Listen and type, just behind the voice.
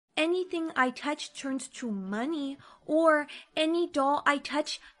anything I touch turns to money, or any doll I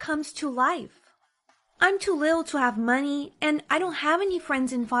touch comes to life. I'm too little to have money, and I don't have any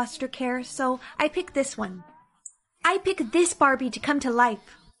friends in foster care, so I pick this one. I pick this Barbie to come to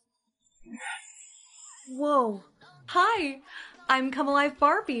life. Whoa. Hi, I'm Come Alive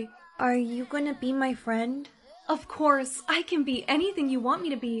Barbie. Are you gonna be my friend? Of course, I can be anything you want me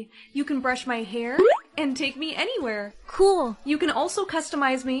to be. You can brush my hair and take me anywhere. Cool. You can also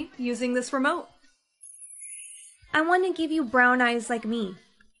customize me using this remote. I want to give you brown eyes like me.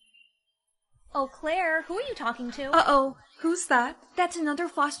 Oh, Claire, who are you talking to? Uh-oh, who's that? That's another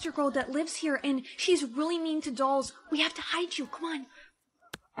foster girl that lives here, and she's really mean to dolls. We have to hide you, come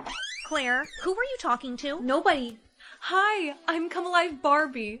on. Claire, who are you talking to? Nobody. Hi, I'm Come Alive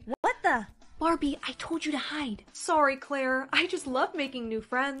Barbie. What the? Barbie, I told you to hide. Sorry, Claire. I just love making new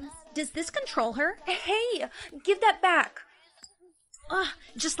friends. Does this control her? Hey, give that back.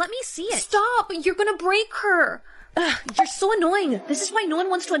 Just let me see it. Stop! You're gonna break her. You're so annoying. This is why no one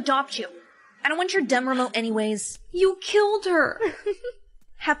wants to adopt you. I don't want your dumb remote anyways. You killed her.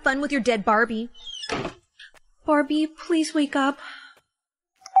 Have fun with your dead Barbie. Barbie, please wake up.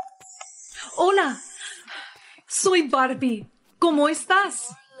 Hola. Soy Barbie. ¿Cómo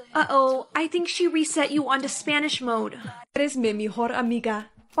estás? Uh-oh, I think she reset you onto Spanish mode. Eres mi mejor amiga.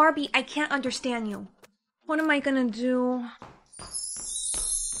 Barbie, I can't understand you. What am I gonna do?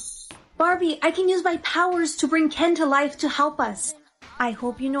 Barbie, I can use my powers to bring Ken to life to help us. I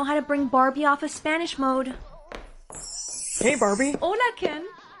hope you know how to bring Barbie off of Spanish mode. Hey, Barbie. Hola, Ken.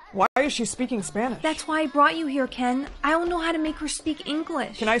 Why is she speaking Spanish? That's why I brought you here, Ken. I don't know how to make her speak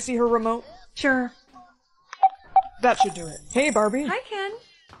English. Can I see her remote? Sure. That should do it. Hey, Barbie. Hi, Ken.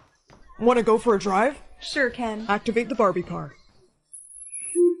 Want to go for a drive? Sure, Ken. Activate the Barbie car.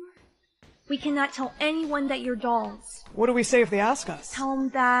 We cannot tell anyone that you're dolls. What do we say if they ask us? Tell them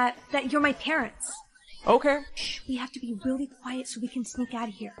that you're my parents. Okay. Shh, we have to be really quiet so we can sneak out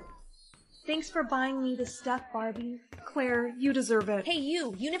of here. Thanks for buying me this stuff, Barbie. Claire, you deserve it. Hey,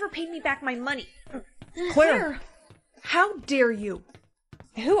 you never paid me back my money. Claire! How dare you?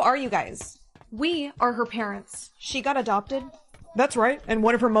 Who are you guys? We are her parents. She got adopted? That's right, and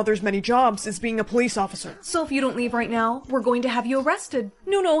one of her mother's many jobs is being a police officer. So if you don't leave right now, we're going to have you arrested.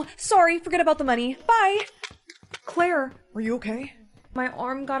 No, sorry, forget about the money. Bye! Claire! Are you okay? My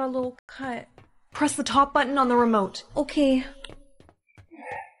arm got a little cut. Press the top button on the remote. Okay.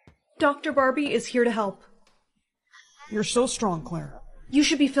 Dr. Barbie is here to help. You're so strong, Claire. You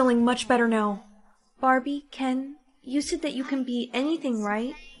should be feeling much better now. Barbie, Ken, you said that you can be anything,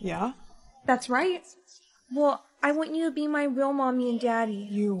 right? Yeah? That's right. Well, I want you to be my real mommy and daddy.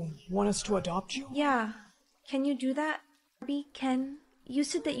 You want us to adopt you? Yeah. Can you do that? Barbie, Ken, you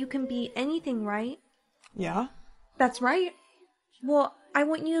said that you can be anything, right? Yeah? That's right. Well, I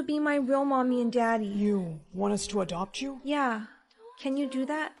want you to be my real mommy and daddy. You want us to adopt you? Yeah. Can you do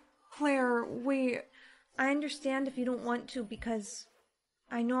that? Claire, wait. I understand if you don't want to because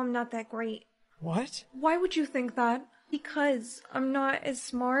I know I'm not that great. What? Why would you think that? Because I'm not as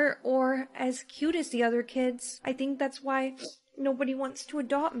smart or as cute as the other kids. I think that's why nobody wants to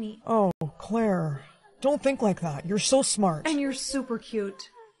adopt me. Oh, Claire. Don't think like that. You're so smart. And you're super cute.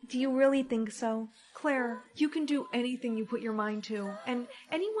 Do you really think so? Claire, you can do anything you put your mind to, and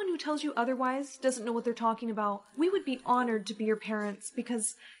anyone who tells you otherwise doesn't know what they're talking about. We would be honored to be your parents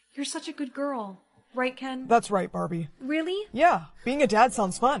because you're such a good girl. Right, Ken? That's right, Barbie. Really? Yeah, being a dad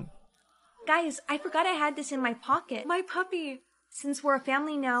sounds fun. Guys, I forgot I had this in my pocket. My puppy. Since we're a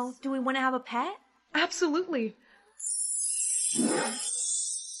family now, do we want to have a pet? Absolutely.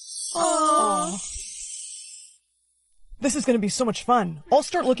 Aww. This is going to be so much fun. I'll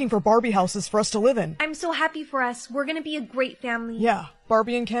start looking for Barbie houses for us to live in. I'm so happy for us. We're going to be a great family. Yeah,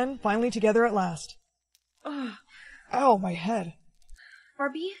 Barbie and Ken finally together at last. Ugh. Ow, my head.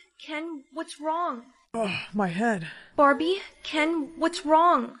 Barbie, Ken, what's wrong? Ugh, my head. Barbie, Ken, what's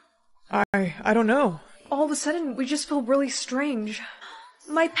wrong? I don't know. All of a sudden, we just feel really strange.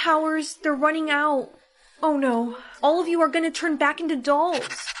 My powers, they're running out. Oh no, all of you are going to turn back into dolls.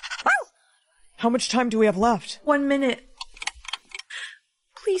 How much time do we have left? 1 minute.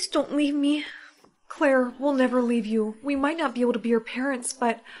 Please don't leave me. Claire, we'll never leave you. We might not be able to be your parents,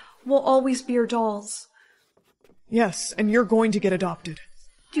 but we'll always be your dolls. Yes, and you're going to get adopted.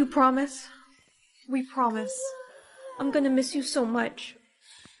 Do you promise? We promise. I'm gonna miss you so much.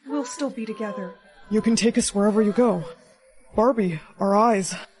 We'll still be together. You can take us wherever you go. Barbie, our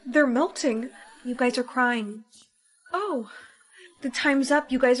eyes. They're melting. You guys are crying. Oh, the time's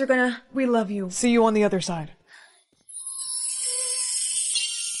up. You guys are gonna... We love you. See you on the other side.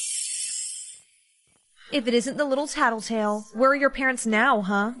 If it isn't the little tattletale, where are your parents now,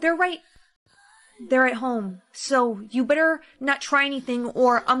 huh? They're at home. So you better not try anything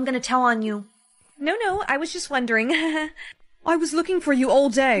or I'm gonna tell on you. No, I was just wondering. I was looking for you all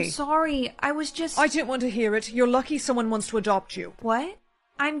day. Sorry, I was just... I didn't want to hear it. You're lucky someone wants to adopt you. What?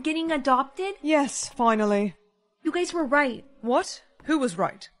 I'm getting adopted? Yes, finally. You guys were right. What? Who was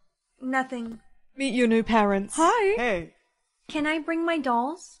right? Nothing. Meet your new parents. Hi. Hey. Can I bring my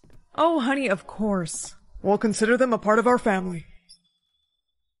dolls? Oh, honey, of course. We'll consider them a part of our family.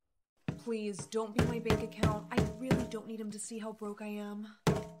 Please, don't be my bank account. I really don't need him to see how broke I am.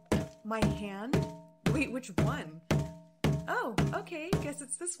 My hand? Wait, which one? Oh, okay, guess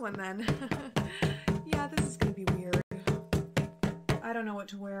it's this one then. Yeah, this is gonna be weird. I don't know what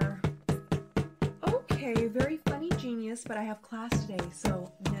to wear. Okay, very funny genius, but I have class today,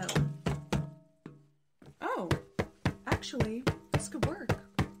 so no. Oh, actually, this could work.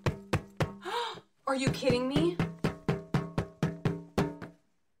 Are you kidding me?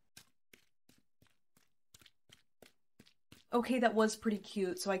 Okay, that was pretty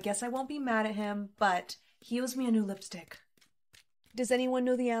cute, so I guess I won't be mad at him, but he owes me a new lipstick. Does anyone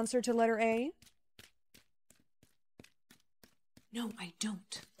know the answer to letter A? No, I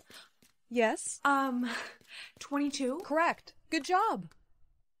don't. Yes? 22? Correct. Good job.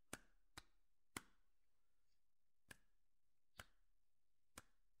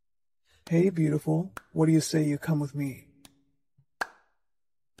 Hey, beautiful. What do you say you come with me?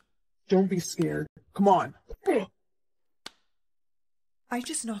 Don't be scared. Come on. I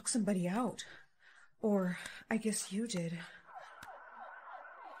just knocked somebody out. Or, I guess you did.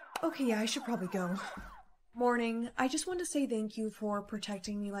 Okay, yeah, I should probably go. Morning. I just want to say thank you for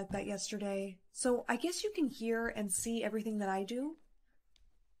protecting me like that yesterday. So, I guess you can hear and see everything that I do?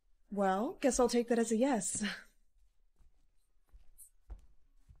 Well, guess I'll take that as a yes.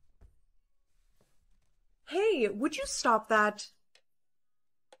 Hey, would you stop that?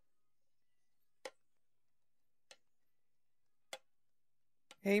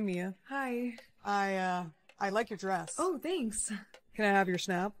 Hey, Mia. Hi. I like your dress. Oh, thanks. Can I have your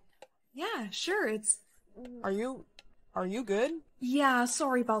snap? Yeah, sure, it's... Are you good? Yeah,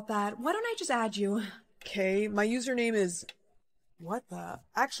 sorry about that. Why don't I just add you? Okay, my username is... What the...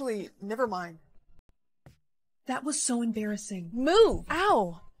 Actually, never mind. That was so embarrassing. Move!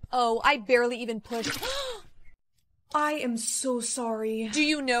 Ow! Oh, I barely even pushed. I am so sorry. Do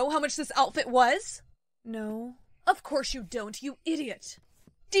you know how much this outfit was? No. Of course you don't, you idiot.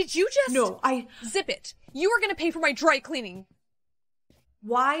 Did you just... No, Zip it. You are gonna pay for my dry cleaning.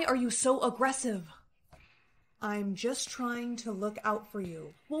 Why are you so aggressive? I'm just trying to look out for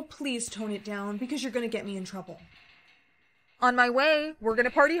you. Well, please tone it down because you're gonna get me in trouble. On my way. We're gonna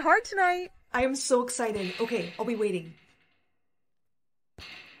party hard tonight. I am so excited. Okay, I'll be waiting.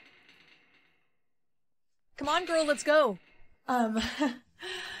 Come on, girl, let's go.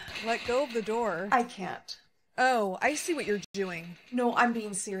 Let go of the door. I can't. Oh, I see what you're doing. No, I'm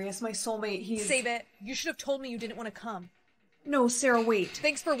being serious. My soulmate, he's... Save it. You should have told me you didn't want to come. No, Sarah, wait.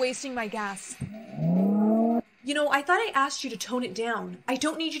 Thanks for wasting my gas. You know, I thought I asked you to tone it down. I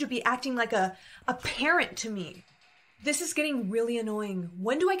don't need you to be acting like a parent to me. This is getting really annoying.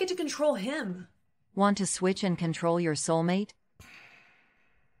 When do I get to control him? Want to switch and control your soulmate?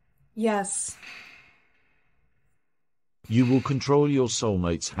 Yes. You will control your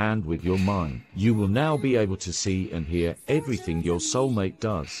soulmate's hand with your mind. You will now be able to see and hear everything your soulmate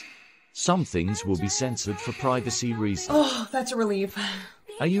does. Some things will be censored for privacy reasons. Oh, that's a relief.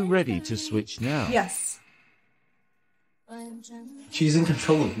 Are you ready to switch now? Yes. She's in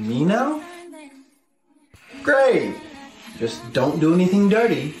control of me now? Great! Just don't do anything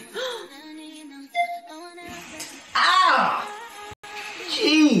dirty. Ah!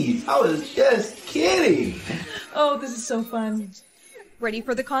 Jeez, I was just kidding. Oh, this is so fun. Ready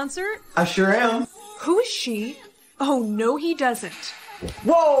for the concert? I sure am. Who is she? Oh, no, he doesn't.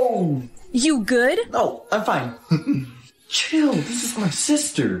 Whoa! You good? No, I'm fine. Chill, this is my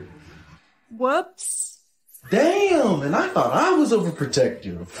sister. Whoops. Damn, and I thought I was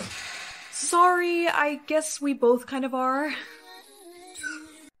overprotective. Sorry, I guess we both kind of are.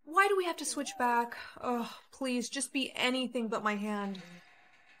 Why do we have to switch back? Oh, please, just be anything but my hand.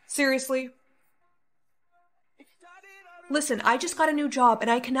 Seriously? Listen, I just got a new job, and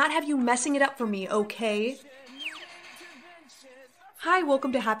I cannot have you messing it up for me, okay? Hi,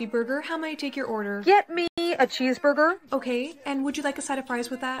 welcome to Happy Burger. How may I take your order? Get me a cheeseburger. Okay, and would you like a side of fries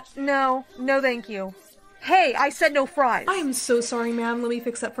with that? No, thank you. Hey, I said no fries. I am so sorry, ma'am. Let me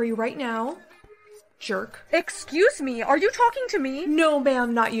fix that for you right now. Jerk. Excuse me, are you talking to me? No,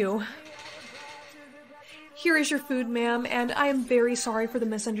 ma'am, not you. Here is your food, ma'am, and I am very sorry for the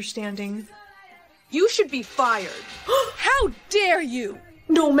misunderstanding. You should be fired. How dare you!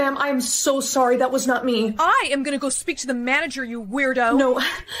 No, ma'am, I am so sorry. That was not me. I am gonna go speak to the manager, you weirdo. No,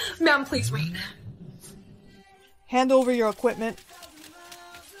 ma'am, please wait. Hand over your equipment.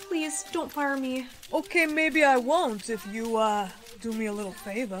 Please, don't fire me. Okay, maybe I won't if you, do me a little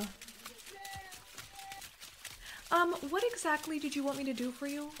favor. What exactly did you want me to do for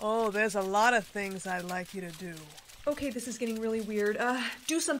you? Oh, there's a lot of things I'd like you to do. Okay, this is getting really weird.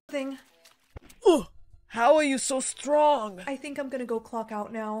 Do something. Ugh, how are you so strong? I think I'm gonna go clock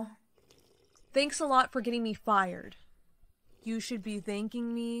out now. Thanks a lot for getting me fired. You should be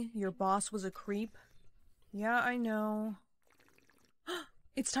thanking me. Your boss was a creep. Yeah, I know.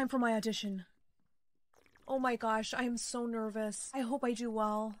 It's time for my audition. Oh my gosh, I am so nervous. I hope I do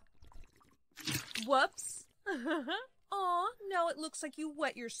well. Whoops. Aw, now it looks like you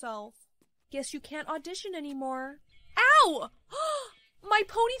wet yourself. Guess you can't audition anymore. Ow! My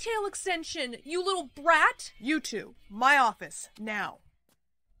ponytail extension, you little brat! You two, my office, now.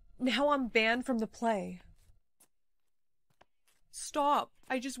 Now I'm banned from the play. Stop.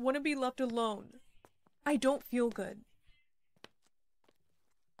 I just want to be left alone. I don't feel good.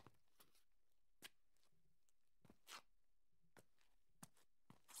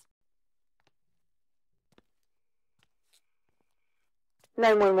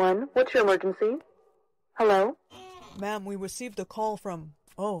 What's your emergency? Hello? Ma'am, we received a call from...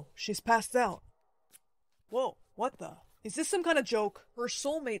 Oh, she's passed out. Whoa, what the? Is this some kind of joke? Her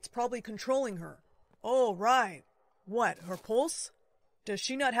soulmate's probably controlling her. Oh, right. What, her pulse? Does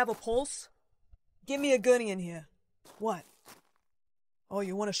she not have a pulse? Give me a gunny in here. What? Oh,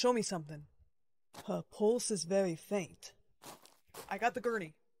 you want to show me something? Her pulse is very faint. I got the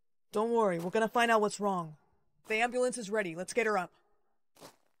gurney. Don't worry, we're gonna find out what's wrong. The ambulance is ready. Let's get her up.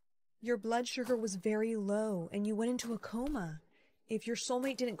 Your blood sugar was very low, and you went into a coma. If your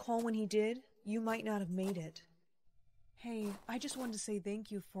soulmate didn't call when he did, you might not have made it. Hey, I just wanted to say thank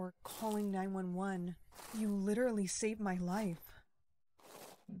you for calling 911. You literally saved my life.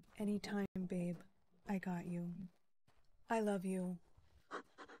 Anytime, babe. I got you. I love you.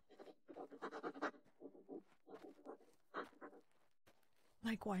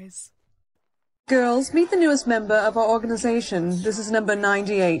 Likewise. Girls, meet the newest member of our organization. This is number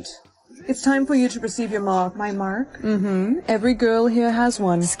 98. It's time for you to receive your mark. My mark? Mm-hmm. Every girl here has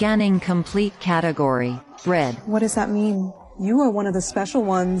one. Scanning complete category. Red. What does that mean? You are one of the special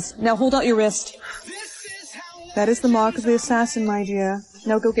ones. Now hold out your wrist. That is the mark of the assassin, my dear.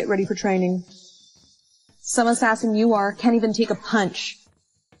 Now go get ready for training. Some assassin you are. Can't even take a punch.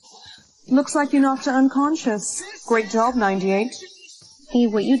 Looks like you knocked her unconscious. Great job, 98. Hey,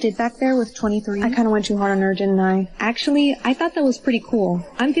 what you did back there with 23? I kind of went too hard on her, didn't I? Actually, I thought that was pretty cool.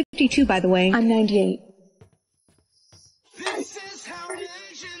 I'm 52, by the way. I'm 98.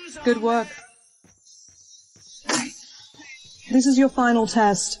 Good work. This is your final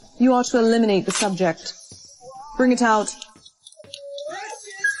test. You are to eliminate the subject. Bring it out.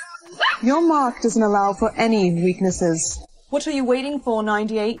 Your mark doesn't allow for any weaknesses. What are you waiting for,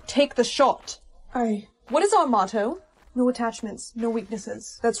 98? Take the shot. What is our motto? No attachments, no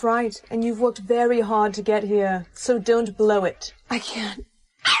weaknesses. That's right, and you've worked very hard to get here, so don't blow it. I can't.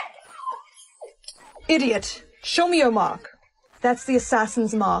 Idiot! Show me your mark. That's the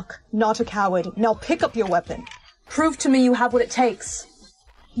assassin's mark, not a coward. Now pick up your weapon. Prove to me you have what it takes.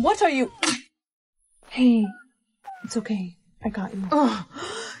 What are you... Hey, it's okay. I got you. Oh,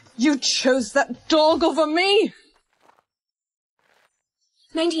 you chose that dog over me!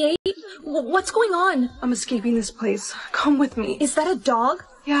 98? What's going on? I'm escaping this place. Come with me. Is that a dog?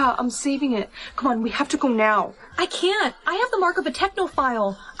 Yeah, I'm saving it. Come on, we have to go now. I can't. I have the mark of a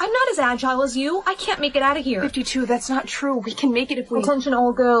technophile. I'm not as agile as you. I can't make it out of here. 52, that's not true. We can make it if we... Attention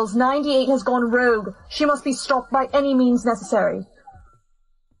all girls. 98 has gone rogue. She must be stopped by any means necessary.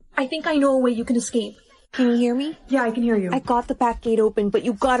 I think I know a way you can escape. Can you hear me? Yeah, I can hear you. I got the back gate open, but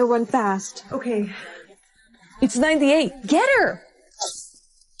you gotta run fast. Okay. It's 98. Get her!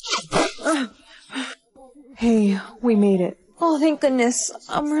 Hey, we made it. Oh, thank goodness.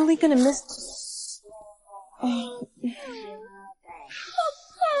 I'm really gonna miss...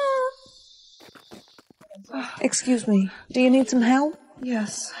 Excuse me. Do you need some help?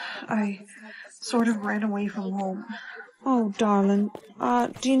 Yes, I sort of ran away from home. Oh, darling.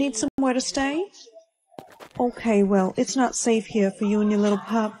 Do you need somewhere to stay? Okay, well, it's not safe here for you and your little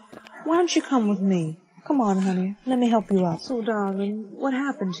pup. Why don't you come with me? Come on, honey. Let me help you up. So, darling, what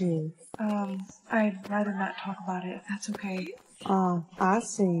happened to you? I'd rather not talk about it, if that's okay. I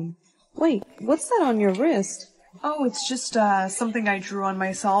see. Wait, what's that on your wrist? Oh, it's just, something I drew on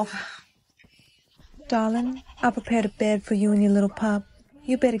myself. Darling, I prepared a bed for you and your little pup.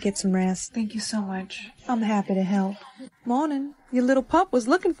 You better get some rest. Thank you so much. I'm happy to help. Morning. Your little pup was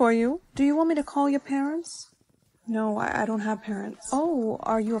looking for you. Do you want me to call your parents? No, I don't have parents. Oh,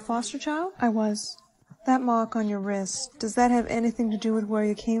 are you a foster child? I was. That mark on your wrist, does that have anything to do with where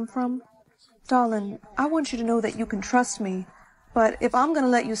you came from? Darling, I want you to know that you can trust me, but if I'm going to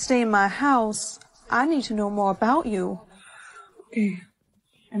let you stay in my house, I need to know more about you. Okay.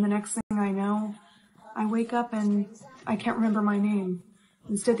 And the next thing I know, I wake up and I can't remember my name.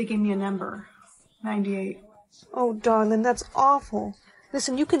 Instead, they gave me a number. 98. Oh, darling, that's awful.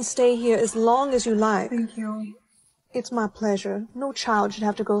 Listen, you can stay here as long as you like. Thank you. It's my pleasure. No child should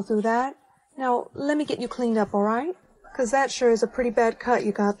have to go through that. Now, let me get you cleaned up, all right? 'Cause that sure is a pretty bad cut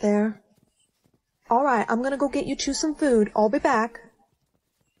you got there. All right, I'm gonna go get you two some food. I'll be back.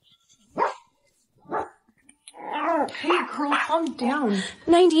 Hey, girl, calm down.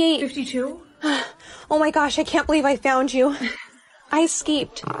 98. 52? Oh my gosh, I can't believe I found you. I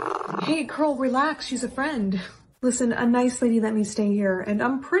escaped. Hey, Curl, relax. She's a friend. Listen, a nice lady let me stay here, and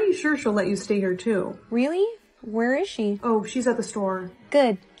I'm pretty sure she'll let you stay here, too. Really? Where is she? Oh, she's at the store.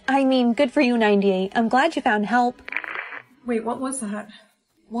 Good. I mean, good for you, 98. I'm glad you found help. Wait, what was that?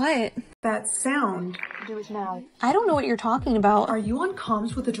 What? That sound. Do it now. I don't know what you're talking about. Are you on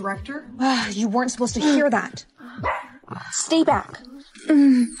comms with the director? You weren't supposed to hear that. Stay back.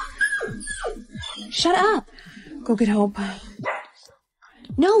 Shut up. Go get help.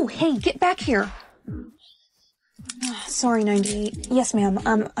 No, hey, get back here. Sorry, 98. Yes, ma'am.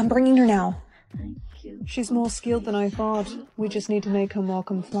 I'm bringing her now. She's more skilled than I thought. We just need to make her more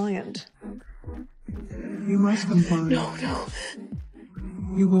compliant. You must comply. No.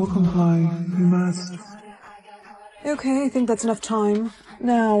 You will comply. You must. Okay, I think that's enough time.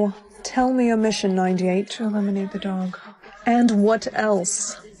 Now, tell me your mission, 98. To eliminate the dog. And what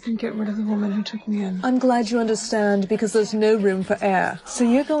else? And get rid of the woman who took me in. I'm glad you understand, because there's no room for error. So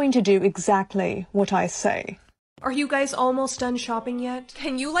you're going to do exactly what I say. Are you guys almost done shopping yet?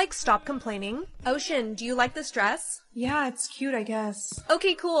 Can you, stop complaining? Ocean, do you like this dress? Yeah, it's cute, I guess.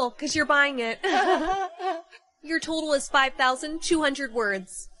 Okay, cool, 'cause you're buying it. Your total is 5,200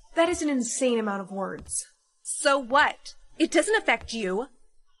 words. That is an insane amount of words. So what? It doesn't affect you.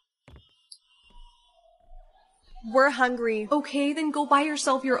 We're hungry. Okay, then go buy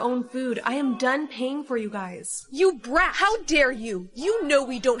yourself your own food. I am done paying for you guys. You brat! How dare you? You know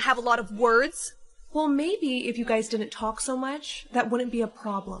we don't have a lot of words. Well, maybe if you guys didn't talk so much, that wouldn't be a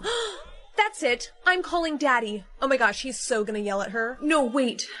problem. That's it. I'm calling Daddy. Oh my gosh, he's so gonna yell at her. No,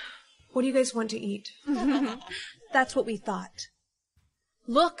 wait. What do you guys want to eat? That's what we thought.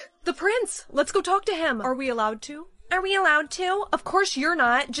 Look, the prince. Let's go talk to him. Are we allowed to? Are we allowed to? Of course you're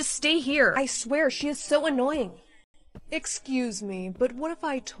not. Just stay here. I swear, she is so annoying. Excuse me, but what if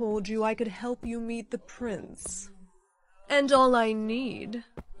I told you I could help you meet the prince? And all I need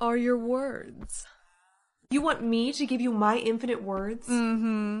are your words. You want me to give you my infinite words?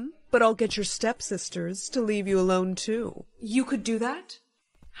 Mm-hmm. But I'll get your stepsisters to leave you alone too. You could do that?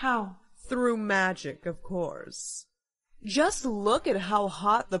 How? Through magic, of course. Just look at how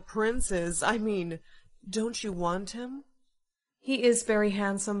hot the prince is. I mean, don't you want him? He is very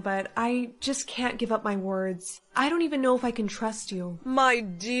handsome, but I just can't give up my words. I don't even know if I can trust you. My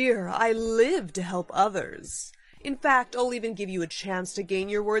dear, I live to help others. In fact, I'll even give you a chance to gain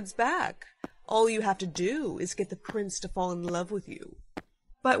your words back. All you have to do is get the prince to fall in love with you.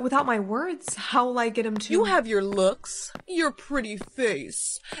 But without my words, how will I get him to— You have your looks, your pretty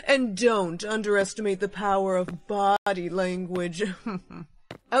face, and don't underestimate the power of body language.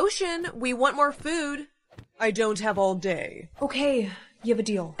 Ocean, we want more food. I don't have all day. Okay, you have a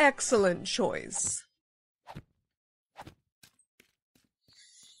deal. Excellent choice.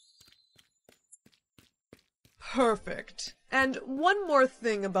 Perfect. And one more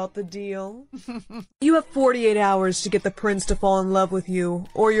thing about the deal. You have 48 hours to get the prince to fall in love with you,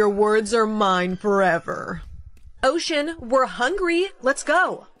 or your words are mine forever. Ocean, we're hungry. Let's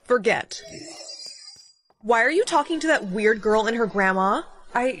go. Forget. Why are you talking to that weird girl and her grandma?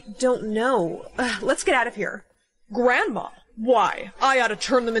 I don't know. Let's get out of here. Grandma? Why? I ought to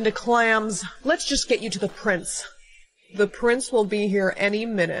turn them into clams. Let's just get you to the prince. The prince will be here any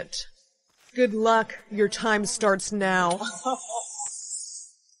minute. Good luck. Your time starts now.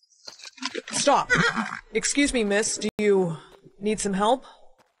 Stop. Excuse me, miss. Do you need some help?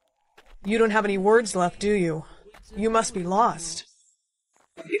 You don't have any words left, do you? You must be lost.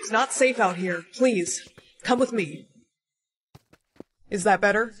 It's not safe out here. Please, come with me. Is that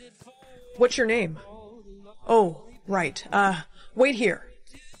better? What's your name? Oh, right. Wait here.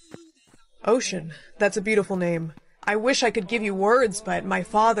 Ocean. That's a beautiful name. I wish I could give you words, but my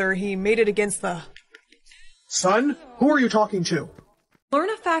father, he made it against the... Son, who are you talking to? learn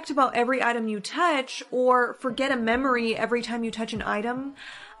a fact about every item you touch, or forget a memory every time you touch an item.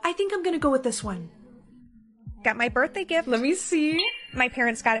 I think I'm gonna go with this one. Got my birthday gift. Let me see. My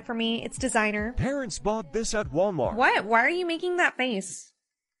parents got it for me. It's designer. Parents bought this at Walmart. What? Why are you making that face?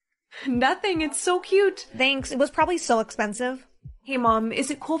 Nothing, it's so cute. Thanks, it was probably so expensive. Hey Mom,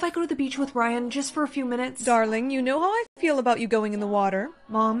 is it cool if I go to the beach with Ryan just for a few minutes? Darling, you know how I feel about you going in the water.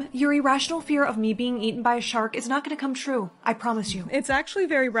 Mom, your irrational fear of me being eaten by a shark is not gonna come true. I promise you. It's actually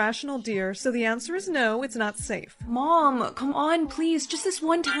very rational, dear, so the answer is no, it's not safe. Mom, come on, please, just this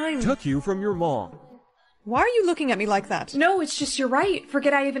one time. Took you from your mom. Why are you looking at me like that? No, it's just you're right.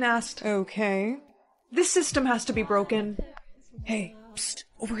 Forget I even asked. Okay. This system has to be broken. Hey, psst,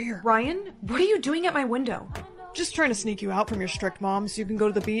 over here. Ryan, what are you doing at my window? Just trying to sneak you out from your strict mom so you can go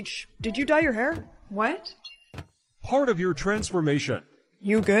to the beach. Did you dye your hair? What? Part of your transformation.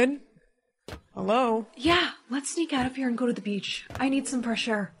 You good? Hello? Yeah, let's sneak out of here and go to the beach. I need some fresh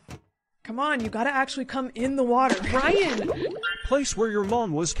air. Come on, you gotta actually come in the water. Ryan! Place where your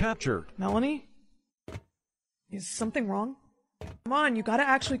mom was captured. Melanie? Is something wrong? Come on, you gotta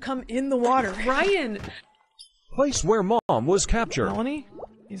actually come in the water. Ryan! Place where mom was captured. Melanie?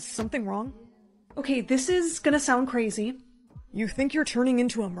 Is something wrong? Okay, this is gonna sound crazy. You think you're turning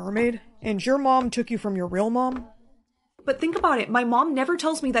into a mermaid? And your mom took you from your real mom? But think about it, my mom never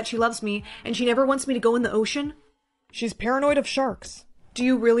tells me that she loves me, and she never wants me to go in the ocean. She's paranoid of sharks. Do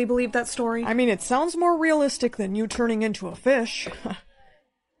you really believe that story? I mean, it sounds more realistic than you turning into a fish.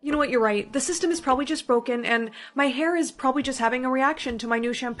 You know what, you're right. The system is probably just broken, and my hair is probably just having a reaction to my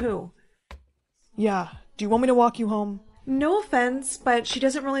new shampoo. Yeah, do you want me to walk you home? No offense, but she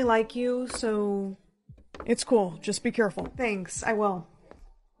doesn't really like you, so... It's cool, just be careful. Thanks, I will.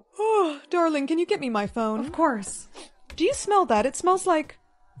 Oh, darling, can you get me my phone? Of course. Do you smell that? It smells like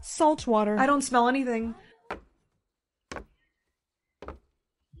salt water. I don't smell anything.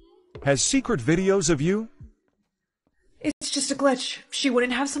 Has secret videos of you? It's just a glitch. She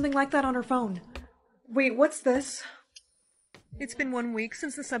wouldn't have something like that on her phone. Wait, what's this? It's been 1 week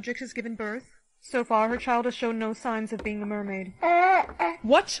since the subject has given birth. So far, her child has shown no signs of being a mermaid.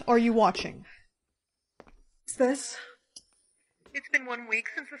 What are you watching? What's this? It's been 1 week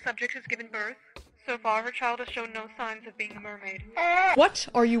since the subject has given birth. So far, her child has shown no signs of being a mermaid. What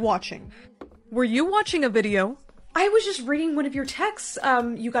are you watching? Were you watching a video? I was just reading one of your texts.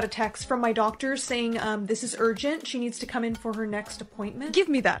 You got a text from my doctor saying, this is urgent. She needs to come in for her next appointment. Give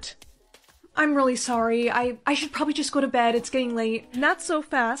me that. I'm really sorry. I should probably just go to bed. It's getting late. Not so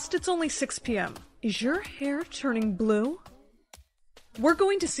fast. It's only 6 p.m. Is your hair turning blue? We're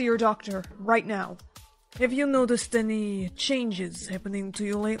going to see your doctor right now. Have you noticed any changes happening to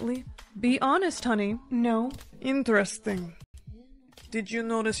you lately? Be honest, honey. No. Interesting. Did you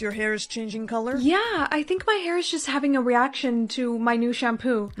notice your hair is changing color? Yeah, I think my hair is just having a reaction to my new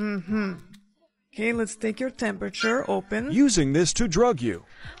shampoo. Mm-hmm. Okay, let's take your temperature. Open. Using this to drug you.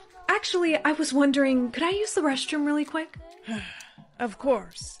 Actually, I was wondering, could I use the restroom really quick? Of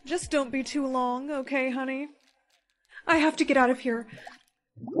course. Just don't be too long, okay, honey? I have to get out of here.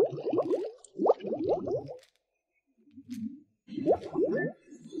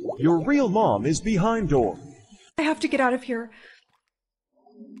 Your real mom is behind door. I have to get out of here.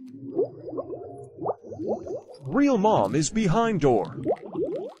 Real mom is behind door.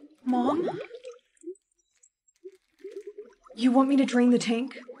 Mom? You want me to drain the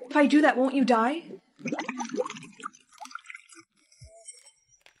tank? If I do that, won't you die?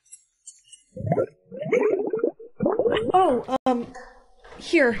 Oh,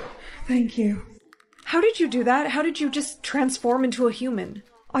 here. Thank you. How did you do that? How did you just transform into a human?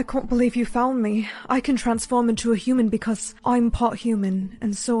 I can't believe you found me. I can transform into a human because I'm part human,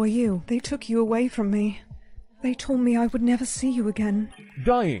 and so are you. They took you away from me. They told me I would never see you again.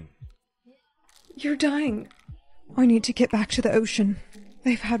 Dying. You're dying. I need to get back to the ocean.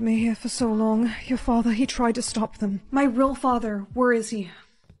 They've had me here for so long. Your father, he tried to stop them. My real father, where is he?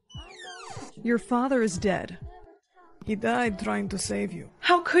 Your father is dead. He died trying to save you.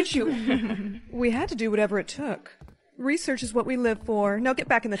 How could you? We had to do whatever it took. Research is what we live for. Now get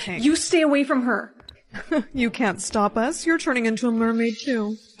back in the tank. You stay away from her. You can't stop us. You're turning into a mermaid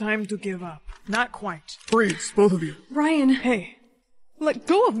too. Time to give up. Not quite. Freeze, both of you. Ryan. Hey, let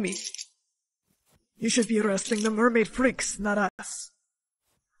go of me. You should be arresting the mermaid freaks, not us.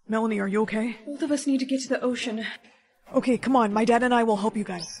 Melanie, are you okay? Both of us need to get to the ocean. Okay, come on. My dad and I will help you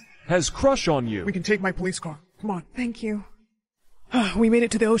guys. Has crush on you. We can take my police car. Come on. Thank you. We made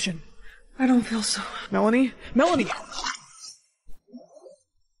it to the ocean. I don't feel so... Melanie? Melanie!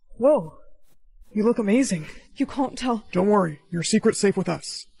 Whoa. You look amazing. You can't tell. Don't worry. Your secret's safe with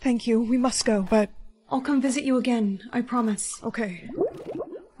us. Thank you. We must go. But I'll come visit you again, I promise. Okay.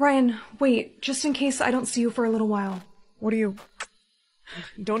 Ryan, wait, just in case I don't see you for a little while. What do you...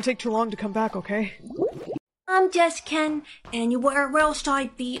 Don't take too long to come back, okay? I'm just Ken. Anywhere else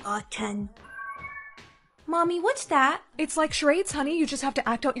I'd be a 10. Mommy, what's that? It's like charades, honey. You just have to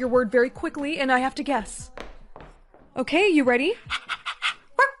act out your word very quickly, and I have to guess. Okay, you ready?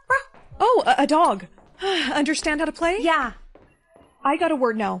 Oh, a dog. Understand how to play? Yeah. I got a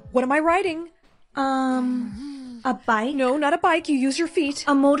word now. What am I writing? A bike? No, not a bike. You use your feet.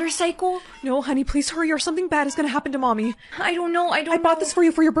 A motorcycle? No, honey, please hurry or something bad is gonna happen to Mommy. I don't know, I bought this for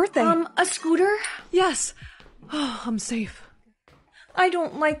you for your birthday. A scooter? Yes. Oh, I'm safe. I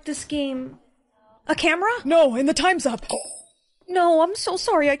don't like this game. A camera? No, and the time's up. No, I'm so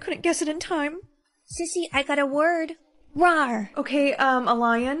sorry I couldn't guess it in time. Sissy, I got a word. Rawr. Okay, a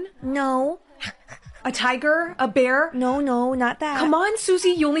lion? No. A tiger? A bear? No, not that. Come on, Susie,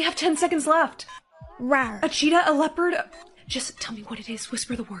 you only have 10 seconds left. Rawr. A cheetah? A leopard? Just tell me what it is.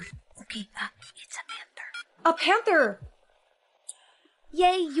 Whisper the word. Okay, it's a panther. A panther!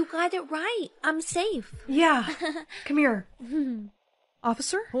 Yay, you got it right. I'm safe. Yeah. Come here.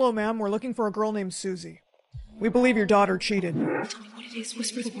 Officer? Hello, ma'am. We're looking for a girl named Susie. We believe your daughter cheated. Tell me what it is.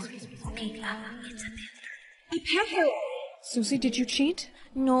 Whisper the word. Okay, it's a panther. A panther! Susie, did you cheat?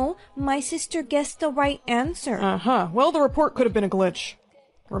 No, my sister guessed the right answer. Uh-huh. Well, the report could have been a glitch.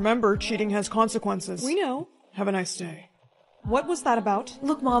 Remember, cheating has consequences. We know. Have a nice day. What was that about?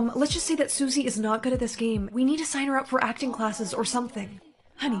 Look, Mom, let's just say that Susie is not good at this game. We need to sign her up for acting classes or something.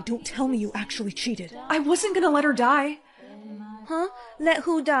 Honey, don't tell me you actually cheated. I wasn't gonna let her die. Huh? Let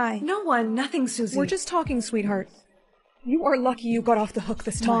who die? No one. Nothing, Susie. We're just talking, sweetheart. You are lucky you got off the hook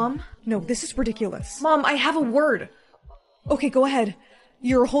this time. Mom? No, this is ridiculous. Mom, I have a word. Okay, go ahead.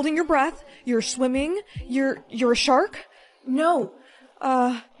 You're holding your breath. You're swimming. You're a shark? No.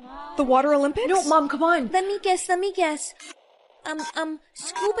 The Water Olympics? No, Mom, come on. Let me guess.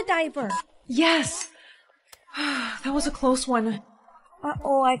 Scuba diver. Yes. That was a close one.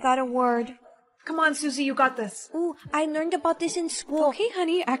 Uh-oh, I got a word. Come on, Susie, you got this. Ooh, I learned about this in school. Okay,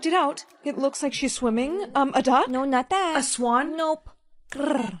 honey, act it out. It looks like she's swimming. A duck? No, not that. A swan? Nope.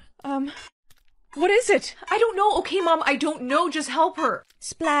 What is it? I don't know. Okay, Mom, I don't know. Just help her.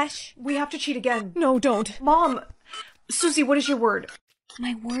 Splash. We have to cheat again. No, don't. Mom. Susie, what is your word?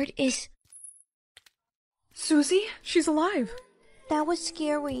 My word is... Susie? She's alive. That was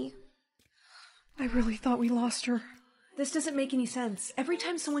scary. I really thought we lost her. This doesn't make any sense. Every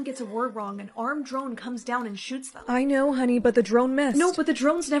time someone gets a word wrong, an armed drone comes down and shoots them. I know, honey, but the drone missed. No, but the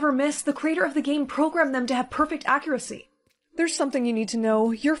drones never miss. The creator of the game programmed them to have perfect accuracy. There's something you need to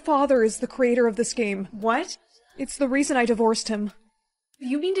know. Your father is the creator of this game. What? It's the reason I divorced him.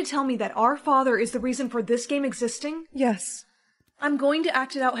 You mean to tell me that our father is the reason for this game existing? Yes. I'm going to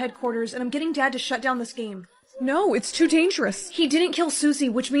Act It Out headquarters, and I'm getting Dad to shut down this game. No, it's too dangerous. He didn't kill Susie,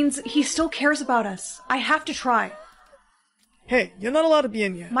 which means he still cares about us. I have to try. Hey, you're not allowed to be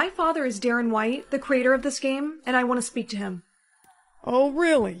in yet. My father is Darren White, the creator of this game, and I want to speak to him. Oh,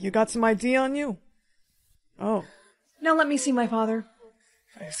 really? You got some ID on you? Oh. Now let me see my father.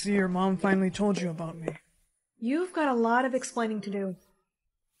 I see your mom finally told you about me. You've got a lot of explaining to do.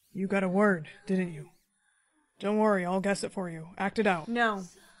 You got a word, didn't you? Don't worry, I'll guess it for you. Act it out. No.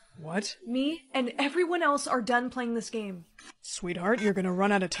 What? Me and everyone else are done playing this game. Sweetheart, you're gonna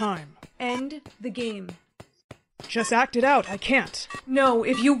run out of time. End the game. Just act it out. I can't. No,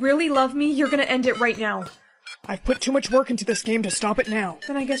 if you really love me, you're gonna end it right now. I've put too much work into this game to stop it now.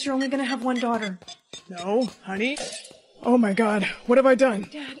 Then I guess you're only gonna have one daughter. No, honey. Oh my god, what have I done?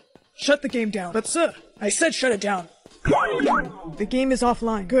 Dad. Shut the game down. But sir, I said shut it down. The game is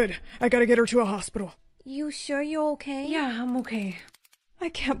offline. Good. I gotta get her to a hospital. You sure you're okay? Yeah, I'm okay. I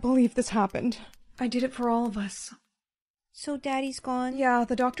can't believe this happened. I did it for all of us. So Daddy's gone? Yeah,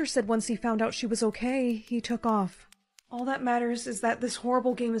 the doctor said once he found out she was okay, he took off. All that matters is that this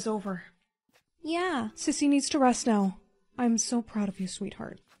horrible game is over. Yeah. Sissy needs to rest now. I'm so proud of you,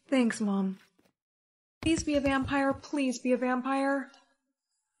 sweetheart. Thanks, Mom. Please be a vampire. Please be a vampire.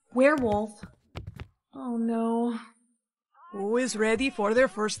 Werewolf. Oh no. Who is ready for their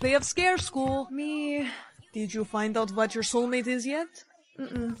first day of scare school? Me. Did you find out what your soulmate is yet?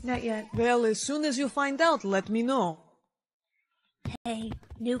 Not yet. Well, as soon as you find out, let me know. Hey,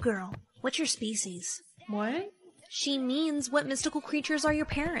 new girl. What's your species? What? She means what mystical creatures are your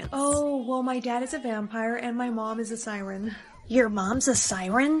parents? Oh, well, my dad is a vampire and my mom is a siren. Your mom's a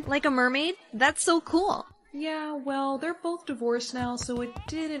siren? Like a mermaid? That's so cool. Yeah, well, they're both divorced now, so it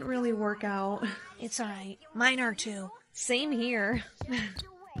didn't really work out. It's alright. Mine are too. Same here.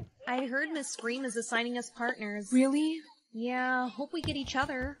 I heard Miss Scream is assigning us partners. Really? Yeah, hope we get each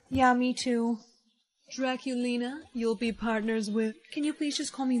other. Yeah, me too. Draculina, you'll be partners with... Can you please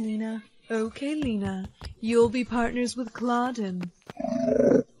just call me Lena? Okay, Lena. You'll be partners with Claudine.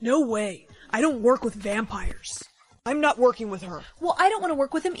 No way. I don't work with vampires. I'm not working with her. Well, I don't want to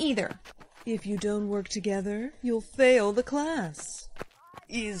work with him either. If you don't work together, you'll fail the class.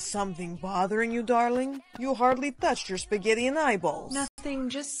 Is something bothering you, darling? You hardly touched your spaghetti and eyeballs. Nothing,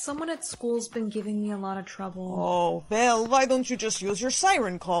 just someone at school's been giving me a lot of trouble. Oh, well, why don't you just use your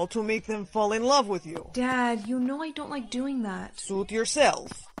siren call to make them fall in love with you? Dad, you know I don't like doing that. Suit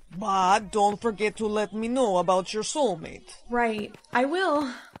yourself. But don't forget to let me know about your soulmate. Right, I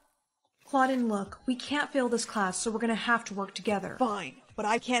will. Claudine, look, we can't fail this class, so we're gonna have to work together. Fine, but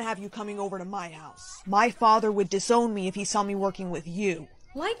I can't have you coming over to my house. My father would disown me if he saw me working with you.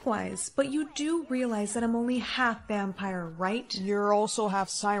 Likewise, but you do realize that I'm only half vampire, right? You're also half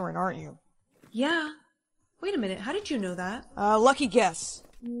siren, aren't you? Yeah. Wait a minute, how did you know that? Lucky guess.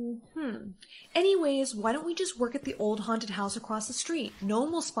 Anyways, why don't we just work at the old haunted house across the street? No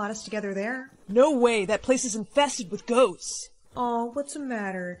one will spot us together there. No way, that place is infested with ghosts. Oh, what's the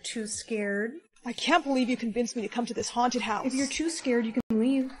matter? Too scared? I can't believe you convinced me to come to this haunted house. If you're too scared, you can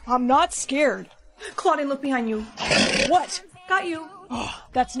leave. I'm not scared. Claudine, look behind you. What? Got you. Oh,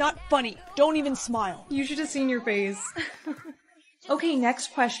 that's not funny. Don't even smile. You should have seen your face. Okay,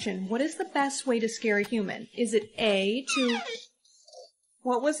 next question. What is the best way to scare a human? Is it A, to...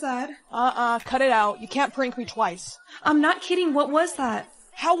 What was that? Cut it out. You can't prank me twice. I'm not kidding. What was that?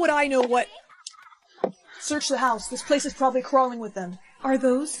 How would I know what... Search the house. This place is probably crawling with them. Are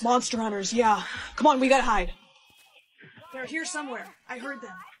those? Monster hunters, yeah. Come on, we gotta hide. They're here somewhere. I heard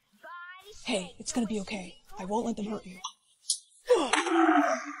them. Hey, it's gonna be okay. I won't let them hurt you.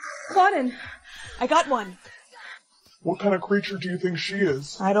 Claudine! I got one. What kind of creature do you think she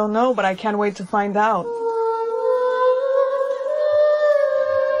is? I don't know, but I can't wait to find out.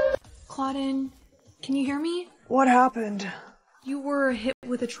 Claudine, can you hear me? What happened? You were hit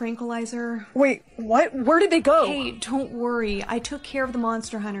with a tranquilizer. Wait, what? Where did they go? Hey, don't worry. I took care of the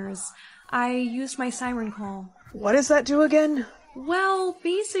monster hunters. I used my siren call. What does that do again? Well,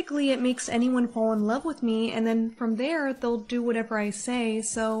 basically it makes anyone fall in love with me, and then from there they'll do whatever I say,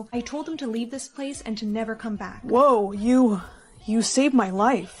 so I told them to leave this place and to never come back. Whoa, you saved my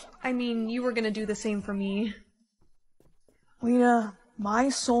life. I mean, you were gonna do the same for me. Lena, my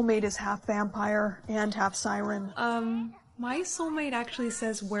soulmate is half vampire and half siren. My soulmate actually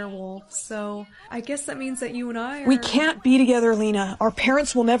says werewolf, so I guess that means that you and I are... We can't be together, Lena. Our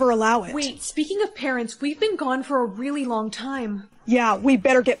parents will never allow it. Wait, speaking of parents, we've been gone for a really long time. Yeah, we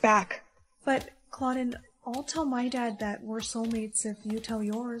better get back. But, Claudine, I'll tell my dad that we're soulmates if you tell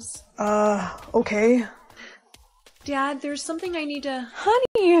yours. Okay. Dad, there's something I need to...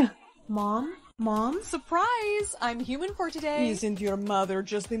 Honey! Mom? Surprise! I'm human for today. Isn't your mother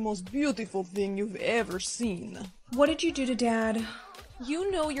just the most beautiful thing you've ever seen? What did you do to Dad? You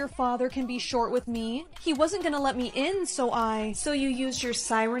know your father can be short with me. He wasn't gonna let me in, so I... So you used your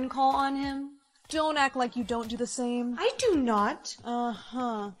siren call on him? Don't act like you don't do the same. I do not.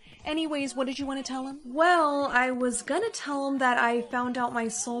 Uh-huh. Anyways, what did you want to tell him? Well, I was gonna tell him that I found out my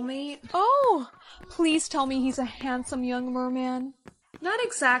soulmate. Oh! Please tell me he's a handsome young merman. Not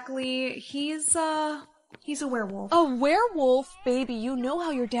exactly. He's a werewolf. A werewolf? Baby, you know how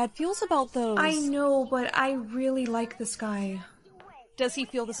your dad feels about those. I know, but I really like this guy. Does he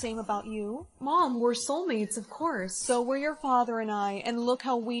feel the same about you? Mom, we're soulmates, of course. So were your father and I, and look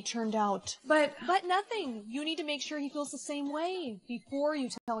how we turned out. But nothing. You need to make sure he feels the same way before you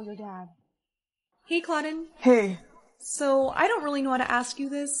tell your dad. Hey, Claudine. Hey. So, I don't really know how to ask you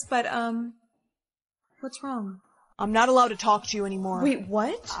this, but, what's wrong? I'm not allowed to talk to you anymore. Wait,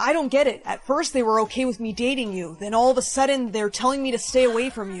 what? I don't get it. At first they were okay with me dating you, then all of a sudden they're telling me to stay away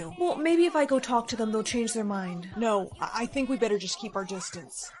from you. Well, maybe if I go talk to them, they'll change their mind. No, I think we better just keep our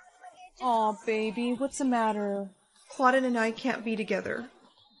distance. Aw, baby, what's the matter? Claudine and I can't be together.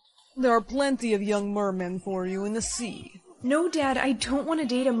 There are plenty of young mermen for you in the sea. No, Dad, I don't want to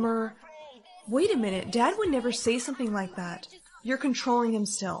date a mer... Wait a minute, Dad would never say something like that. You're controlling him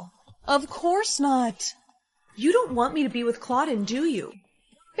still. Of course not. You don't want me to be with Claudine, do you?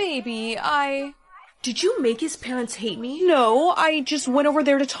 Baby, Did you make his parents hate me? No, I just went over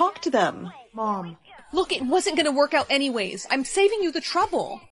there to talk to them. Mom. Look, it wasn't gonna work out anyways. I'm saving you the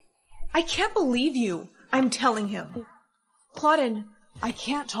trouble. I can't believe you. I'm telling him. Claudine. I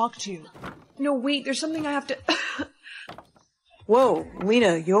can't talk to you. No, wait, there's something I have to... Whoa,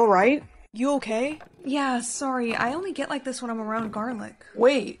 Lena, you alright? You okay? Yeah, sorry. I only get like this when I'm around garlic.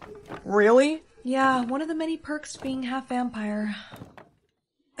 Wait, really? Yeah, one of the many perks to being half vampire.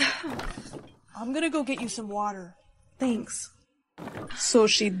 I'm gonna go get you some water. Thanks. So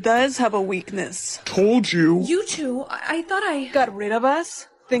she does have a weakness. Told you. You two, I thought I... Got rid of us?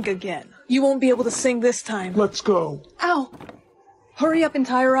 Think again. You won't be able to sing this time. Let's go. Ow! Hurry up and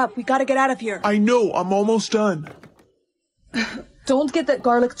tie her up. We gotta get out of here. I know, I'm almost done. Don't get that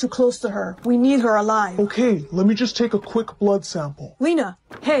garlic too close to her. We need her alive. Okay, let me just take a quick blood sample. Lena,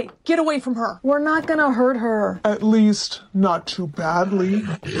 hey, get away from her. We're not gonna hurt her. At least, not too badly.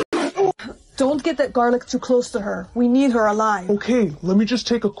 Don't get that garlic too close to her. We need her alive. Okay, let me just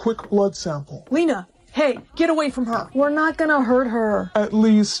take a quick blood sample. Lena, hey, get away from her. We're not gonna hurt her. At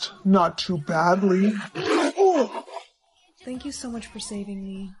least, not too badly. Thank you so much for saving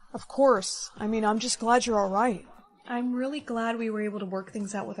me. Of course. I mean, I'm just glad you're alright. I'm really glad we were able to work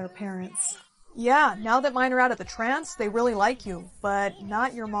things out with our parents. Yeah, now that mine are out of the trance, they really like you, but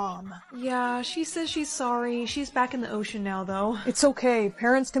not your mom. Yeah, she says she's sorry. She's back in the ocean now, though. It's okay.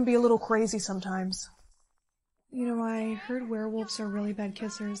 Parents can be a little crazy sometimes. You know, I heard werewolves are really bad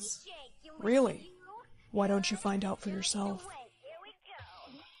kissers. Really? Why don't you find out for yourself?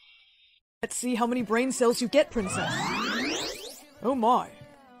 Let's see how many brain cells you get, Princess. Oh my.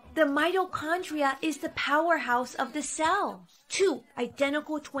 The mitochondria is the powerhouse of the cell. 2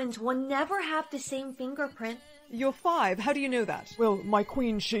 identical twins will never have the same fingerprint. You're 5. How do you know that? Well, my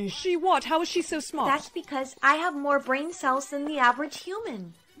queen, she what? How is she so smart? That's because I have more brain cells than the average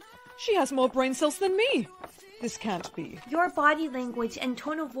human. She has more brain cells than me. This can't be. Your body language and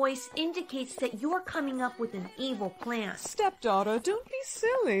tone of voice indicates that you're coming up with an evil plan. Stepdaughter, don't be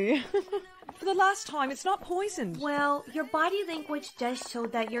silly. For the last time, it's not poisoned. Well, your body language does show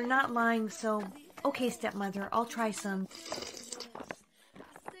that you're not lying, so... Okay, stepmother, I'll try some.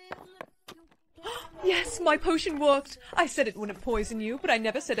 Yes, my potion worked. I said it wouldn't poison you, but I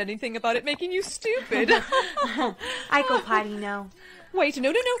never said anything about it making you stupid. I go potty now. Wait,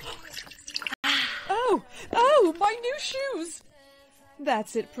 no. Oh, my new shoes.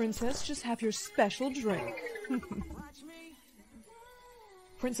 That's it, Princess. Just have your special drink.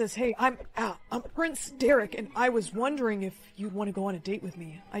 Princess, hey, I'm Prince Derek, and I was wondering if you'd want to go on a date with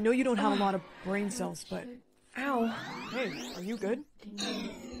me. I know you don't have a lot of brain cells, but... Ow. Hey, are you good?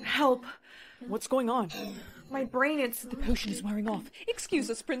 Help. What's going on? My brain, The potion is wearing off. Excuse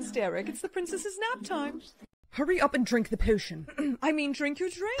us, Prince Derek. It's the princess's nap time. Hurry up and drink the potion. I mean, drink your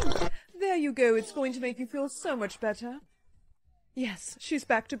drink. There you go. It's going to make you feel so much better. Yes, she's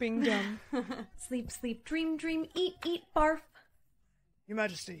back to being dumb. Sleep, sleep, dream, dream, eat, eat, barf. Your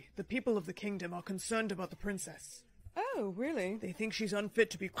Majesty, the people of the kingdom are concerned about the princess. Oh, really? They think she's unfit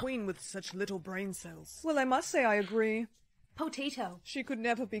to be queen with such little brain cells. Well, I must say I agree. Potato. She could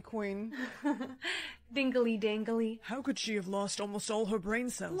never be queen. Dingly dangly. How could she have lost almost all her brain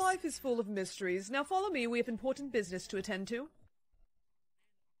cells? Life is full of mysteries. Now follow me, we have important business to attend to.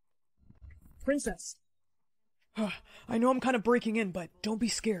 Princess. I know I'm kind of breaking in, but don't be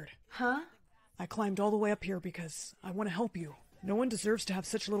scared. Huh? I climbed all the way up here because I want to help you. No one deserves to have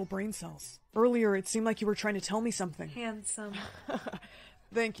such little brain cells. Earlier, it seemed like you were trying to tell me something. Handsome.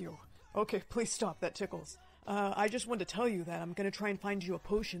 Thank you. Okay, please stop. That tickles. I just wanted to tell you that I'm going to try and find you a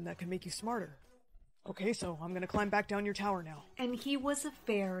potion that can make you smarter. Okay, so I'm going to climb back down your tower now. And he was a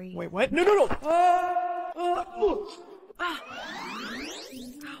fairy. Wait, what? No!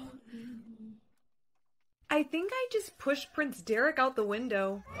 I think I just pushed Prince Derek out the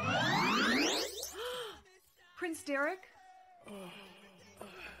window. Prince Derek?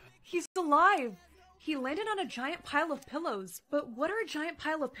 He's alive! He landed on a giant pile of pillows. But what are a giant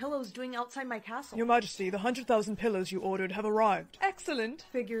pile of pillows doing outside my castle? Your Majesty, the 100,000 pillows you ordered have arrived. Excellent.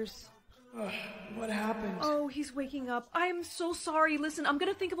 Figures. What happened? Oh, he's waking up. I'm so sorry. Listen, I'm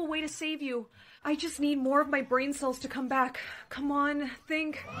gonna think of a way to save you. I just need more of my brain cells to come back. Come on,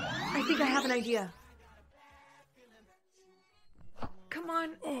 think. I think I have an idea. Come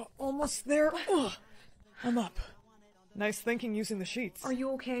on. Oh, almost there. I'm up. Nice thinking using the sheets. Are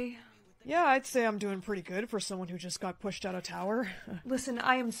you okay? Yeah, I'd say I'm doing pretty good for someone who just got pushed out of tower. Listen,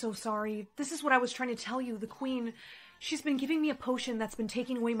 I am so sorry. This is what I was trying to tell you. The queen, she's been giving me a potion that's been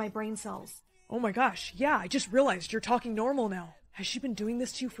taking away my brain cells. Oh my gosh, yeah, I just realized you're talking normal now. Has she been doing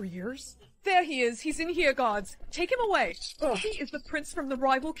this to you for years? There he is. He's in here, guards. Take him away. He is the prince from the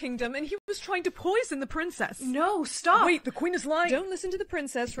rival kingdom, and he was trying to poison the princess. No, stop. Wait, the queen is lying. Don't listen to the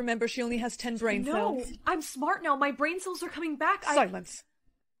princess. Remember, she only has 10 brain cells. No, I'm smart now. My brain cells are coming back. Silence.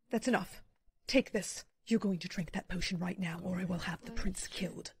 That's enough. Take this. You're going to drink that potion right now, or I will have the prince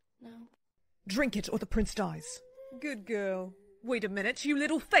killed. No. Drink it, or the prince dies. Good girl. Wait a minute, you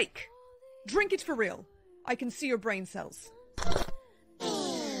little fake. Drink it for real. I can see your brain cells.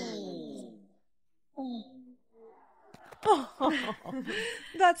 Oh,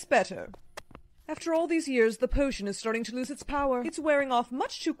 that's better. After all these years, the potion is starting to lose its power. It's wearing off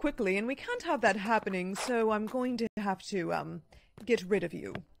much too quickly, and we can't have that happening, so I'm going to have to, get rid of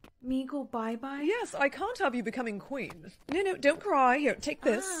you. Me go bye-bye? Yes, I can't have you becoming queen. No, don't cry. Here, take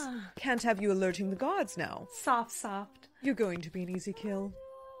this. Can't have you alerting the guards now. Soft. You're going to be an easy kill.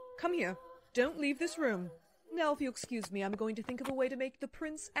 Come here. Don't leave this room. Now, if you'll excuse me, I'm going to think of a way to make the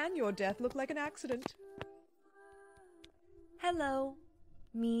prince and your death look like an accident. Hello.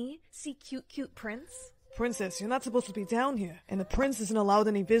 Me? See cute prince? Princess, you're not supposed to be down here, and the prince isn't allowed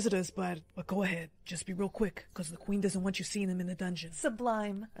any visitors, but go ahead. Just be real quick, because the queen doesn't want you seeing them in the dungeon.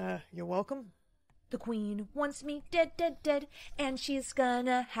 Sublime. You're welcome. The queen wants me dead, and she's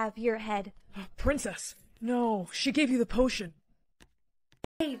gonna have your head. Princess! No, she gave you the potion.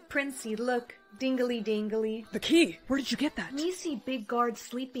 Hey, Princey, look. Dingly. The key! Where did you get that? Me see big guard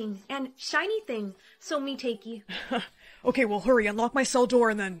sleeping, and shiny thing, so me takey. Okay, well hurry, unlock my cell door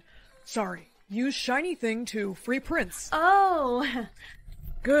and then... Sorry. Use shiny thing to free prince. Oh!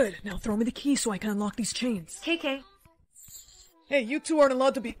 Good, now throw me the key so I can unlock these chains. KK. Hey, you two aren't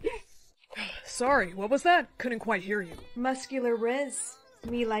allowed to be... Sorry, what was that? Couldn't quite hear you. Muscular Riz.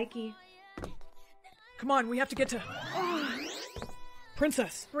 Me likey. Come on, we have to get to...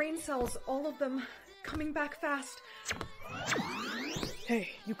 Princess! Brain cells, all of them. Coming back fast. Hey,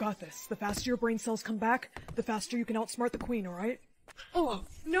 you got this. The faster your brain cells come back, the faster you can outsmart the queen, alright? Oh,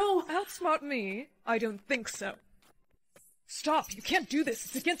 no, outsmart me? I don't think so. Stop, you can't do this.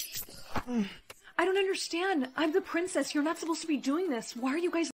 It's against... I don't understand. I'm the princess. You're not supposed to be doing this. Why are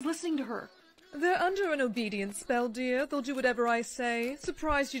you guys listening to her? They're under an obedience spell, dear. They'll do whatever I say.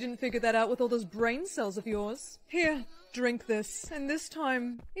 Surprised you didn't figure that out with all those brain cells of yours. Here, drink this. And this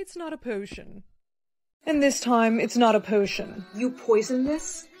time, it's not a potion. You poisoned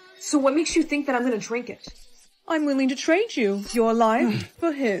this? So what makes you think that I'm gonna drink it? I'm willing to trade you, your life,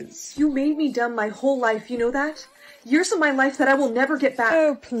 for his. You made me dumb my whole life, you know that? Years of my life that I will never get back.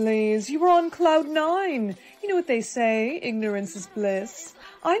 Oh, please, you were on cloud 9. You know what they say, ignorance is bliss.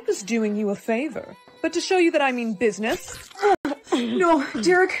 I was doing you a favor. But to show you that I mean business... No,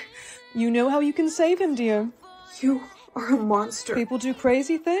 Derek. You know how you can save him, dear. You are a monster. People do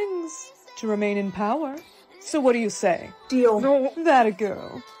crazy things to remain in power. So what do you say? Deal. No, that a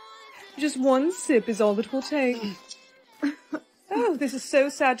girl. Just one sip is all it will take. Oh, this is so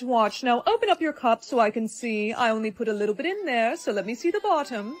sad to watch. Now open up your cup so I can see. I only put a little bit in there, so let me see the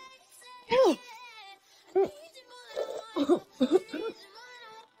bottom.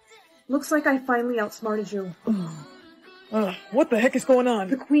 Looks like I finally outsmarted you. What the heck is going on?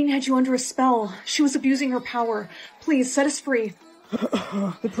 The queen had you under a spell. She was abusing her power. Please, set us free.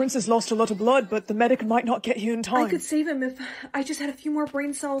 The princess lost a lot of blood, but the medic might not get you in time. I could save him if I just had a few more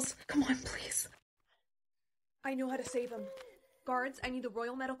brain cells. Come on, please. I know how to save him. Guards, I need the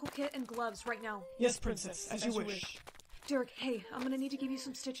royal medical kit and gloves right now. Yes, princess, as you wish. Derek, hey, I'm gonna need to give you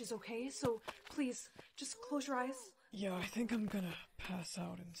some stitches, okay? So, please, just close your eyes. Yeah, I think I'm gonna pass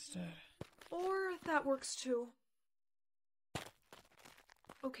out instead. Or that works too.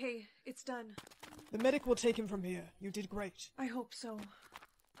 Okay, it's done. The medic will take him from here. You did great. I hope so.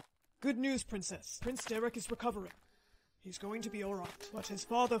 Good news, princess. Prince Derek is recovering. He's going to be alright. But his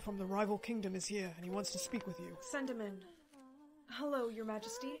father from the rival kingdom is here, and he wants to speak with you. Send him in. Hello, your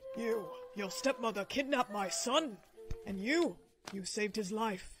majesty. You, your stepmother, kidnapped my son! And you saved his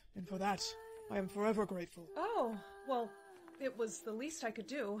life. And for that, I am forever grateful. Oh, well, it was the least I could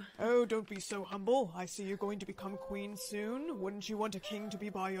do. Oh, don't be so humble. I see you're going to become queen soon. Wouldn't you want a king to be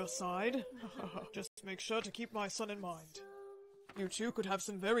by your side? Just make sure to keep my son in mind. You two could have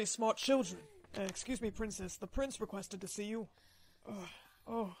some very smart children. Excuse me, princess. The prince requested to see you.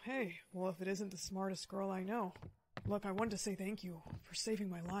 Oh, hey. Well, if it isn't the smartest girl I know. Look, I wanted to say thank you for saving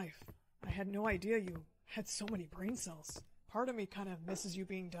my life. I had no idea you had so many brain cells. Part of me kind of misses you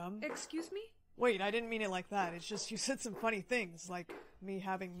being dumb. Excuse me? Wait, I didn't mean it like that. It's just you said some funny things, like me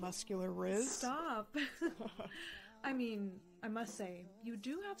having muscular Riz. Stop. I mean, I must say, you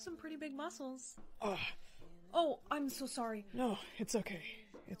do have some pretty big muscles. Oh, I'm so sorry. No, it's okay.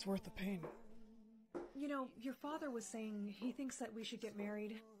 It's worth the pain. You know, your father was saying he thinks that we should get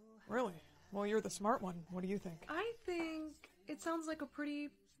married. Really? Well, you're the smart one. What do you think? I think it sounds like a pretty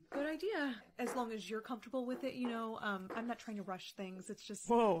good idea. As long as you're comfortable with it, you know. I'm not trying to rush things. It's just...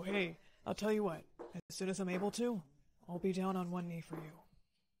 Whoa, hey. I'll tell you what. As soon as I'm able to, I'll be down on one knee for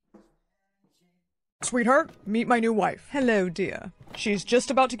you. Sweetheart, meet my new wife. Hello, dear. She's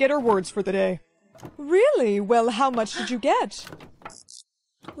just about to get her words for the day. Really? Well, how much did you get?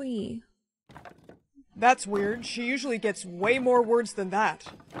 Oui. That's weird. She usually gets way more words than that.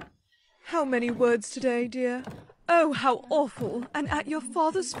 How many words today, dear? Oh, how awful. And at your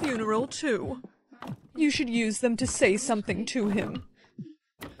father's funeral, too. You should use them to say something to him.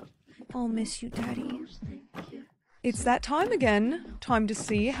 I'll miss you, Daddy. It's that time again. Time to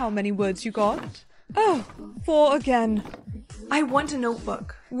see how many words you got. Oh, 4 again. I want a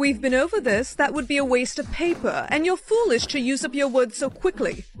notebook. We've been over this. That would be a waste of paper, and you're foolish to use up your words so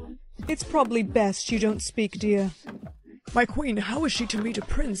quickly. It's probably best you don't speak, dear. My queen, how is she to meet a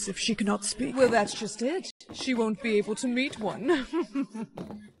prince if she cannot speak? Well, that's just it. She won't be able to meet one.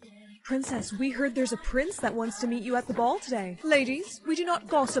 Princess, we heard there's a prince that wants to meet you at the ball today. Ladies, we do not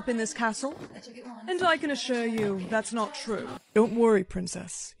gossip in this castle. And I can assure you, that's not true. Don't worry,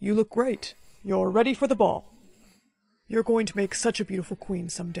 princess. You look great. You're ready for the ball. You're going to make such a beautiful queen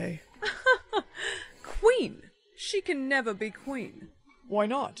someday. Queen? She can never be queen. Why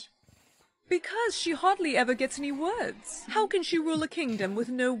not? Because she hardly ever gets any words. How can she rule a kingdom with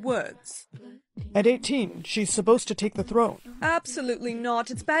no words? At 18, she's supposed to take the throne. Absolutely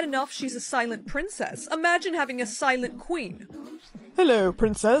not. It's bad enough she's a silent princess. Imagine having a silent queen. Hello,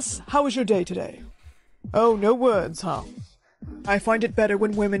 princess. How was your day today? Oh, no words, huh? I find it better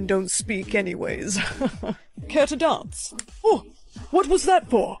when women don't speak anyways. Care to dance? Oh, what was that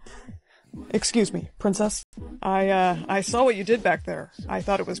for? Excuse me, princess. I saw what you did back there. I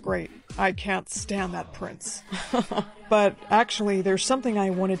thought it was great. I can't stand that prince. But actually, there's something I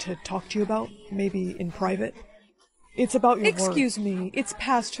wanted to talk to you about, maybe in private. It's about your work. Excuse me, it's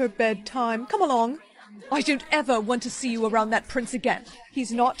past her bedtime. Come along. I don't ever want to see you around that prince again.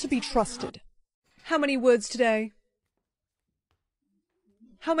 He's not to be trusted. How many words today?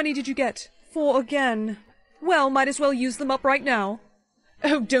 How many did you get? 4 again. Well, might as well use them up right now.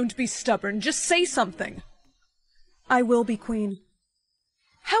 Oh, don't be stubborn. Just say something. I will be queen.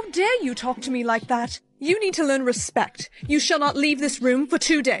 How dare you talk to me like that? You need to learn respect. You shall not leave this room for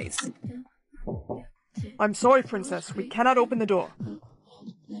 2 days. I'm sorry, princess. We cannot open the door.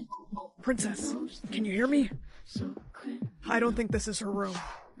 Princess, can you hear me? I don't think this is her room.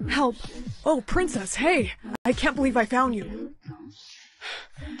 Help. Oh, princess, hey! I can't believe I found you.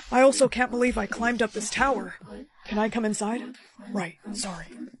 I also can't believe I climbed up this tower. Can I come inside? Right, sorry.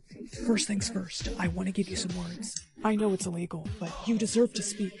 First things first, I want to give you some words. I know it's illegal, but you deserve to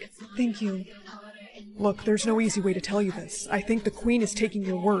speak. Thank you. Look, there's no easy way to tell you this. I think the queen is taking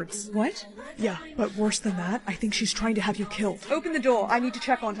your words. What? Yeah, but worse than that, I think she's trying to have you killed. Open the door. I need to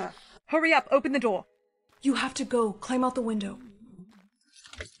check on her. Hurry up, open the door. You have to go. Climb out the window.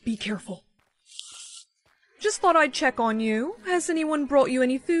 Be careful. Just thought I'd check on you. Has anyone brought you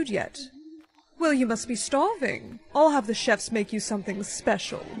any food yet? Well, you must be starving. I'll have the chefs make you something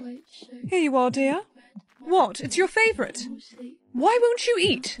special. Here you are, dear. What? It's your favorite. Why won't you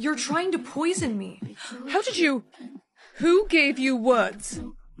eat? You're trying to poison me. How did you... Who gave you words?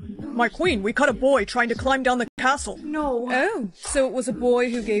 My queen, we caught a boy trying to climb down the castle. No. Oh, so it was a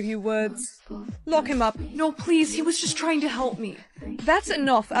boy who gave you words. Lock him up. No, please, he was just trying to help me. That's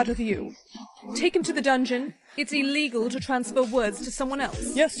enough out of you. Take him to the dungeon. It's illegal to transfer words to someone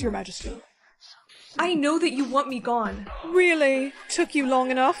else. Yes, your majesty. I know that you want me gone. Really? Took you long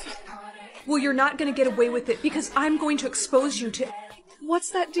enough? Well, you're not going to get away with it because I'm going to expose you to...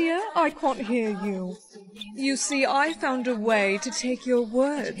 What's that, dear? I can't hear you. You see, I found a way to take your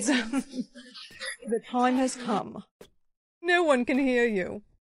words. The time has come. No one can hear you.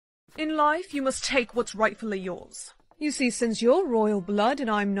 In life, you must take what's rightfully yours. You see, since you're royal blood and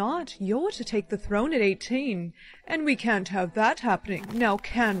I'm not, you're to take the throne at 18. And we can't have that happening, now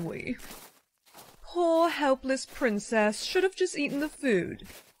can we? Poor helpless princess should have just eaten the food.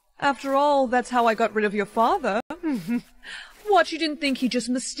 After all, that's how I got rid of your father. What, you didn't think he just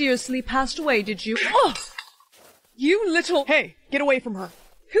mysteriously passed away, did you? Oh! You little... Hey, get away from her.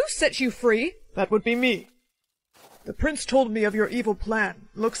 Who set you free? That would be me. The prince told me of your evil plan.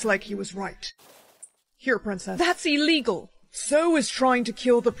 Looks like he was right. Here, princess. That's illegal. So is trying to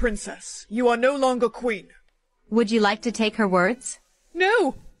kill the princess. You are no longer queen. Would you like to take her words?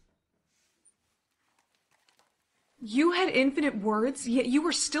 No! You had infinite words, yet you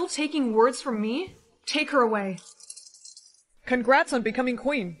were still taking words from me? Take her away. Congrats on becoming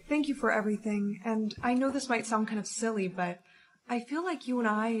queen. Thank you for everything, and I know this might sound kind of silly, but I feel like you and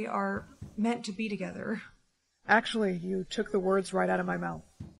I are meant to be together. Actually, you took the words right out of my mouth.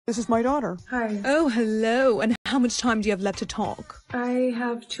 This is my daughter. Hi. Oh, hello. And how much time do you have left to talk? I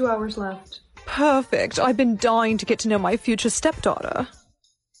have 2 hours left. Perfect. I've been dying to get to know my future stepdaughter.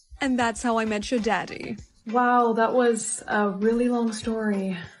 And that's how I met your daddy. Wow, that was a really long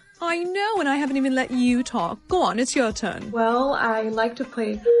story. I know, and I haven't even let you talk. Go on, it's your turn. Well, I like to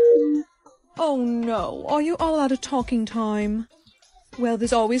play... Oh no, are you all out of talking time? Well,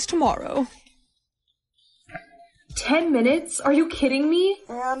 there's always tomorrow. 10 minutes? Are you kidding me?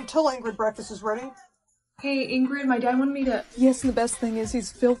 And till Ingrid breakfast is ready. Hey, Ingrid, my dad wanted me to... Yes, and the best thing is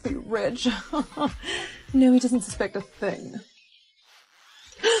he's filthy rich. No, he doesn't suspect a thing.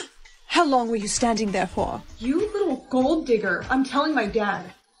 How long were you standing there for? You little gold digger. I'm telling my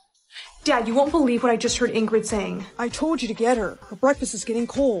dad. Dad, you won't believe what I just heard Ingrid saying. I told you to get her. Her breakfast is getting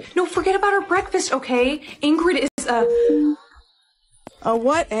cold. No, forget about her breakfast, okay? Ingrid is A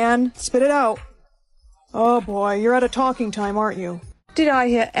what, Anne? Spit it out. Oh boy, you're out of talking time, aren't you? Did I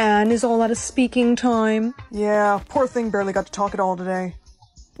hear Anne is all out of speaking time? Yeah, poor thing barely got to talk at all today.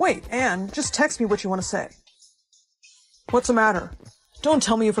 Wait, Anne, just text me what you want to say. What's the matter? Don't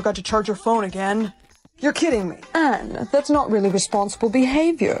tell me you forgot to charge your phone again. You're kidding me. Anne, that's not really responsible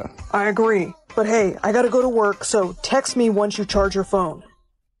behavior. I agree. But hey, I gotta go to work, so text me once you charge your phone.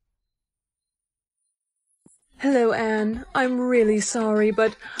 Hello, Anne. I'm really sorry,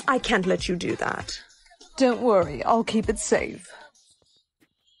 but I can't let you do that. Don't worry, I'll keep it safe.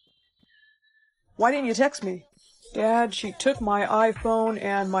 Why didn't you text me? Dad, she took my iPhone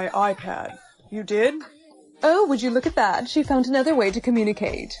and my iPad. You did? Oh, would you look at that? She found another way to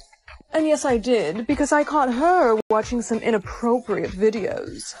communicate. And yes, I did, because I caught her watching some inappropriate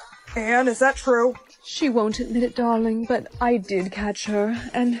videos. Anne, is that true? She won't admit it, darling, but I did catch her,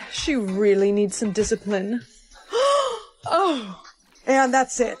 and she really needs some discipline. Oh! Anne,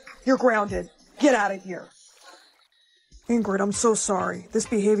 that's it. You're grounded. Get out of here. Ingrid, I'm so sorry. This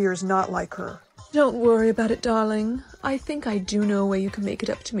behavior is not like her. Don't worry about it, darling. I think I do know a way you can make it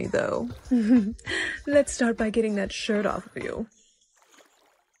up to me, though. Let's start by getting that shirt off of you.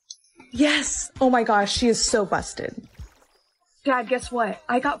 Yes! Oh my gosh, she is so busted. Dad, guess what?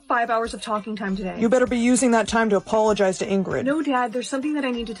 I got 5 hours of talking time today. You better be using that time to apologize to Ingrid. No, Dad, there's something that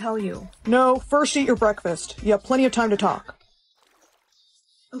I need to tell you. No, first eat your breakfast. You have plenty of time to talk.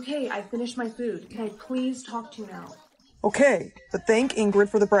 Okay, I finished my food. Can I please talk to you now? Okay, but thank Ingrid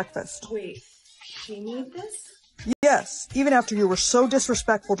for the breakfast. Wait, she made this? Yes, even after you were so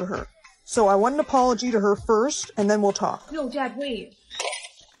disrespectful to her. So I want an apology to her first, and then we'll talk. No, Dad, wait.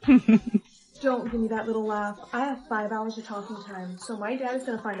 Don't give me that little laugh. I have 5 hours of talking time, so my dad is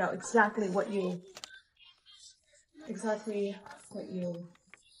gonna find out exactly what you...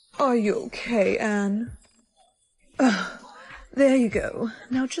 Are you okay, Anne? There you go.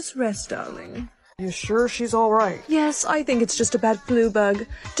 Now just rest, darling. You sure she's all right? Yes, I think it's just a bad flu bug.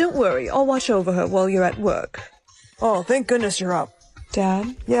 Don't worry, I'll watch over her while you're at work. Oh, thank goodness you're up.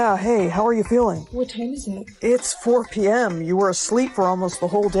 Dad? Yeah, hey, how are you feeling? What time is it? It's 4 p.m. You were asleep for almost the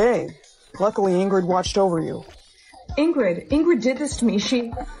whole day. Luckily, Ingrid watched over you. Ingrid did this to me.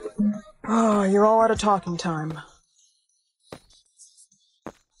 She... Oh, you're all out of talking time.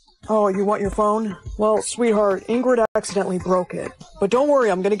 Oh, you want your phone? Well, sweetheart, Ingrid accidentally broke it. But don't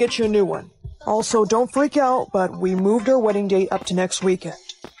worry, I'm gonna get you a new one. Also, don't freak out, but we moved our wedding date up to next weekend.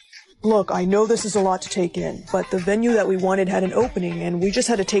 Look, I know this is a lot to take in, but the venue that we wanted had an opening, and we just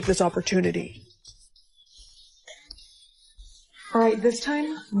had to take this opportunity. Alright, this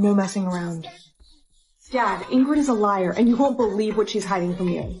time, no messing around. Dad, Ingrid is a liar, and you won't believe what she's hiding from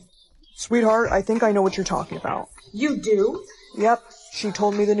you. Sweetheart, I think I know what you're talking about. You do? Yep, she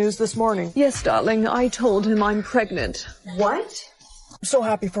told me the news this morning. Yes, darling, I told him I'm pregnant. What? I'm so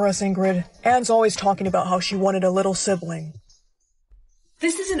happy for us, Ingrid. Anne's always talking about how she wanted a little sibling.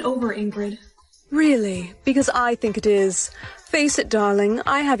 This isn't over, Ingrid. Really? Because I think it is. Face it, darling,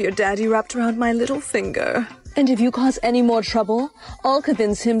 I have your daddy wrapped around my little finger. And if you cause any more trouble, I'll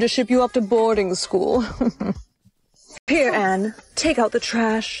convince him to ship you off to boarding school. Here, Anne, take out the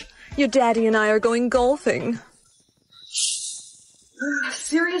trash. Your daddy and I are going golfing.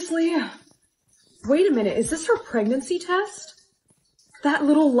 Seriously? Wait a minute, is this her pregnancy test? That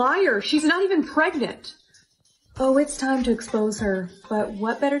little liar, she's not even pregnant. Oh, it's time to expose her. But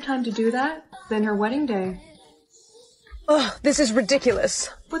what better time to do that than her wedding day? Ugh, this is ridiculous.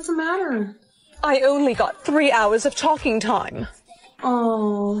 What's the matter? I only got 3 hours of talking time.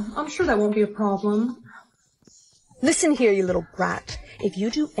 Oh, I'm sure that won't be a problem. Listen here, you little brat. If you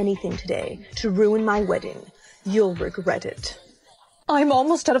do anything today to ruin my wedding, you'll regret it. I'm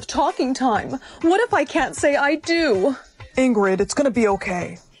almost out of talking time. What if I can't say I do? Ingrid, it's gonna be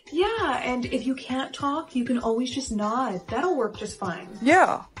okay. Yeah, and if you can't talk, you can always just nod. That'll work just fine.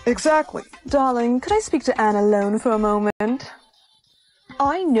 Yeah, exactly. Darling, could I speak to Anne alone for a moment?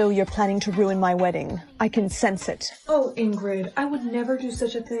 I know you're planning to ruin my wedding. I can sense it. Oh, Ingrid, I would never do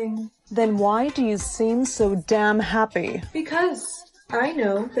such a thing. Then why do you seem so damn happy? Because I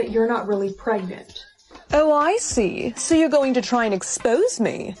know that you're not really pregnant. Oh, I see. So you're going to try and expose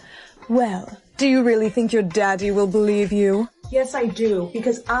me. Well, do you really think your daddy will believe you? Yes, I do,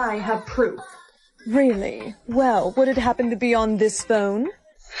 because I have proof. Really? Well, would it happen to be on this phone?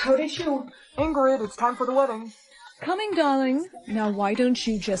 How did you? Ingrid, it's time for the wedding. Coming, darling. Now why don't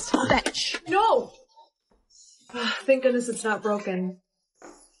you just fetch? No! Thank goodness it's not broken.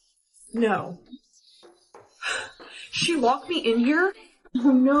 No. She locked me in here?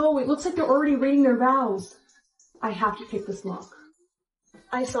 Oh no, it looks like they're already reading their vows. I have to pick this lock.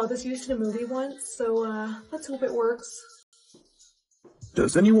 I saw this used in a movie once, so let's hope it works.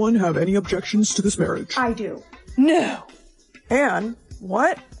 Does anyone have any objections to this marriage? I do. No! Anne,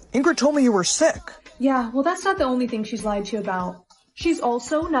 what? Ingrid told me you were sick. Yeah, well that's not the only thing she's lied to you about. She's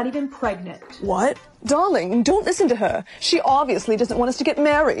also not even pregnant. What? Darling, don't listen to her. She obviously doesn't want us to get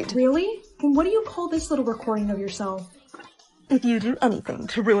married. Really? Then what do you call this little recording of yourself? If you do anything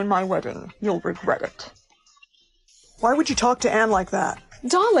to ruin my wedding, you'll regret it. Why would you talk to Anne like that?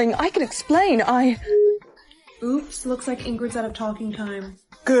 Darling, I can explain. Oops, looks like Ingrid's out of talking time.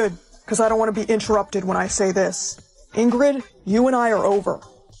 Good, because I don't want to be interrupted when I say this. Ingrid, you and I are over.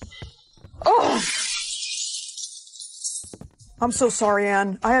 Oh! I'm so sorry,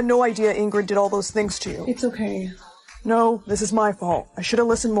 Anne. I had no idea Ingrid did all those things to you. It's okay. No, this is my fault. I should have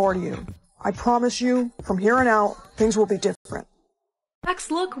listened more to you. I promise you, from here on out, things will be different.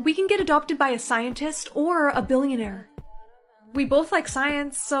 Max, look, we can get adopted by a scientist or a billionaire. We both like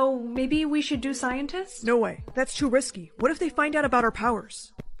science, so maybe we should do scientist? No way. That's too risky. What if they find out about our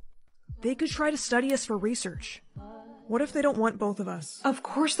powers? They could try to study us for research. What if they don't want both of us? Of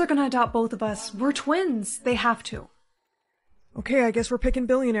course they're gonna adopt both of us. We're twins. They have to. Okay, I guess we're picking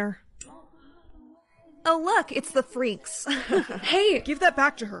billionaire. Oh look, it's the freaks. Hey! Give that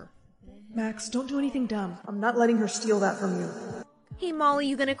back to her. Max, don't do anything dumb. I'm not letting her steal that from you. Hey Molly,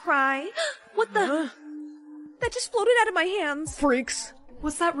 you gonna cry? What the? That just floated out of my hands. Freaks.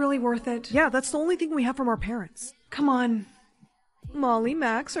 Was that really worth it? Yeah, that's the only thing we have from our parents. Come on. Molly,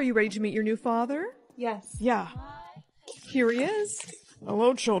 Max, are you ready to meet your new father? Yes. Yeah. Here he is.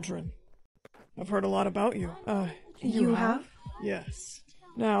 Hello, children. I've heard a lot about you. You have? Yes.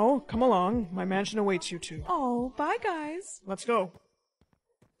 Now, come along. My mansion awaits you two. Oh, bye guys. Let's go.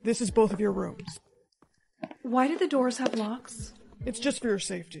 This is both of your rooms. Why do the doors have locks? It's just for your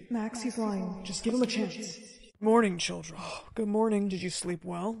safety. Max, he's lying. Just give him a chance. Morning, children. Oh, good morning. Did you sleep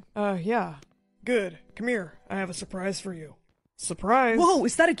well? Yeah. Good. Come here. I have a surprise for you. Surprise! Whoa,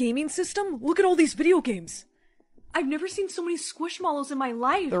 is that a gaming system? Look at all these video games. I've never seen so many squishmallows in my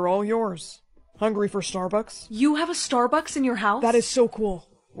life. They're all yours. Hungry for Starbucks? You have a Starbucks in your house? That is so cool.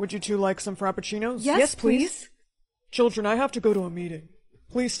 Would you two like some frappuccinos? Yes, please. Children, I have to go to a meeting.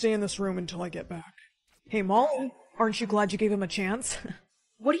 Please stay in this room until I get back. Hey, Molly, aren't you glad you gave him a chance?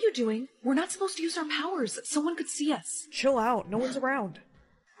 What are you doing? We're not supposed to use our powers. Someone could see us. Chill out. No one's around.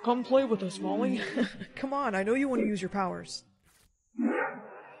 Come play with us, Molly. Come on, I know you want to use your powers.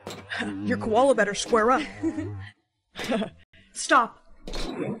 Your koala better square up. Stop.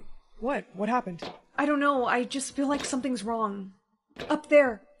 What? What happened? I don't know. I just feel like something's wrong. Up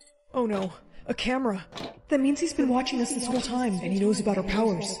there. Oh no. A camera. That means he's been watching us this whole time, and he knows about our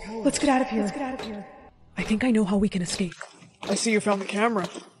powers. Let's get out of here. I think I know how we can escape. I see you found the camera.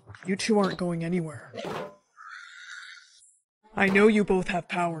 You two aren't going anywhere. I know you both have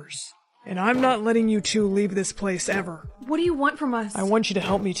powers, and I'm not letting you two leave this place ever. What do you want from us? I want you to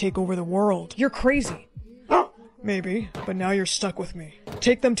help me take over the world. You're crazy. Maybe, but now you're stuck with me.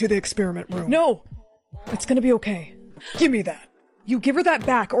 Take them to the experiment room. No! It's gonna be okay. Give me that. You give her that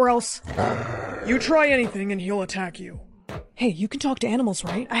back, or else... You try anything and he'll attack you. Hey, you can talk to animals,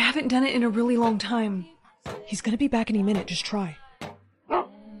 right? I haven't done it in a really long time. He's gonna be back any minute, just try.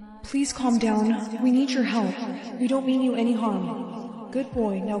 Please calm down. We need your help. We don't mean you any harm. Good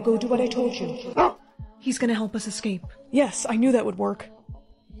boy, now go do what I told you. He's gonna help us escape. Yes, I knew that would work.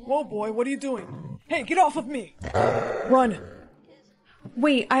 Whoa, boy, what are you doing? Hey, get off of me! Run!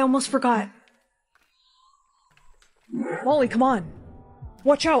 Wait, I almost forgot. Molly, come on.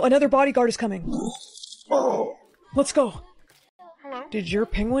 Watch out, another bodyguard is coming. Let's go. Hello? Did your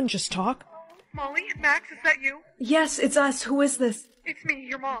penguin just talk? Molly? Max, is that you? Yes, it's us. Who is this? It's me,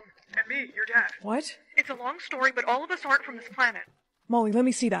 your mom. And me, your dad. What? It's a long story, but all of us aren't from this planet. Molly, let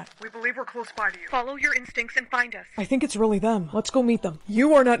me see that. We believe we're close by to you. Follow your instincts and find us. I think it's really them. Let's go meet them.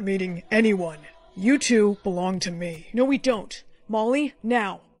 You are not meeting anyone. You two belong to me. No, we don't. Molly,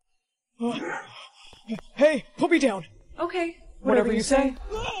 now. Hey, put me down. Okay. Whatever you say.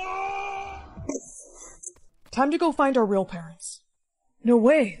 Time to go find our real parents. No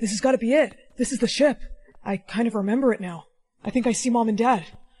way. This has got to be it. This is the ship. I kind of remember it now. I think I see Mom and Dad.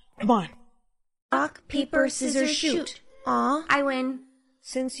 Come on. Rock, paper, scissors, shoot. Aw. I win.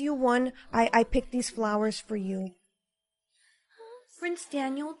 Since you won, I picked these flowers for you. Prince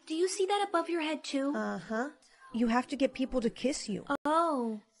Daniel, do you see that above your head too? Uh-huh. You have to get people to kiss you.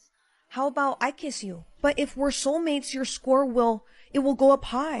 Oh. How about I kiss you? But if we're soulmates, your score will go up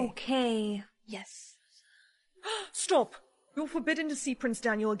high. Okay. Yes. Stop! You're forbidden to see Prince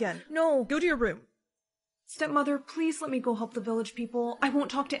Daniel again. No. Go to your room. Stepmother, please let me go help the village people. I won't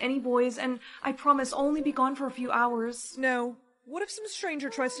talk to any boys, and I promise I'll only be gone for a few hours. No. What if some stranger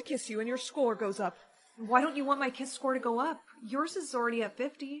tries to kiss you and your score goes up? Why don't you want my kiss score to go up? Yours is already at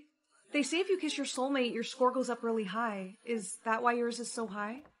 50. They say if you kiss your soulmate, your score goes up really high. Is that why yours is so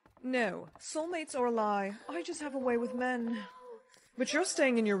high? No. Soulmates are a lie. I just have a way with men. But you're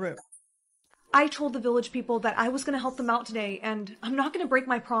staying in your room. I told the village people that I was going to help them out today, and I'm not going to break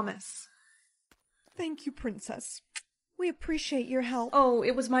my promise. Thank you, Princess. We appreciate your help. Oh,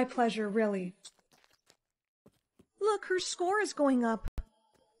 it was my pleasure, really. Look, her score is going up.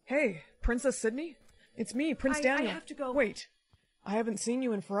 Hey, Princess Sydney? It's me, Prince Daniel. I have to go. Wait. I haven't seen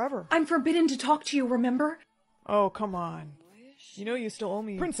you in forever. I'm forbidden to talk to you, remember? Oh, come on. You know you still owe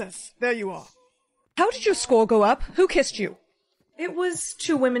me... Princess, there you are. How did your score go up? Who kissed you? It was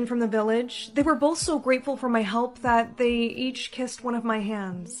 2 women from the village. They were both so grateful for my help that they each kissed one of my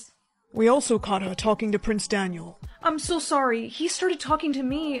hands. We also caught her talking to Prince Daniel. I'm so sorry. He started talking to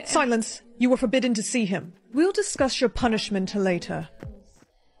me and... Silence. You were forbidden to see him. We'll discuss your punishment later.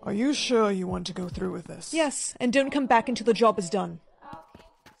 Are you sure you want to go through with this? Yes, and don't come back until the job is done.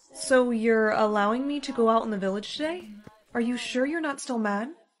 So you're allowing me to go out in the village today? Are you sure you're not still mad?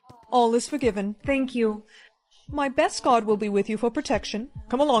 All is forgiven. Thank you. My best guard will be with you for protection.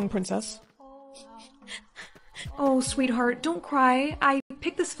 Come along, Princess. Oh, sweetheart, don't cry. I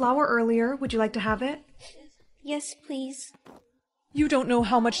picked this flower earlier. Would you like to have it? Yes, please. You don't know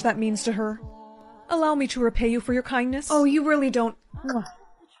how much that means to her. Allow me to repay you for your kindness. Oh, you really don't.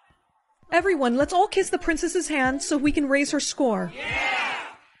 Everyone, let's all kiss the princess's hand so we can raise her score. Yeah!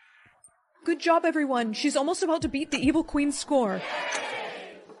 Good job, everyone. She's almost about to beat the evil queen's score.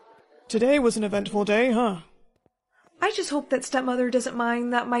 Today was an eventful day, huh? I just hope that stepmother doesn't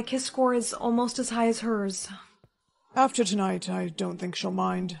mind that my kiss score is almost as high as hers. After tonight, I don't think she'll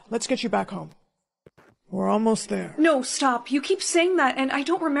mind. Let's get you back home. We're almost there. No, stop. You keep saying that, and I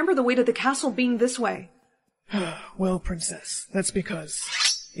don't remember the way to the castle being this way. Well, Princess, that's because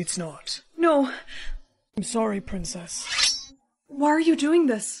it's not. No. I'm sorry, Princess. Why are you doing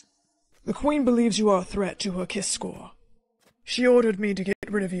this? The Queen believes you are a threat to her kiss score. She ordered me to get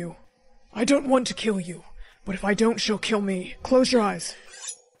rid of you. I don't want to kill you, but if I don't, she'll kill me. Close your eyes.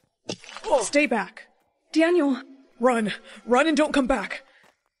 Oh. Stay back. Daniel. Run. Run and don't come back.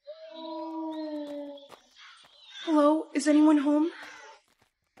 Hello? Is anyone home?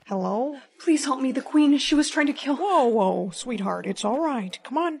 Hello? Please help me. The Queen, she was trying to kill... Whoa, sweetheart. It's all right.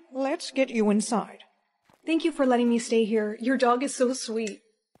 Come on, let's get you inside. Thank you for letting me stay here. Your dog is so sweet.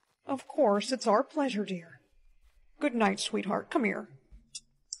 Of course, it's our pleasure, dear. Good night, sweetheart. Come here.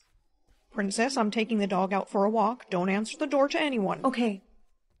 Princess, I'm taking the dog out for a walk. Don't answer the door to anyone. Okay.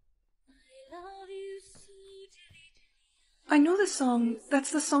 I know this song.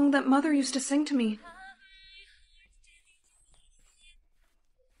 That's the song that Mother used to sing to me.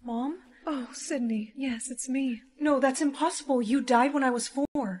 Mom? Oh, Sydney. Yes, it's me. No, that's impossible. You died when I was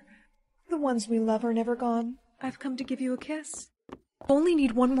 4. The ones we love are never gone. I've come to give you a kiss. Only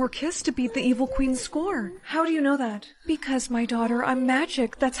need one more kiss to beat the evil queen's score. How do you know that? Because, my daughter, I'm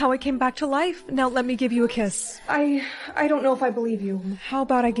magic. That's how I came back to life. Now let me give you a kiss. I don't know if I believe you. How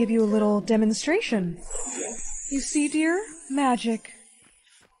about I give you a little demonstration? You see, dear? Magic.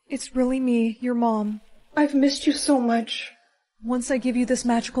 It's really me, your mom. I've missed you so much. Once I give you this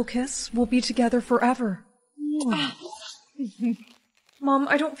magical kiss, we'll be together forever. Mom,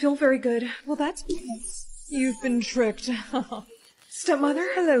 I don't feel very good. Well, that's because you've been tricked. Stepmother?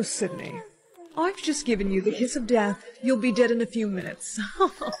 Hello, Sydney. I've just given you the kiss of death. You'll be dead in a few minutes.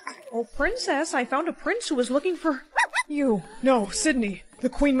 Oh, Princess, I found a prince who was looking for you. No, Sydney. The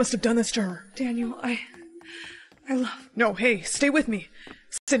Queen must have done this to her. Daniel, I love... No, hey, stay with me.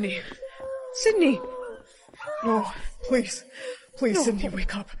 Sydney. Sydney! No, please. Please, No. Sydney,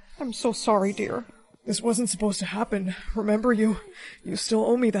 wake up. I'm so sorry, dear. This wasn't supposed to happen. Remember, you still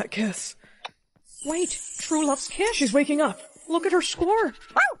owe me that kiss. Wait, true love's kiss. She's waking up. Look at her score.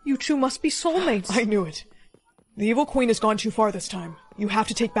 You two must be soulmates. I knew it. The evil queen has gone too far this time. You have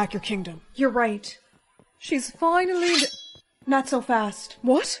to take back your kingdom. You're right. She's finally... Not so fast.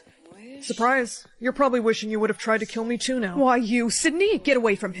 What? Surprise. You're probably wishing you would have tried to kill me too now. Why, you, Sydney, get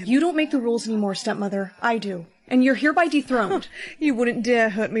away from him. You don't make the rules anymore, stepmother. I do. And you're hereby dethroned. You wouldn't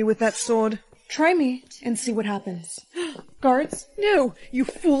dare hurt me with that sword. Try me and see what happens. Guards? No, you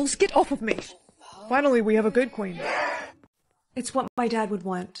fools, get off of me. Finally, we have a good queen. It's what my dad would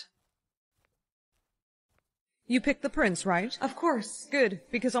want. You picked the prince, right? Of course. Good,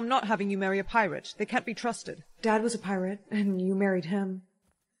 because I'm not having you marry a pirate. They can't be trusted. Dad was a pirate, and you married him.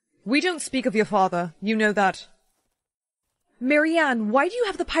 We don't speak of your father. You know that. Marianne, why do you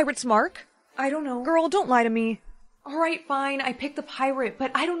have the pirate's mark? I don't know. Girl, don't lie to me. Alright, fine, I picked the pirate,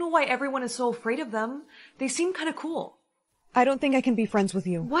 but I don't know why everyone is so afraid of them. They seem kinda cool. I don't think I can be friends with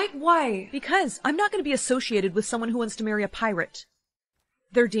you. What? Why? Because I'm not going to be associated with someone who wants to marry a pirate.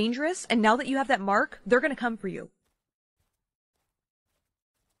 They're dangerous, and now that you have that mark, they're going to come for you.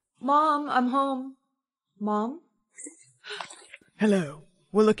 Mom, I'm home. Mom? Hello.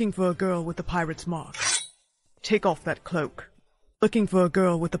 We're looking for a girl with the pirate's mark. Take off that cloak. Looking for a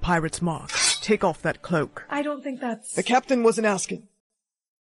girl with the pirate's mark. Take off that cloak. I don't think that's... The captain wasn't asking.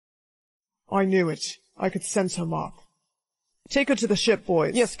 I knew it. I could sense her mark. Take her to the ship,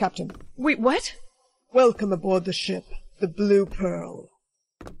 boys. Yes, Captain. Wait, what? Welcome aboard the ship, the Blue Pearl.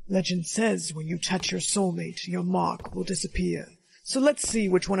 Legend says when you touch your soulmate, your mark will disappear. So let's see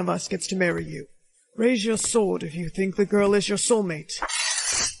which one of us gets to marry you. Raise your sword if you think the girl is your soulmate.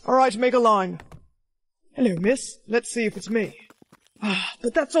 All right, make a line. Hello, miss. Let's see if it's me.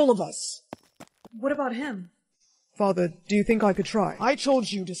 But that's all of us. What about him? Father, do you think I could try? I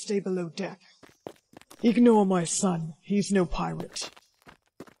told you to stay below deck. Ignore my son. He's no pirate.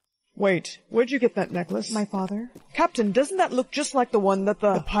 Wait, where'd you get that necklace? My father. Captain, doesn't that look just like the one that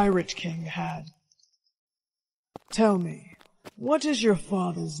the Pirate King had? Tell me, what is your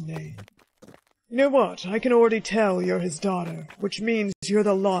father's name? You know what? I can already tell you're his daughter, which means you're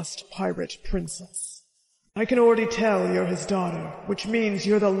the lost pirate princess. I can already tell you're his daughter, which means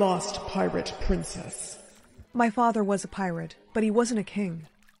you're the lost pirate princess. My father was a pirate, but he wasn't a king.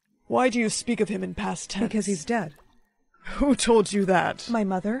 Why do you speak of him in past tense? Because he's dead. Who told you that? My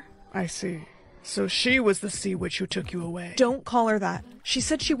mother. I see. So she was the sea witch who took you away. Don't call her that. She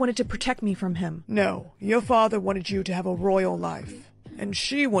said she wanted to protect me from him. No, your father wanted you to have a royal life. And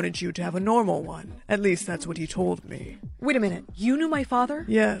she wanted you to have a normal one. At least that's what he told me. Wait a minute. You knew my father?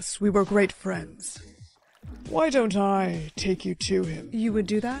 Yes, we were great friends. Why don't I take you to him? You would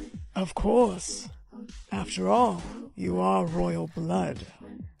do that? Of course. After all, you are royal blood.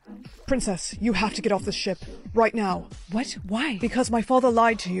 Princess, you have to get off the ship. Right now. What? Why? Because my father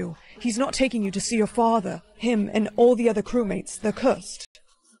lied to you. He's not taking you to see your father. Him and all the other crewmates. They're cursed.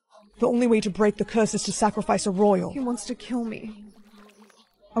 The only way to break the curse is to sacrifice a royal. He wants to kill me.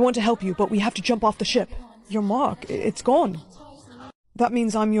 I want to help you, but we have to jump off the ship. Your mark, it's gone. That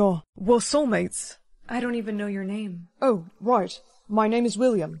means I'm your... we're soulmates. I don't even know your name. Oh, right. My name is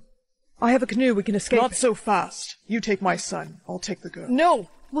William. I have a canoe, we can escape. Not so fast. You take my son. I'll take the girl. No!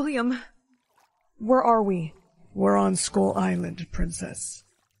 William. Where are we? We're on Skull Island, Princess.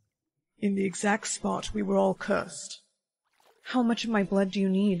 In the exact spot we were all cursed. How much of my blood do you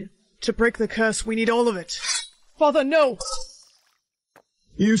need? To break the curse, we need all of it. Father, no!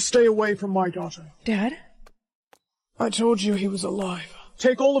 You stay away from my daughter. Dad? I told you he was alive.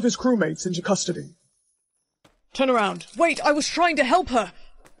 Take all of his crewmates into custody. Turn around. Wait, I was trying to help her.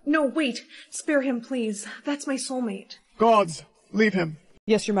 No, wait. Spare him, please. That's my soulmate. Guards, leave him.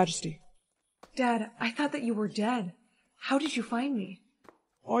 Yes, Your Majesty. Dad, I thought that you were dead. How did you find me?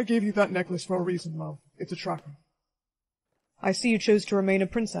 I gave you that necklace for a reason, Love. It's a tracker. I see you chose to remain a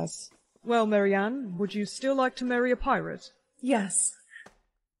princess. Well, Marianne, would you still like to marry a pirate? Yes.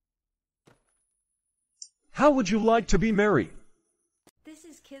 How would you like to be married? This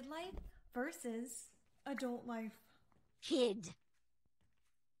is kid life versus adult life. Kid.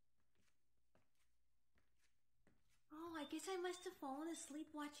 Oh, I guess I must have fallen asleep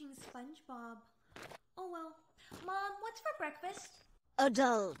watching SpongeBob. Oh well. Mom, what's for breakfast?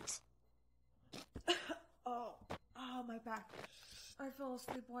 Adult. Oh, my back. I fell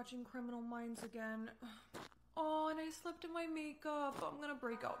asleep watching Criminal Minds again. Oh, and I slipped in my makeup. I'm gonna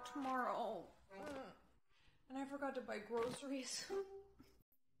break out tomorrow. And I forgot to buy groceries.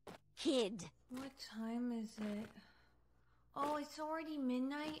 Kid. What time is it? Oh, it's already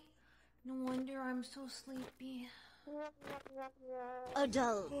midnight? No wonder I'm so sleepy.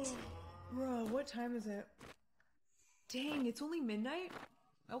 Adult. Bro, what time is it? Dang, it's only midnight?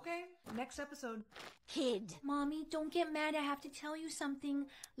 Okay, next episode. Kid. Mommy, don't get mad. I have to tell you something.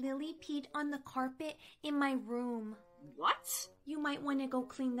 Lily peed on the carpet in my room. What? You might want to go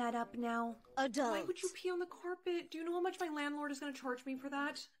clean that up now. Adult. Why would you pee on the carpet? Do you know how much my landlord is going to charge me for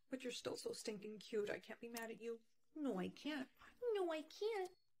that? But you're still so stinking cute. I can't be mad at you. No, I can't. No, I can't.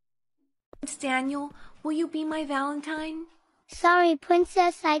 It's Daniel. Will you be my Valentine? Sorry,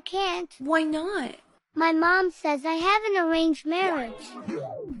 Princess, I can't. Why not? My mom says I have an arranged marriage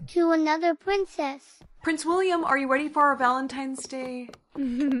to another princess. Prince William, are you ready for our Valentine's Day?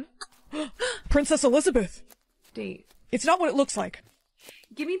 Princess Elizabeth! date. It's not what it looks like.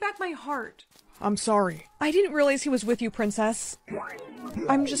 Give me back my heart. I'm sorry. I didn't realize he was with you, Princess.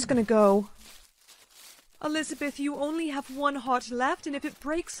 I'm just gonna go. Elizabeth, you only have one heart left, and if it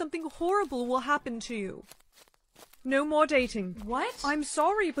breaks, something horrible will happen to you. No more dating. What? I'm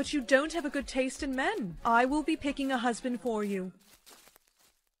sorry, but you don't have a good taste in men. I will be picking a husband for you.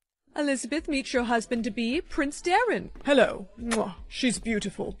 Elizabeth, meet your husband-to-be, Prince Darren. Hello. Mwah. She's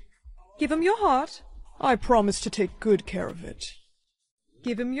beautiful. Give him your heart. I promise to take good care of it.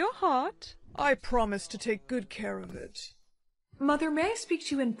 Give him your heart. I promise to take good care of it. Mother, may I speak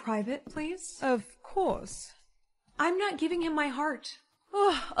to you in private, please? Of course. I'm not giving him my heart.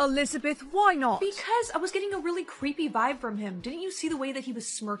 Oh, Elizabeth, why not? Because I was getting a really creepy vibe from him. Didn't you see the way that he was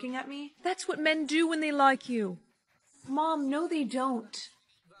smirking at me? That's what men do when they like you. Mom, no they don't.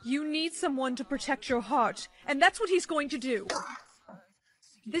 You need someone to protect your heart, and that's what he's going to do.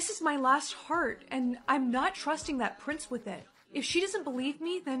 This is my last heart, and I'm not trusting that prince with it. If she doesn't believe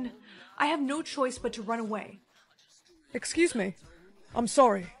me, then I have no choice but to run away. Excuse me. I'm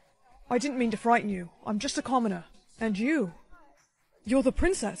sorry. I didn't mean to frighten you. I'm just a commoner. And you're the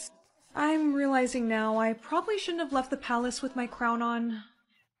princess. I'm realizing now I probably shouldn't have left the palace with my crown on.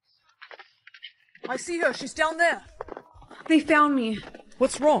 I see her. She's down there. They found me.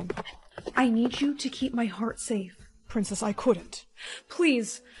 What's wrong? I need you to keep my heart safe. Princess, I couldn't.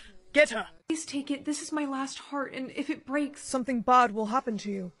 Please. Get her. Please take it. This is my last heart, and if it breaks... Something bad will happen to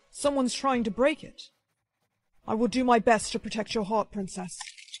you. Someone's trying to break it. I will do my best to protect your heart, Princess.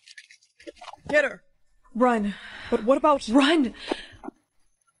 Get her. Run. But what about... Run!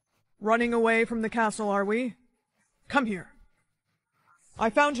 Running away from the castle, are we? Come here.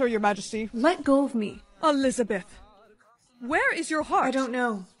 I found her, Your Majesty. Let go of me. Elizabeth. Where is your heart? I don't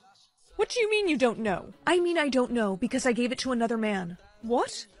know. What do you mean you don't know? I mean I don't know, because I gave it to another man.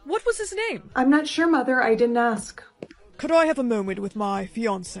 What? What was his name? I'm not sure, Mother. I didn't ask. Could I have a moment with my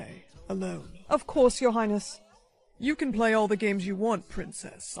fiancé, alone? Of course, Your Highness. You can play all the games you want,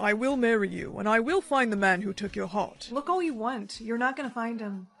 Princess. I will marry you, and I will find the man who took your heart. Look all you want. You're not gonna find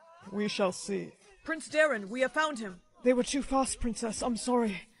him. We shall see. Prince Darren, we have found him. They were too fast, Princess. I'm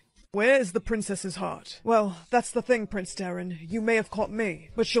sorry. Where is the princess's heart? Well, that's the thing, Prince Darren. You may have caught me,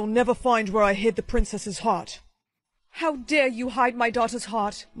 but you'll never find where I hid the princess's heart. How dare you hide my daughter's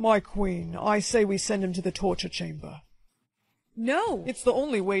heart? My queen, I say we send him to the torture chamber. No! It's the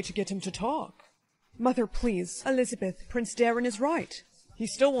only way to get him to talk. Mother, please. Elizabeth, Prince Darren is right. He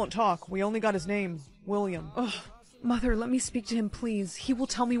still won't talk. We only got his name, William. Ugh. Mother, let me speak to him, please. He will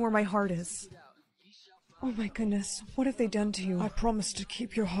tell me where my heart is. Oh my goodness, what have they done to you? I promised to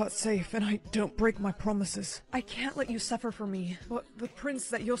keep your heart safe, and I don't break my promises. I can't let you suffer for me. But the prince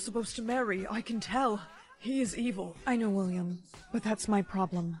that you're supposed to marry, I can tell. He is evil. I know, William, but that's my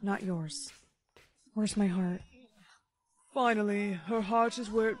problem, not yours. Where's my heart? Finally, her heart is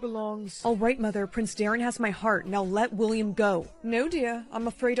where it belongs. All right, Mother, Prince Darren has my heart. Now let William go. No, dear, I'm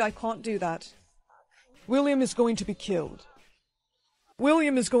afraid I can't do that. William is going to be killed.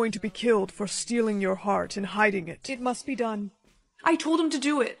 William is going to be killed for stealing your heart and hiding it. It must be done. I told him to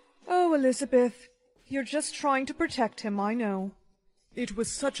do it. Oh, Elizabeth, you're just trying to protect him, I know. It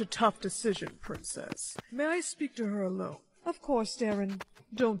was such a tough decision, Princess. May I speak to her alone? Of course, Darren.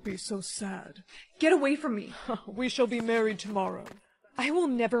 Don't be so sad. Get away from me. We shall be married tomorrow. I will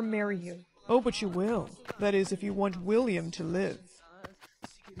never marry you. Oh, but you will. That is, if you want William to live.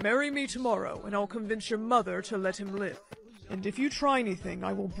 Marry me tomorrow, and I'll convince your mother to let him live. And if you try anything,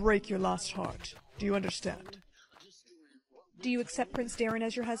 I will break your last heart. Do you understand? Do you accept Prince Darren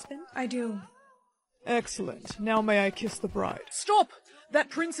as your husband? I do. Excellent. Now may I kiss the bride? Stop! That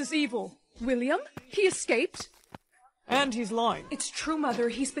prince is evil. William? He escaped? And he's lying. It's true, Mother.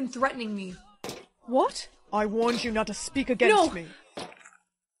 He's been threatening me. What? I warned you not to speak against me.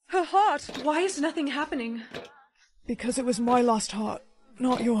 Her heart! Why is nothing happening? Because it was my last heart,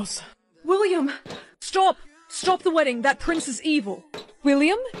 not yours. William! Stop! Stop the wedding! That prince is evil!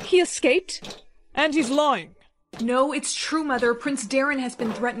 William? He escaped? And he's lying. No, it's true, Mother. Prince Darren has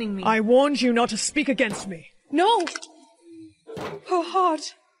been threatening me. I warned you not to speak against me. No! Her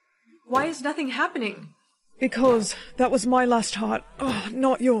heart! Why is nothing happening? Because that was my last heart,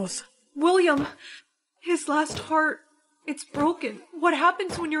 not yours. William! His last heart... It's broken. What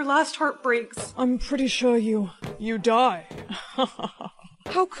happens when your last heart breaks? I'm pretty sure you die.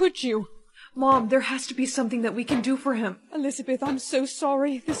 How could you? Mom, there has to be something that we can do for him. Elizabeth, I'm so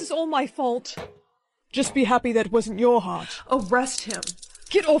sorry. This is all my fault. Just be happy that wasn't your heart. Arrest him.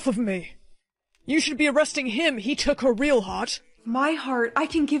 Get off of me. You should be arresting him. He took her real heart. My heart? I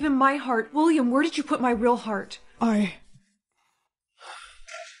can give him my heart. William, where did you put my real heart?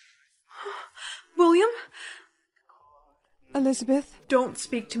 William? Elizabeth? Don't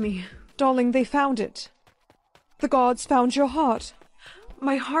speak to me. Darling, they found it. The gods found your heart.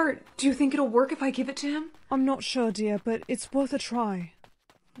 My heart? Do you think it'll work if I give it to him? I'm not sure, dear, but it's worth a try.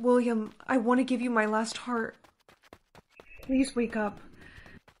 William, I want to give you my last heart. Please wake up.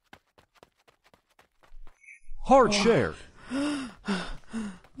 Heart shared.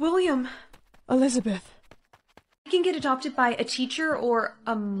 William. Elizabeth. I can get adopted by a teacher or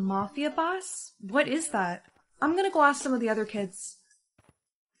a mafia boss? What is that? I'm gonna go ask some of the other kids.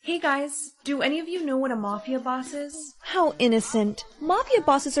 Hey guys, do any of you know what a mafia boss is? How innocent. Mafia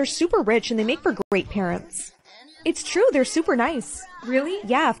bosses are super rich and they make for great parents. It's true, they're super nice. Really?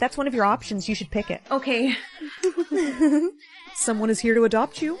 Yeah, if that's one of your options, you should pick it. Okay. Someone is here to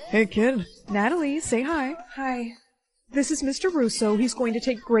adopt you. Hey, kid. Natalie, say hi. Hi. This is Mr. Russo. He's going to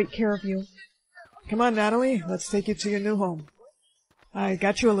take great care of you. Come on, Natalie. Let's take you to your new home. I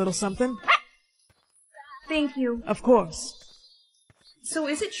got you a little something. Thank you. Of course. So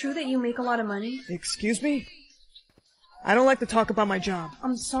is it true that you make a lot of money? Excuse me? I don't like to talk about my job.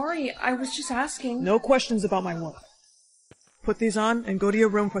 I'm sorry, I was just asking. No questions about my work. Put these on and go to your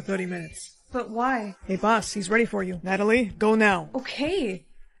room for 30 minutes. But why? Hey, boss, he's ready for you. Natalie, go now. Okay.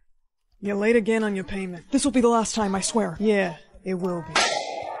 You're late again on your payment. This will be the last time, I swear. Yeah, it will be.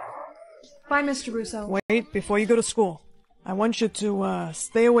 Bye, Mr. Russo. Wait, before you go to school. I want you to,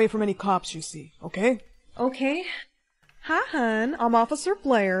 stay away from any cops you see, okay? Okay. Hi, hon. I'm Officer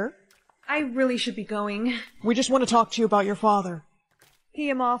Blair. I really should be going. We just want to talk to you about your father. He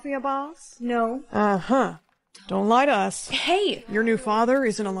a mafia boss? No. Uh-huh. Don't lie to us. Hey! Your new father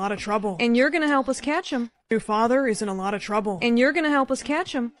is in a lot of trouble. And you're gonna help us catch him. Your father is in a lot of trouble. And you're gonna help us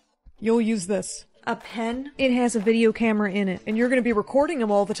catch him. You'll use this. A pen? It has a video camera in it. And you're gonna be recording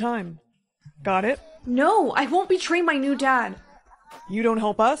him all the time. Got it? No, I won't betray my new dad. You don't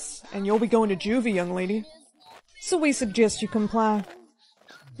help us, and you'll be going to juvie, young lady. So we suggest you comply.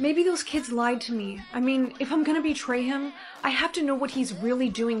 Maybe those kids lied to me. I mean, if I'm gonna betray him, I have to know what he's really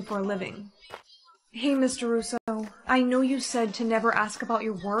doing for a living. Hey, Mr. Russo, I know you said to never ask about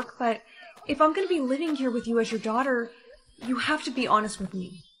your work, but if I'm gonna be living here with you as your daughter, you have to be honest with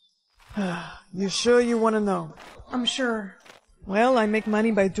me. You sure you want to know? I'm sure. Well, I make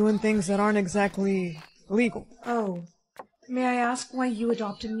money by doing things that aren't exactly legal. Oh. May I ask why you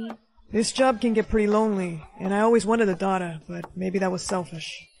adopted me? This job can get pretty lonely, and I always wanted a daughter, but maybe that was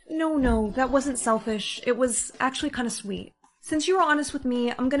selfish. No, that wasn't selfish. It was actually kind of sweet. Since you were honest with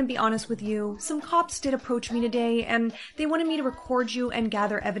me, I'm gonna be honest with you. Some cops did approach me today, and they wanted me to record you and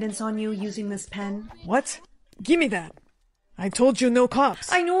gather evidence on you using this pen. What? Give me that! I told you no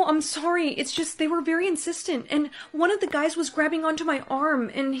cops! I know, I'm sorry. It's just they were very insistent, and one of the guys was grabbing onto my arm,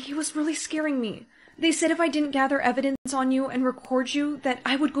 and he was really scaring me. They said if I didn't gather evidence on you and record you, that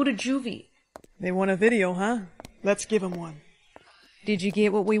I would go to juvie. They want a video, huh? Let's give them one. Did you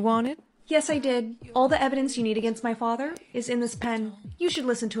get what we wanted? Yes, I did. All the evidence you need against my father is in this pen. You should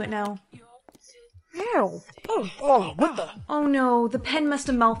listen to it now. Ow! Oh, what the? Oh no, the pen must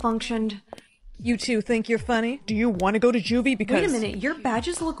have malfunctioned. You two think you're funny? Do you want to go to juvie because— Wait a minute, your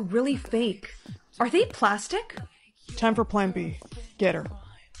badges look really fake. Are they plastic? Time for plan B. Get her.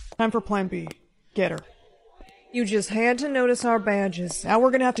 Time for plan B. Get her. You just had to notice our badges. Now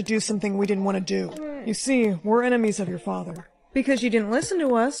we're gonna have to do something we didn't want to do. You see, we're enemies of your father. Because you didn't listen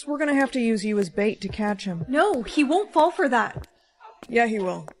to us, we're gonna have to use you as bait to catch him. No, he won't fall for that. Yeah, he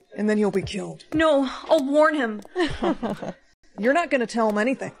will. And then he'll be killed. No, I'll warn him. You're not gonna tell him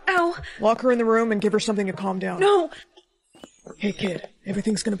anything. Ow! Lock her in the room and give her something to calm down. No! Hey kid,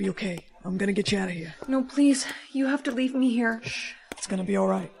 everything's gonna be okay. I'm gonna get you out of here. No, please. You have to leave me here. Shh. It's gonna be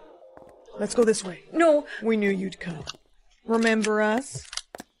alright. Let's go this way. No! We knew you'd come. Remember us?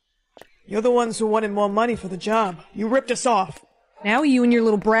 You're the ones who wanted more money for the job. You ripped us off. Now you and your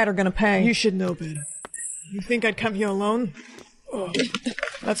little brat are gonna pay. You should know better. You think I'd come here alone? Oh.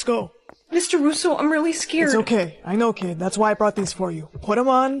 Let's go. Mr. Russo, I'm really scared. It's okay. I know, kid. That's why I brought these for you. Put them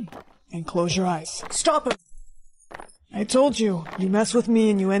on and close your eyes. Stop it! I told you, you mess with me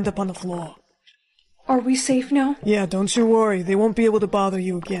and you end up on the floor. Are we safe now? Yeah, don't you worry. They won't be able to bother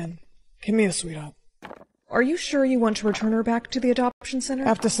you again. Come here, sweetheart. Are you sure you want to return her back to the adoption center?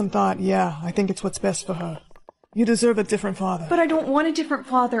 After some thought, yeah. I think it's what's best for her. You deserve a different father. But I don't want a different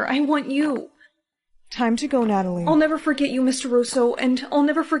father. I want you. Time to go, Natalie. I'll never forget you, Mr. Russo, and I'll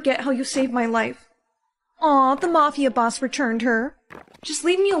never forget how you saved my life. Aw, the mafia boss returned her. Just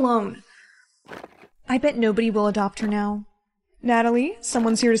leave me alone. I bet nobody will adopt her now. Natalie,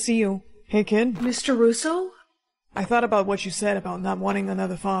 someone's here to see you. Hey, kid. Mr. Russo? I thought about what you said about not wanting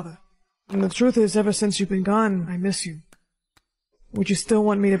another father. And the truth is, ever since you've been gone, I miss you. Would you still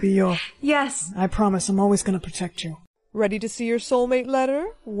want me to be your— Yes. I promise I'm always gonna protect you. Ready to see your soulmate letter?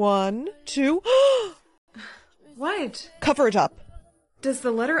 1, 2... What? Cover it up. Does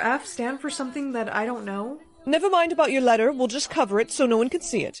the letter F stand for something that I don't know? Never mind about your letter. We'll just cover it so no one can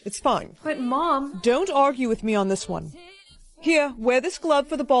see it. It's fine. But, Mom... Don't argue with me on this one. Here, wear this glove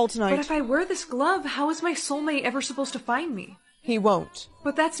for the ball tonight. But if I wear this glove, how is my soulmate ever supposed to find me? He won't.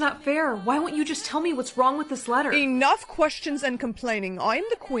 But that's not fair. Why won't you just tell me what's wrong with this letter? Enough questions and complaining. I'm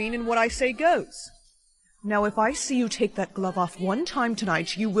the queen and what I say goes. Now, if I see you take that glove off one time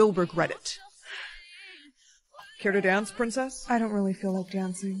tonight, you will regret it. Care to dance, princess? I don't really feel like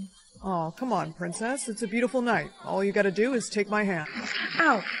dancing. Oh, come on, princess. It's a beautiful night. All you gotta do is take my hand.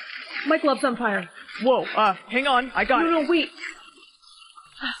 Ow! My glove's on fire. Whoa, hang on. I got it. No, wait.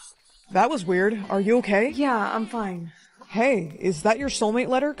 That was weird. Are you okay? Yeah, I'm fine. Hey, is that your soulmate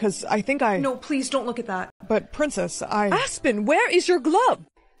letter? 'Cause I think No, please don't look at that. But, princess, Aspen, where is your glove?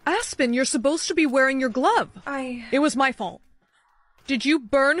 Aspen, you're supposed to be wearing your glove. It was my fault. Did you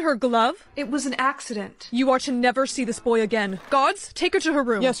burn her glove? It was an accident. You are to never see this boy again. Guards, take her to her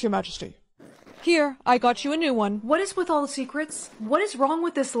room. Yes, your majesty. Here, I got you a new one. What is with all the secrets? What is wrong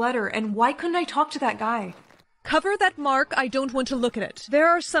with this letter, and why couldn't I talk to that guy? Cover that mark. I don't want to look at it. There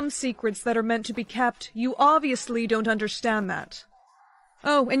are some secrets that are meant to be kept. You obviously don't understand that.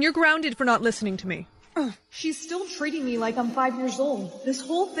 Oh, and you're grounded for not listening to me. She's still treating me like I'm 5 years old. This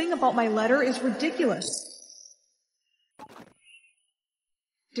whole thing about my letter is ridiculous.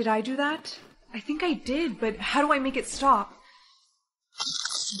 Did I do that? I think I did, but how do I make it stop?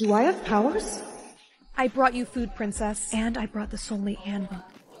 Do I have powers? I brought you food, princess. And I brought the soulmate handbook.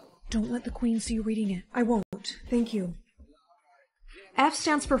 Don't let the queen see you reading it. I won't. Thank you. F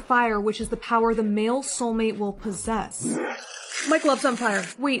stands for fire, which is the power the male soulmate will possess. My glove's on fire.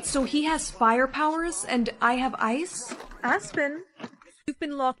 Wait, so he has fire powers and I have ice? Aspen, you've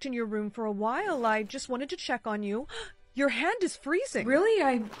been locked in your room for a while. I just wanted to check on you. Your hand is freezing. Really?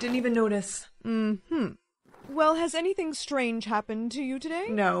 I didn't even notice. Well, has anything strange happened to you today?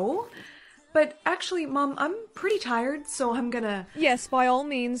 No. But actually, Mom, I'm pretty tired, so I'm gonna... Yes, by all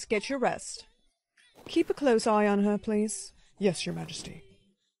means, get your rest. Keep a close eye on her, please. Yes, your majesty.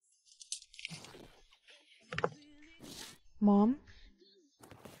 Mom?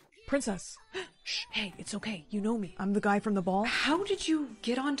 Princess. Shh, hey, it's okay. You know me. I'm the guy from the ball. How did you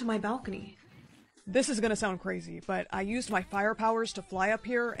get onto my balcony? This is gonna sound crazy, but I used my fire powers to fly up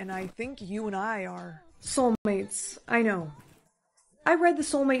here, and I think you and I are... Soulmates. I know. I read the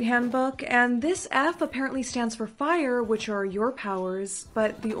soulmate handbook, and this F apparently stands for fire, which are your powers,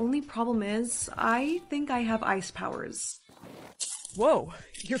 but the only problem is, I think I have ice powers. Whoa,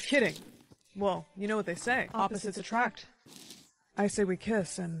 you're kidding. Well, you know what they say. Opposites attract. I say we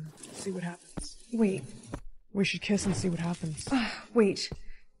kiss and see what happens. Wait. We should kiss and see what happens. Wait.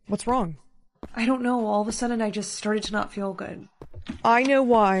 What's wrong? I don't know. All of a sudden, I just started to not feel good. I know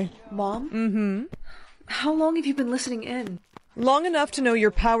why. Mom? Mm-hmm. How long have you been listening in? Long enough to know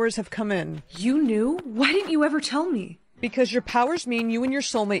your powers have come in. You knew? Why didn't you ever tell me? Because your powers mean you and your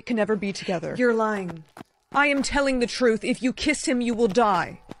soulmate can never be together. You're lying. I am telling the truth. If you kiss him, you will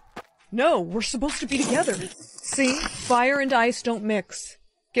die. No, we're supposed to be together. See? Fire and ice don't mix.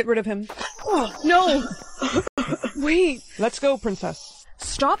 Get rid of him. Oh, no! Wait. Let's go, princess.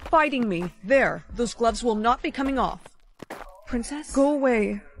 Stop biting me. There. Those gloves will not be coming off. Princess? Go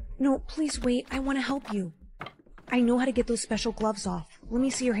away. No, please wait. I want to help you. I know how to get those special gloves off. Let me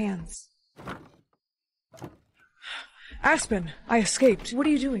see your hands. Aspen, I escaped. What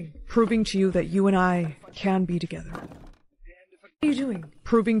are you doing? Proving to you that you and I can be together. What are you doing?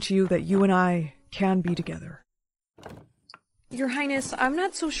 Proving to you that you and I can be together. Your Highness, I'm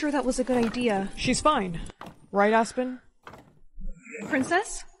not so sure that was a good idea. She's fine. Right, Aspen?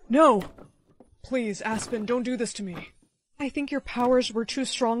 Princess? No! Please, Aspen, don't do this to me. I think your powers were too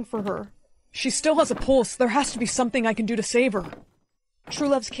strong for her. She still has a pulse. There has to be something I can do to save her. True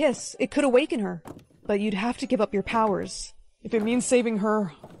love's kiss. It could awaken her. But you'd have to give up your powers. If it means saving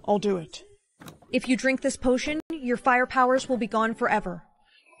her, I'll do it. If you drink this potion, your fire powers will be gone forever.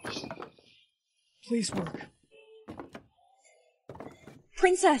 Please work.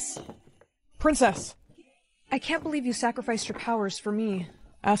 Princess! Princess! I can't believe you sacrificed your powers for me.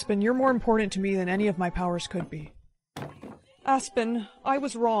 Aspen, you're more important to me than any of my powers could be. Aspen, I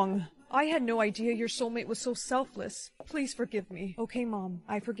was wrong. I had no idea your soulmate was so selfless. Please forgive me. Okay, Mom,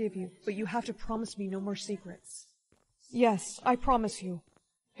 I forgive you, but you have to promise me no more secrets. Yes, I promise you.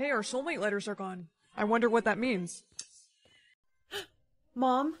 Hey, our soulmate letters are gone. I wonder what that means.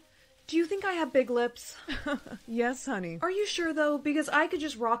 Mom, do you think I have big lips? Yes, honey. Are you sure, though? Because I could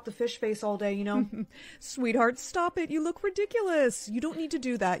just rock the fish face all day, you know? Sweetheart, stop it. You look ridiculous. You don't need to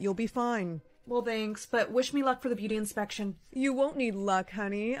do that. You'll be fine. Well, thanks, but wish me luck for the beauty inspection. You won't need luck,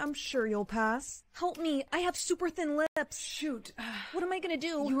 honey. I'm sure you'll pass. Help me. I have super thin lips. Shoot. What am I gonna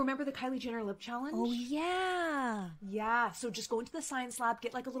do? You remember the Kylie Jenner lip challenge? Oh, yeah. Yeah, so just go into the science lab,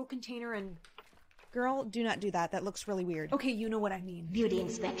 get like a little container and... Girl, do not do that. That looks really weird. Okay, you know what I mean. Beauty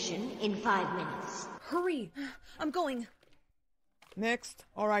inspection in 5 minutes. Hurry. I'm going. Next.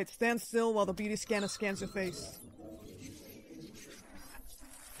 Alright, stand still while the beauty scanner scans your face.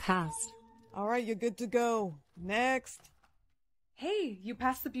 Passed. Alright, you're good to go. Next. Hey, you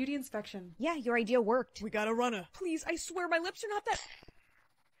passed the beauty inspection. Yeah, your idea worked. We got a runner. Please, I swear my lips are not that...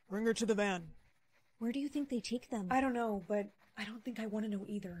 Bring her to the van. Where do you think they take them? I don't know, but I don't think I want to know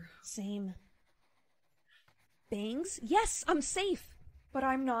either. Same. Bangs? Yes, I'm safe. But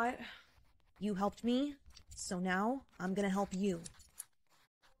I'm not. You helped me, so now I'm gonna help you.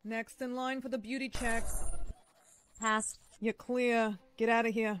 Next in line for the beauty check. Passed. You're clear. Get out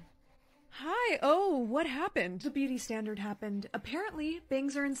of here. Hi. Oh, what happened? The beauty standard happened. Apparently,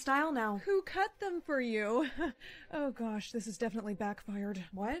 bangs are in style now. Who cut them for you? Oh gosh, this has definitely backfired.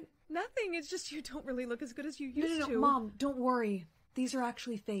 What? Nothing, it's just you don't really look as good as you used No, to. Mom, don't worry. These are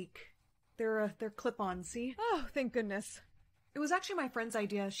actually fake. They're clip-on, see? Oh, thank goodness. It was actually my friend's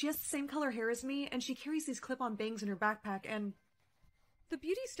idea. She has the same color hair as me, and she carries these clip-on bangs in her backpack, and... The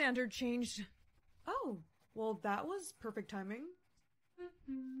beauty standard changed. Oh, well, that was perfect timing.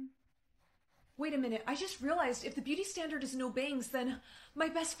 Wait a minute, I just realized if the beauty standard is no bangs, then my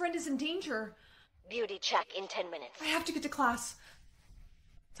best friend is in danger. Beauty check in 10 minutes. I have to get to class.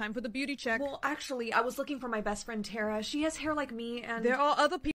 Time for the beauty check. Well, actually, I was looking for my best friend Tara. She has hair like me, and... There are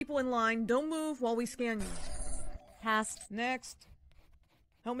other people in line. Don't move while we scan you. Passed. Next.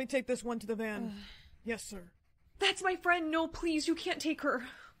 Help me take this one to the van. Yes, sir. That's my friend. No, please, you can't take her.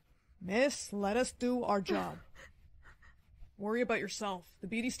 Miss, let us do our job. Worry about yourself. The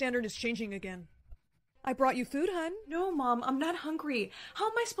beauty standard is changing again. I brought you food, hun. No, Mom, I'm not hungry. How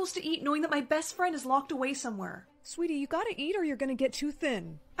am I supposed to eat knowing that my best friend is locked away somewhere? Sweetie, you gotta eat or you're gonna get too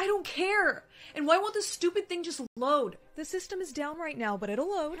thin. I don't care. And why won't this stupid thing just load? The system is down right now, but it'll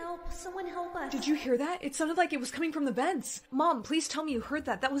load. Help, someone help us. Did you hear that? It sounded like it was coming from the vents. Mom, please tell me you heard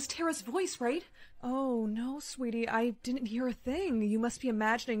that. That was Tara's voice, right? Oh, no, sweetie, I didn't hear a thing. You must be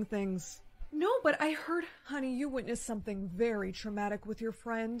imagining things. No, but I heard... Honey, you witnessed something very traumatic with your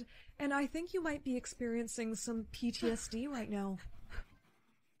friend, and I think you might be experiencing some PTSD right now.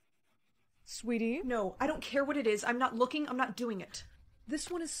 Sweetie? No, I don't care what it is. I'm not looking. I'm not doing it. This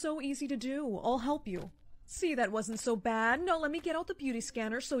one is so easy to do. I'll help you. See, that wasn't so bad. Now let me get out the beauty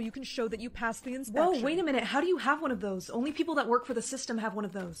scanner so you can show that you passed the inspection. Whoa, wait a minute. How do you have one of those? Only people that work for the system have one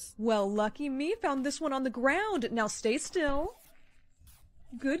of those. Well, lucky me, found this one on the ground. Now stay still.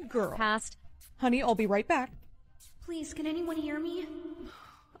 Good girl. Passed. Honey, I'll be right back. Please, can anyone hear me?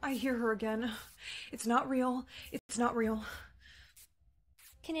 I hear her again. It's not real. It's not real.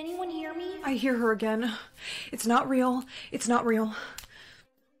 Can anyone hear me? I hear her again. It's not real. It's not real.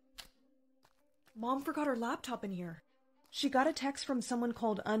 Mom forgot her laptop in here. She got a text from someone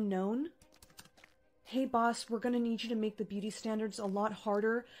called Unknown. Hey boss, we're gonna need you to make the beauty standards a lot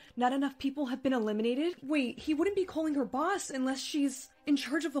harder. Not enough people have been eliminated. Wait, he wouldn't be calling her boss unless she's in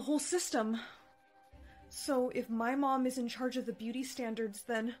charge of the whole system. So if my mom is in charge of the beauty standards,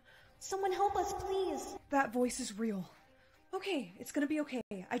 then... Someone help us, please. That voice is real. Okay, it's gonna be okay.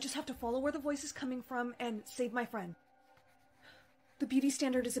 I just have to follow where the voice is coming from and save my friend. The beauty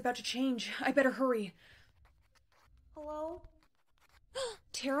standard is about to change. I better hurry. Hello?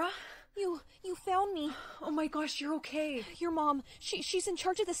 Tara? You found me. Oh my gosh, you're okay. Your mom, she's in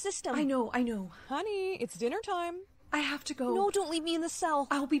charge of the system. I know. Honey, it's dinner time. I have to go. No, don't leave me in the cell.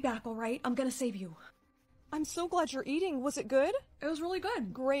 I'll be back, alright? I'm gonna save you. I'm so glad you're eating. Was it good? It was really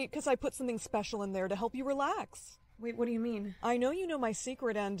good. Great, because I put something special in there to help you relax. Wait, what do you mean? I know you know my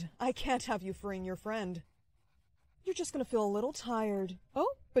secret, and I can't have you freeing your friend. You're just gonna feel a little tired.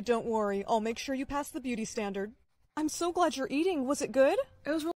 Oh, but don't worry, I'll make sure you pass the beauty standard. I'm so glad you're eating. Was it good?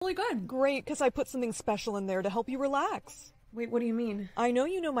 It was really good. Great, because I put something special in there to help you relax. Wait, what do you mean? I know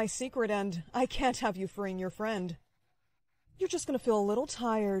you know my secret, and I can't have you freeing your friend. You're just gonna feel a little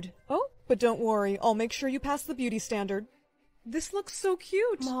tired. Oh, but don't worry, I'll make sure you pass the beauty standard. This looks so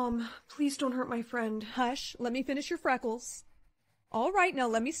cute. Mom, please don't hurt my friend. Hush, let me finish your freckles. All right, now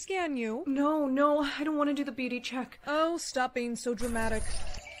let me scan you. No, I don't want to do the beauty check. Oh, stop being so dramatic.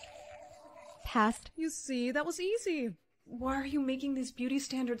 Passed. You see, that was easy. Why are you making these beauty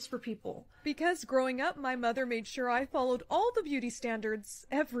standards for people? Because growing up, my mother made sure I followed all the beauty standards.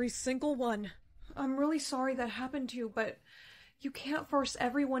 Every single one. I'm really sorry that happened to you, but you can't force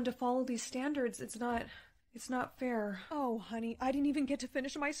everyone to follow these standards. It's not... It's not fair. Oh, honey, I didn't even get to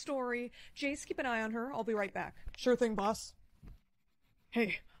finish my story. Jace, keep an eye on her. I'll be right back. Sure thing, boss.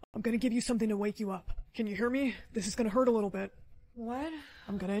 Hey, I'm gonna give you something to wake you up. Can you hear me? This is gonna hurt a little bit. What?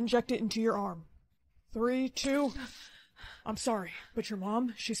 I'm gonna inject it into your arm. 3, 2... I'm sorry, but your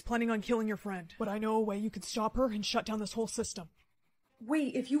mom, she's planning on killing your friend. But I know a way you could stop her and shut down this whole system.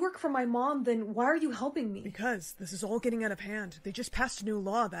 Wait, if you work for my mom, then why are you helping me? Because this is all getting out of hand. They just passed a new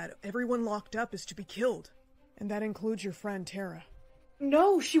law that everyone locked up is to be killed. And that includes your friend, Tara.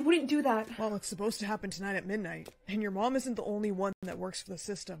 No, she wouldn't do that. Well, it's supposed to happen tonight at midnight. And your mom isn't the only one that works for the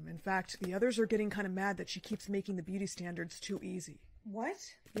system. In fact, the others are getting kind of mad that she keeps making the beauty standards too easy. What?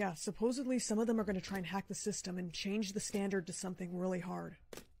 Yeah, supposedly some of them are going to try and hack the system and change the standard to something really hard.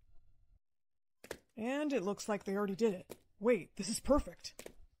 And it looks like they already did it. Wait, this is perfect.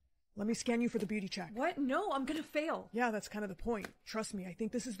 Let me scan you for the beauty check. What? No, I'm gonna fail. Yeah, that's kind of the point. Trust me, I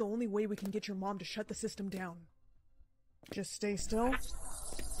think this is the only way we can get your mom to shut the system down. Just stay still.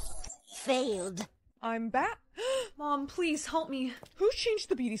 Failed. I'm back. Mom, please help me. Who changed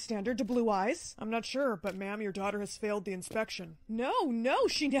the beauty standard to blue eyes? I'm not sure, but ma'am, your daughter has failed the inspection. No,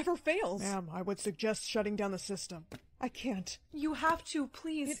 she never fails. Ma'am, I would suggest shutting down the system. I can't. You have to,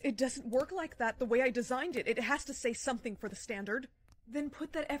 please. It doesn't work like that the way I designed it. It has to say something for the standard. Then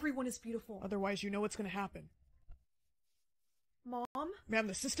put that everyone is beautiful. Otherwise, you know what's going to happen. Mom? Ma'am,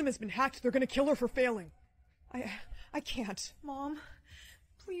 the system has been hacked. They're going to kill her for failing. I can't. Mom,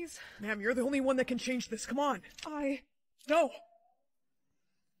 please. Ma'am, you're the only one that can change this. Come on. No!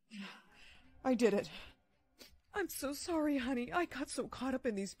 I did it. I'm so sorry, honey. I got so caught up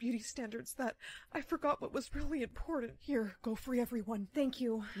in these beauty standards that I forgot what was really important. Here, go free everyone. Thank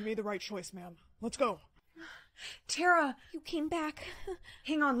you. You made the right choice, ma'am. Let's go. Tara, you came back.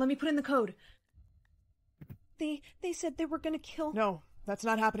 Hang on, let me put in the code. They said they were gonna kill... No, that's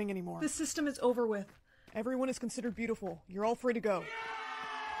not happening anymore. The system is over with. Everyone is considered beautiful. You're all free to go.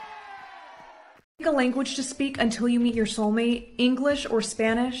 Pick a language to speak until you meet your soulmate. English or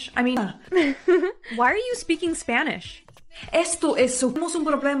Spanish. Why are you speaking Spanish? Esto es somos un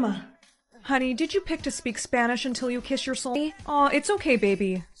problema. Honey, did you pick to speak Spanish until you kiss your soul? Aw, it's okay,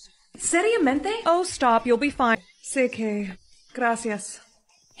 baby. Seriamente? Oh, stop. You'll be fine. Sé que... Gracias.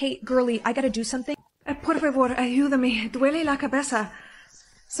 Hey, girlie, I gotta do something. Por favor, ayúdame. Duele la cabeza.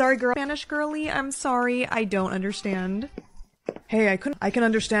 Sorry, girl. Spanish girlie, I'm sorry. I don't understand. Hey, I can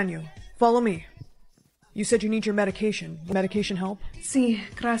understand you. Follow me. You said you need your medication. Medication help? Sí,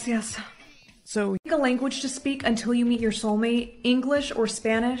 gracias. So... Pick a language to speak until you meet your soulmate. English or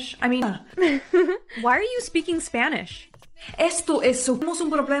Spanish. Why are you speaking Spanish? Esto es somos un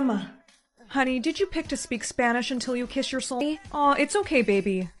problema. Honey, did you pick to speak Spanish until you kiss your soul? Aw, it's okay,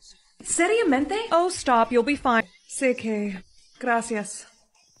 baby. Seriamente? Oh, stop. You'll be fine. Sé que... Gracias.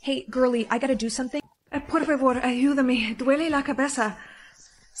 Hey, girlie, I gotta do something. Por favor, ayúdame. Duele la cabeza.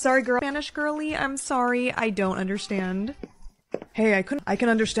 Sorry, girl. Spanish girlie, I'm sorry. I don't understand. Hey, I can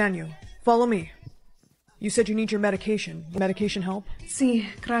understand you. Follow me. You said you need your medication. Medication help? Sí,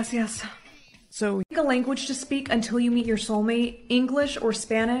 gracias. So... Pick a language to speak until you meet your soulmate. English or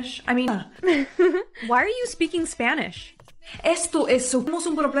Spanish. Why are you speaking Spanish? Esto es somos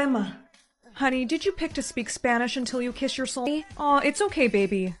un problema. Honey, did you pick to speak Spanish until you kiss your soul? Aw, it's okay,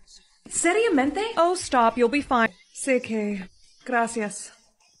 baby. Seriamente? Oh, stop. You'll be fine. Sé que... Gracias.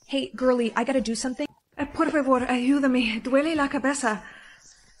 Hey, girlie, I gotta do something. Por favor, ayúdame. Duele la cabeza.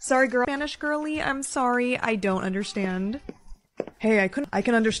 Sorry, girl. Spanish girlie, I'm sorry. I don't understand. Hey, I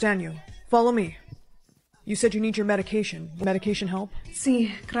can understand you. Follow me. You said you need your medication. Medication help?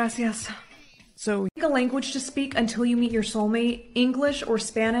 Sí, gracias. So... Pick a language to speak until you meet your soulmate. English or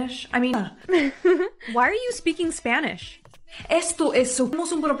Spanish. Why are you speaking Spanish? Esto es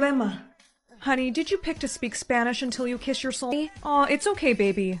somos un problema. Honey, did you pick to speak Spanish until you kiss your soul? Aw, it's okay,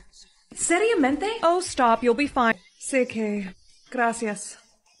 baby. Seriamente? Oh, stop. You'll be fine. Sé que... Gracias.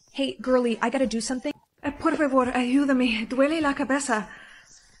 Hey, girlie, I gotta do something. Por favor, ayúdame. Duele la cabeza.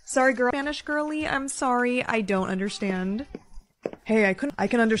 Sorry, girl. Spanish girlie, I'm sorry. I don't understand. Hey, I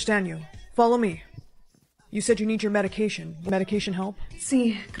can understand you. Follow me. You said you need your medication. Medication help?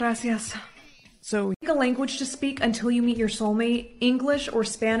 Sí, gracias. So... Pick a language to speak until you meet your soulmate. English or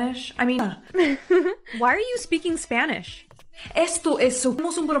Spanish. Why are you speaking Spanish? Esto es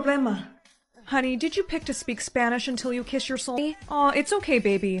somos un problema. Honey, did you pick to speak Spanish until you kiss your soul? Aw, it's okay,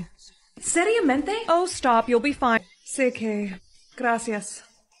 baby. Seriamente? Oh, stop. You'll be fine. Sé que... Gracias.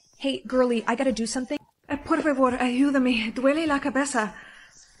 Hey, girlie, I gotta do something. Por favor, ayúdame. Duele la cabeza.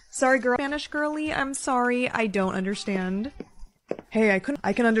 Sorry, girl. Spanish girlie, I'm sorry. I don't understand. Hey, I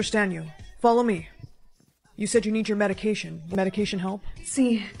can understand you. Follow me. You said you need your medication. Medication help?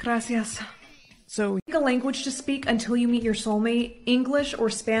 Sí, gracias. So, Pick a language to speak until you meet your soulmate. English or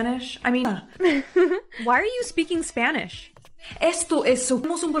Spanish. Why are you speaking Spanish? Esto es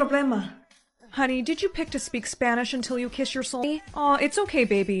somos un problema. Honey, did you pick to speak Spanish until you kiss your soul? Aw, it's okay,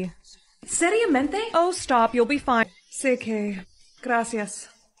 baby. Seriamente? Oh, stop, you'll be fine. Sé que... Gracias.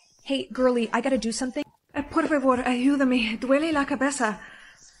 Hey, girlie, I gotta do something. Por favor, ayúdame. Duele la cabeza.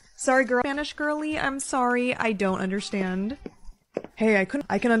 Sorry, girl. Spanish girlie, I'm sorry, I don't understand. Hey, I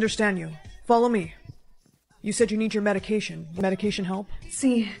can understand you. Follow me. You said you need your medication. Medication help?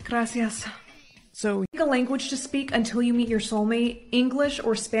 Sí, gracias. So, pick a language to speak until you meet your soulmate. English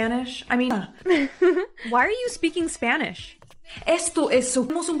or Spanish. Why are you speaking Spanish? Esto es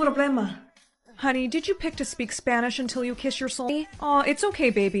somos un problema. Honey, did you pick to speak Spanish until you kiss your soul? Aw, it's okay,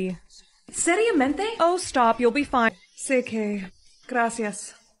 baby. Seriamente? Oh, stop, you'll be fine. Sé que...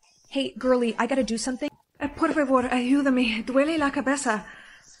 Gracias. Hey, girlie, I gotta do something. Por favor, ayúdame. Duele la cabeza.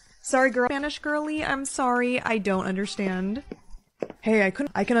 Sorry, girl. Spanish girlie, I'm sorry, I don't understand. Hey, I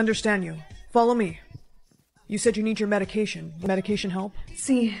can understand you. Follow me. You said you need your medication. Medication help?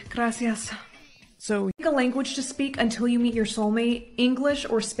 Sí, gracias. So, pick a language to speak until you meet your soulmate. English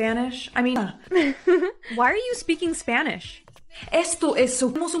or Spanish. Why are you speaking Spanish? Esto es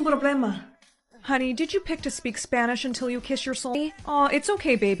somos un problema. Honey, did you pick to speak Spanish until you kiss your soul? Aw, it's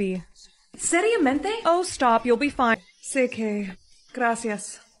okay, baby. Seriamente? Oh, stop, you'll be fine. Sé que...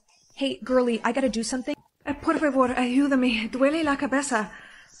 Gracias. Hey, girlie, I gotta do something. Por favor, ayúdame. Duele la cabeza.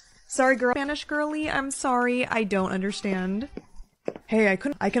 Sorry, girl. Spanish girlie, I'm sorry, I don't understand. Hey,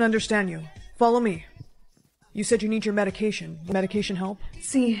 I can understand you. Follow me. You said you need your medication. Medication help?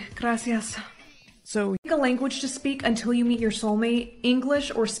 Sí, gracias. So, pick a language to speak until you meet your soulmate.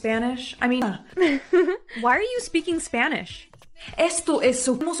 English or Spanish. Why are you speaking Spanish? Esto es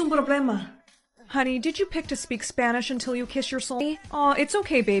somos un problema. Honey, did you pick to speak Spanish until you kiss your soul? Aw, it's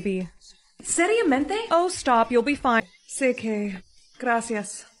okay, baby. Seriamente? Oh, stop, you'll be fine. Sé que...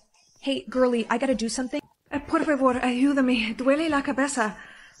 Gracias. Hey, girlie, I gotta do something. Por favor, ayúdame. Duele la cabeza.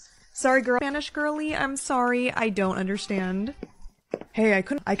 Sorry, girl. Spanish girlie, I'm sorry, I don't understand. Hey,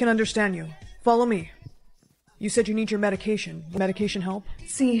 I can understand you. Follow me. You said you need your medication. Medication help?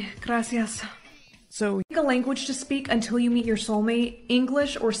 Sí, gracias. So, pick a language to speak until you meet your soulmate.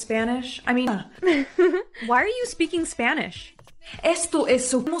 English or Spanish. Why are you speaking Spanish? Esto es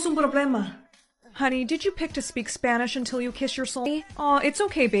somos un problema. Honey, did you pick to speak Spanish until you kiss your soul? Aw, it's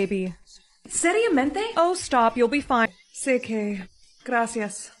okay, baby. Seriamente? Oh, stop, you'll be fine. Sé que...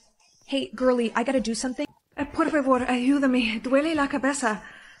 Gracias. Hey, girlie, I gotta do something. Por favor, ayúdame. Duele la cabeza.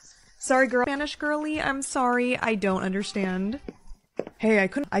 Sorry, girl. Spanish girlie, I'm sorry, I don't understand. Hey,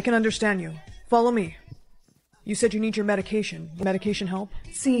 I can understand you. Follow me. You said you need your medication. Medication help?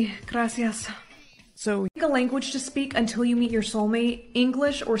 Sí, gracias. So, pick a language to speak until you meet your soulmate.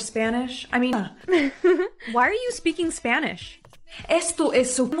 English or Spanish. Why are you speaking Spanish? Esto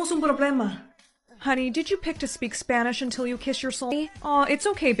es somos un problema. Honey, did you pick to speak Spanish until you kiss your soul? Aw, it's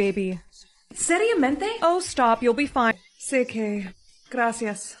okay, baby. Seriamente? Oh, stop, you'll be fine. Sé que...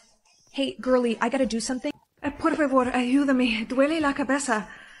 Gracias. Hey, girlie, I gotta do something. Por favor, ayúdame. Duele la cabeza.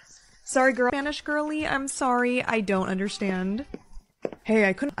 Sorry, girl. Spanish girlie, I'm sorry, I don't understand. Hey,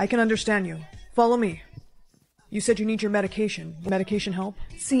 I can understand you. Follow me. You said you need your medication. Medication help?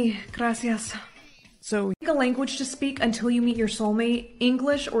 Sí, gracias. So, pick a language to speak until you meet your soulmate.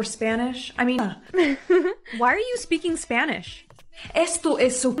 English or Spanish. Why are you speaking Spanish? Esto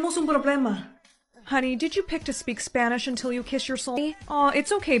es somos un problema. Honey, did you pick to speak Spanish until you kiss your soul? Aw,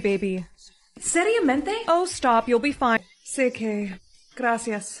 it's okay, baby. Seriamente? Oh, stop, you'll be fine. Sé que...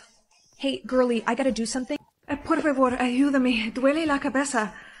 Gracias. Hey, girlie, I gotta do something. Por favor, ayúdame. Duele la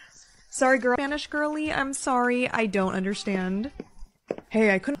cabeza. Sorry, girl. Spanish girlie, I'm sorry, I don't understand.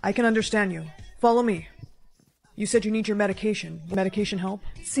 Hey, I can understand you. Follow me. You said you need your medication. Medication help?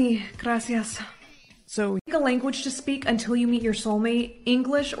 Sí, gracias. So, pick a language to speak until you meet your soulmate.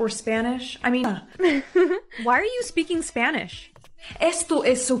 English or Spanish. Why are you speaking Spanish? Esto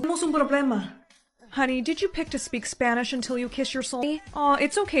es somos un problema. Honey, did you pick to speak Spanish until you kiss your soul? Aw,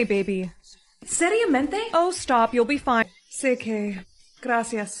 it's okay, baby. Seriamente? Oh, stop, you'll be fine. Sé que...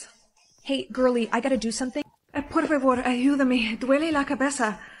 Gracias. Hey, girlie, I gotta do something. Por favor, ayúdame. Duele la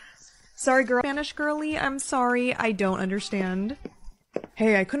cabeza. Sorry, girl. Spanish girlie, I'm sorry, I don't understand.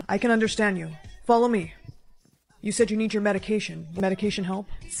 Hey, I can understand you. Follow me. You said you need your medication. Medication help?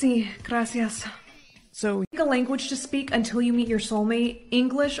 Sí, gracias. So, pick a language to speak until you meet your soulmate.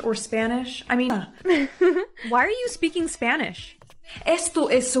 English or Spanish. Why are you speaking Spanish? Esto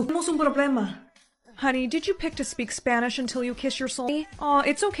es somos un problema. Honey, did you pick to speak Spanish until you kiss your soul? Aw,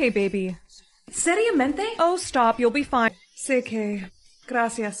 it's okay, baby. Seriamente? Oh, stop, you'll be fine. Sé que...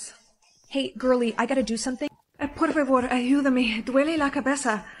 Gracias. Hey, girly, I gotta do something. Por favor, ayúdame. Duele la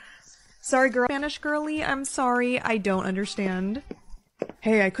cabeza. Sorry, girl. Spanish girly, I'm sorry, I don't understand.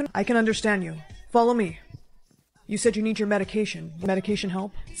 Hey, I can understand you. Follow me. You said you need your medication. Medication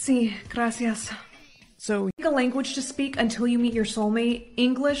help? Sí, gracias. So, pick a language to speak until you meet your soulmate.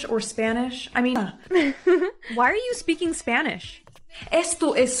 English or Spanish. Why are you speaking Spanish?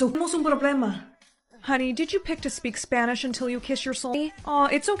 Esto es somos un problema. Honey, did you pick to speak Spanish until you kiss your soul? Aw,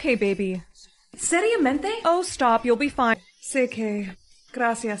 it's okay, baby. Seriamente? Oh, stop, you'll be fine. Sé que...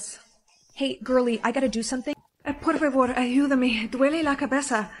 Gracias. Hey, girly, I gotta do something. Por favor, ayúdame. Duele la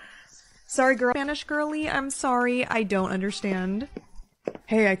cabeza. Sorry, girl. Spanish girly, I'm sorry, I don't understand.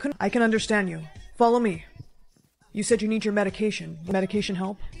 Hey, I can understand you. Follow me. You said you need your medication. Medication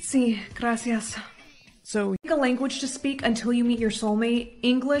help? Sí, gracias. So, pick a language to speak until you meet your soulmate.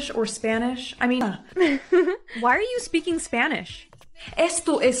 English or Spanish. Why are you speaking Spanish?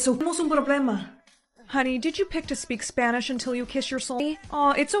 Esto es somos un problema. Honey, did you pick to speak Spanish until you kiss your soul?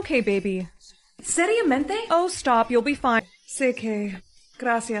 Aw, it's okay, baby. Seriamente? Oh, stop, you'll be fine. Sé que...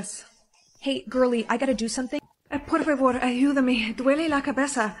 Gracias. Hey, girly, I gotta do something. Por favor, ayúdame. Duele la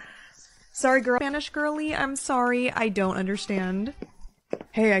cabeza. Sorry, girl. Spanish girly, I'm sorry, I don't understand.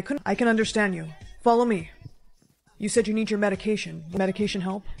 Hey, I can understand you. Follow me. You said you need your medication. Medication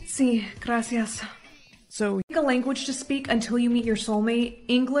help? Sí, gracias. So, pick a language to speak until you meet your soulmate.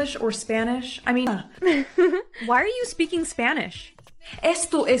 English or Spanish. Why are you speaking Spanish?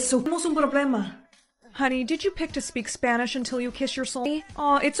 Esto es somos un problema. Honey, did you pick to speak Spanish until you kiss your soul?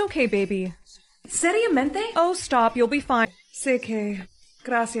 Aw, it's okay, baby. Seriamente? Oh, stop, you'll be fine. Sé que...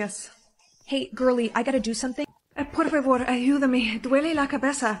 Gracias. Hey, girly, I gotta do something. Por favor, ayúdame. Duele la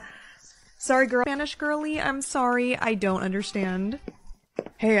cabeza. Sorry, girl. Spanish girly, I'm sorry, I don't understand.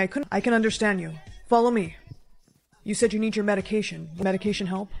 Hey, I can understand you. Follow me. You said you need your medication. Medication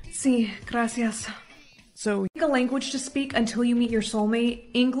help? Sí, gracias. So, pick a language to speak until you meet your soulmate.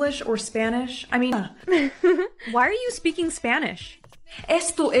 English or Spanish. Why are you speaking Spanish?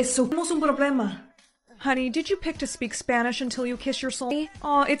 Esto es somos un problema. Honey, did you pick to speak Spanish until you kiss your soul?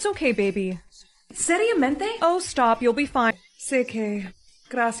 Aw, it's okay, baby. Seriamente? Oh, stop, you'll be fine. Sé que...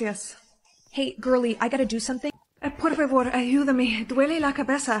 Gracias. Hey, girly, I gotta do something. Por favor, ayúdame. Duele la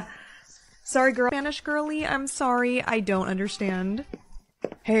cabeza. Sorry, girl. Spanish girly, I'm sorry, I don't understand.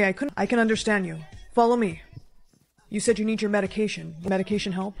 Hey, I can understand you. Follow me. You said you need your medication.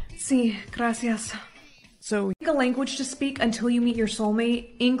 Medication help? Sí, gracias. So, pick a language to speak until you meet your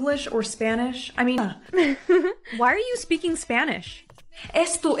soulmate. English or Spanish. Why are you speaking Spanish?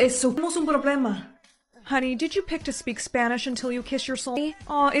 Esto es somos un problema. Honey, did you pick to speak Spanish until you kiss your soul?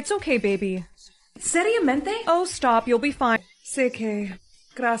 Aw, it's okay, baby. Seriamente? Oh, stop, you'll be fine. Sé que...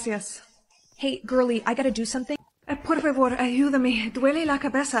 Gracias. Hey, girly, I gotta do something. Por favor, ayúdame. Duele la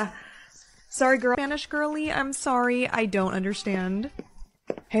cabeza. Sorry, girl. Spanish girly, I'm sorry, I don't understand.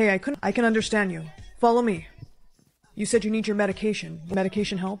 Hey, I can understand you. Follow me. You said you need your medication.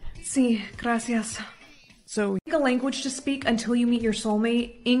 Medication help? Sí, gracias. So, pick a language to speak until you meet your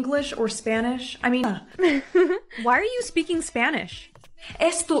soulmate. English or Spanish. Why are you speaking Spanish?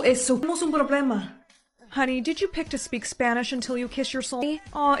 Esto es somos un problema. Honey, did you pick to speak Spanish until you kiss your soul?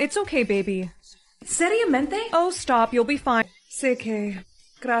 Aw, it's okay, baby. Seriamente? Oh, stop, you'll be fine. Sé que...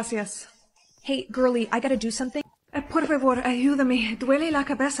 Gracias. Hey, girly, I gotta do something. Por favor, ayúdame. Duele la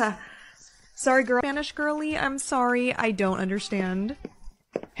cabeza. Sorry, girl. Spanish girly, I'm sorry, I don't understand.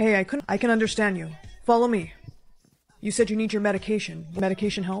 Hey, I can understand you. Follow me. You said you need your medication.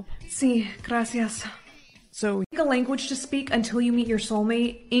 Medication help? Sí, gracias. So, pick a language to speak until you meet your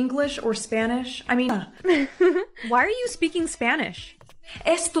soulmate. English or Spanish. Why are you speaking Spanish?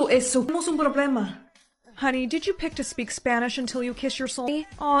 Esto es somos un problema. Honey, did you pick to speak Spanish until you kiss your soul?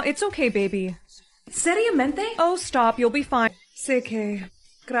 Aw, it's okay, baby. Seriamente? Oh, stop, you'll be fine. Sé que...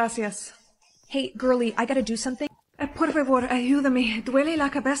 Gracias. Hey, girly, I gotta do something. Por favor, ayúdame. Duele la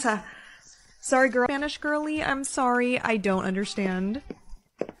cabeza. Sorry, girl. Spanish girly, I'm sorry, I don't understand.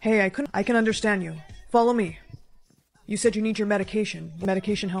 Hey, I can understand you. Follow me. You said you need your medication.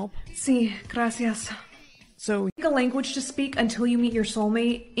 Medication help? Sí, gracias. So, pick a language to speak until you meet your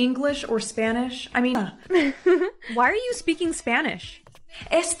soulmate. English or Spanish. Why are you speaking Spanish?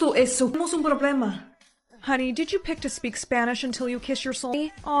 Esto es somos un problema. Honey, did you pick to speak Spanish until you kiss your soul?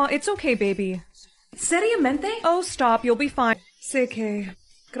 Aw, it's okay, baby. Seriamente? Oh, stop, you'll be fine. Sé que...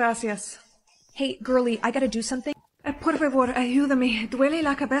 Gracias. Hey, girly, I gotta do something. Por favor, ayúdame. Duele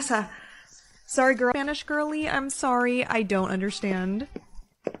la cabeza. Sorry, girl. Spanish girly, I'm sorry, I don't understand.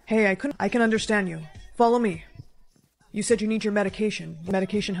 Hey, I can understand you. Follow me. You said you need your medication.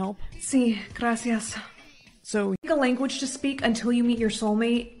 Medication help? Sí, gracias. So, Pick a language to speak until you meet your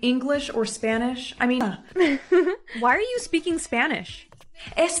soulmate. English or Spanish. Why are you speaking Spanish?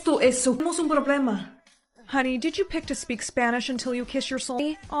 Esto es somos un problema. Honey, did you pick to speak Spanish until you kiss your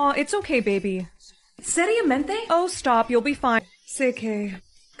soul? Oh, it's okay, baby. Seriamente? Oh, stop, you'll be fine. Sé que.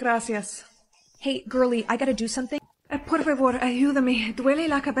 Gracias. Hey, girlie, I gotta do something. Por favor, ayúdame. Duele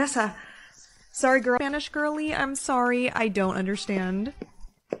la cabeza. Sorry, girl. Spanish girlie, I'm sorry, I don't understand.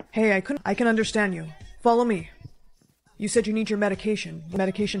 hey, I can understand you. Follow me. You said you need your medication.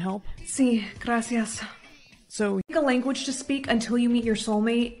 Medication help? Sí, gracias. So, Pick a language to speak until you meet your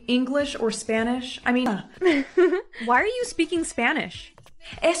soulmate. English or Spanish. Why are you speaking Spanish?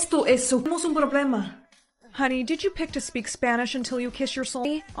 Esto es somos un problema. Honey, did you pick to speak Spanish until you kiss your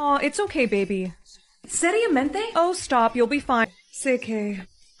soul? Oh, it's okay, baby. Seriamente? Oh, stop, you'll be fine. Sé que.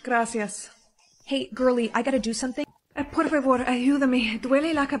 Gracias. Hey, girlie, I gotta do something. Por favor, ayúdame.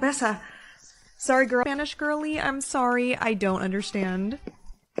 Duele la cabeza. Sorry, girl. Spanish girlie, I'm sorry, I don't understand.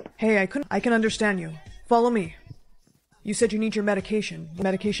 hey, I can understand you. Follow me. You said you need your medication.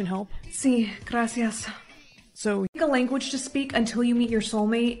 Medication help? Sí, gracias. So, Pick a language to speak until you meet your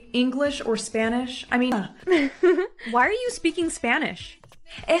soulmate. English or Spanish. Why are you speaking Spanish?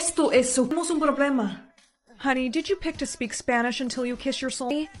 Esto es somos un problema. Honey, did you pick to speak Spanish until you kiss your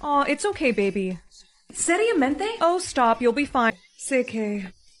soul? Oh, it's okay, baby. Seriamente? Oh, stop, you'll be fine. Sé que.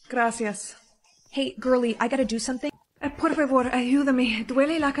 Gracias. Hey, girlie, I gotta do something. Por favor, ayúdame.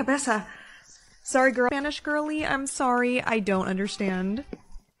 Duele la cabeza. Sorry, girl. Spanish girlie, I'm sorry, I don't understand.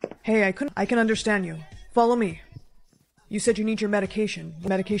 hey, I can understand you. Follow me. You said you need your medication.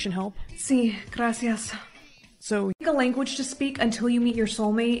 Medication help? Sí, gracias. So, Pick a language to speak until you meet your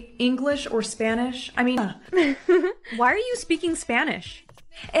soulmate. English or Spanish. Why are you speaking Spanish?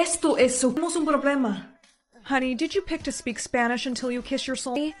 Esto es somos un problema. Honey, did you pick to speak Spanish until you kiss your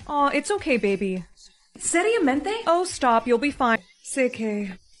soul? Oh, it's okay, baby. Seriamente? Oh, stop, you'll be fine. Sé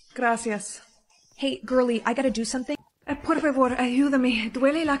que. Gracias. Hey, girlie, I gotta do something. Por favor, ayúdame.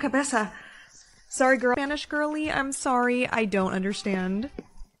 Duele la cabeza. Sorry, girl. Spanish girlie, I'm sorry, I don't understand.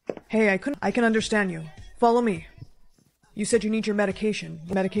 hey, I can understand you. Follow me. You said you need your medication.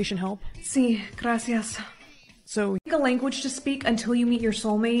 Medication help? Sí, gracias. So, Pick a language to speak until you meet your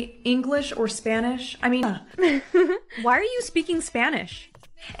soulmate. English or Spanish. Why are you speaking Spanish?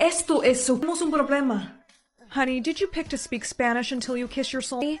 Esto es somos un problema. Honey, did you pick to speak Spanish until you kiss your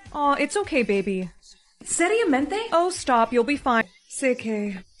soul? Oh, it's okay, baby. Seriamente? Oh, stop, you'll be fine. Sé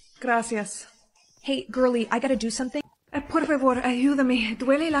que. Gracias. Hey, girlie, I gotta do something. Por favor, ayúdame.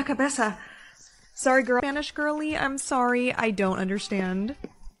 Duele la cabeza. Sorry, girl. Spanish girlie, I'm sorry, I don't understand.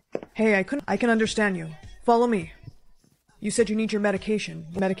 hey, I can understand you. Follow me. You said you need your medication.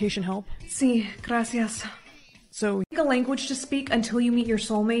 Medication help? Sí, gracias. So, Pick a language to speak until you meet your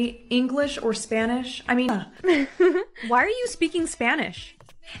soulmate. English or Spanish. Why are you speaking Spanish?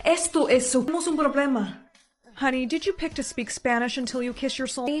 Esto es somos un problema. Honey, did you pick to speak Spanish until you kiss your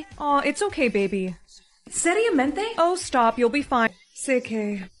soul? Oh, it's okay, baby. Seriamente? Oh, stop, you'll be fine. Sé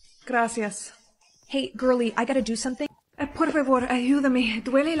que. Gracias. Hey, girlie, I gotta do something. Por favor, ayúdame.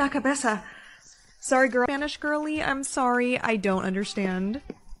 Duele la cabeza. Sorry, girl. Spanish girlie, I'm sorry, I don't understand.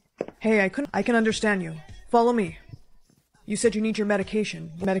 hey, I can understand you. Follow me. You said you need your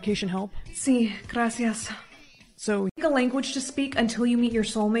medication. Medication help? Sí, gracias. So, Pick a language to speak until you meet your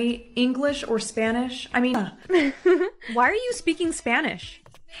soulmate. English or Spanish. Why are you speaking Spanish?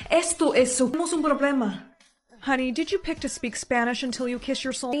 Esto es somos un problema. Honey, did you pick to speak Spanish until you kiss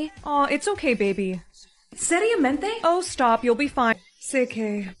your soul? Oh, it's okay, baby. Seriamente? Oh, stop, you'll be fine. Sé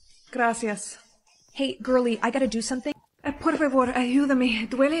que. Gracias. Hey, girlie, I gotta do something. Por favor, ayúdame.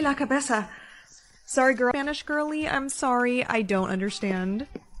 Duele la cabeza. Sorry, girl. Spanish girlie, I'm sorry, I don't understand.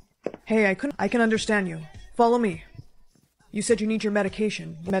 hey, I can understand you. Follow me. You said you need your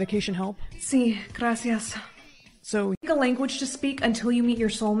medication. Medication help? Sí, gracias. So, Pick a language to speak until you meet your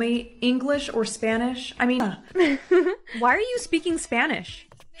soulmate. English or Spanish. Why are you speaking Spanish?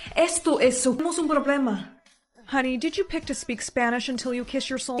 Esto es somos un problema. Honey, did you pick to speak Spanish until you kiss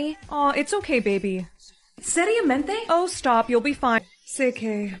your soul? Oh, it's okay, baby. Seriamente? Oh, stop, you'll be fine. Sé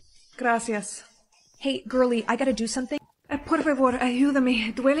que. Gracias. Hey, girlie, I gotta do something. Por favor,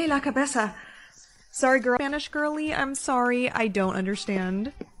 ayúdame. Duele la cabeza. Sorry, girl. Spanish girlie, I'm sorry, I don't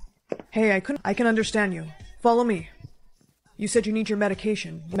understand. hey, I can understand you. Follow me. You said you need your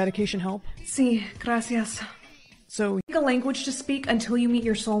medication. Medication help? Sí, gracias. So, Pick a language to speak until you meet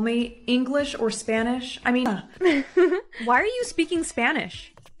your soulmate. English or Spanish. Why are you speaking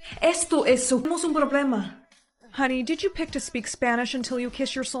Spanish? Esto es somos un problema. Honey, did you pick to speak Spanish until you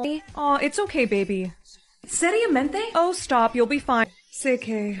kiss your soul? Oh, it's okay, baby. Seriamente? Oh, stop, you'll be fine. Sé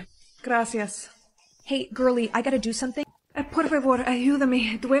que. Gracias. Hey, girly, I gotta do something. Por favor,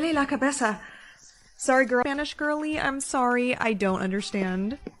 ayúdame. Duele la cabeza. Sorry, girl. Spanish girly, I'm sorry, I don't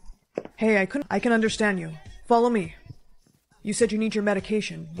understand. Hey, I can understand you. Follow me. You said you need your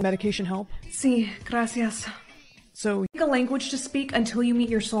medication. Medication help? Sí, gracias. So, pick a language to speak until you meet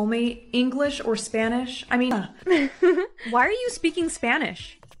your soulmate. English or Spanish. I mean, why are you speaking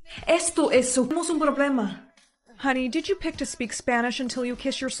Spanish? Esto es somos un problema. Honey, did you pick to speak Spanish until you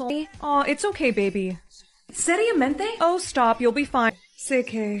kiss your soul? Oh, it's okay, baby. Seriamente? Oh, stop, you'll be fine. Sé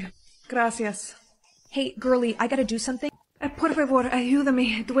que... Gracias. Hey, girly, I gotta do something. Por favor,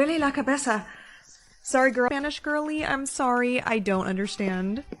 ayúdame. Duele la cabeza. Sorry, girl. Spanish girly, I'm sorry, I don't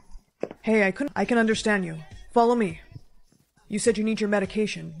understand. Hey, I can understand you. Follow me. You said you need your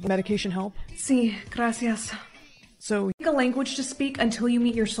medication. Medication help? Sí, gracias. So, pick a language to speak until you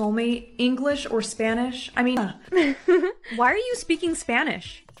meet your soulmate. English or Spanish. I mean, why are you speaking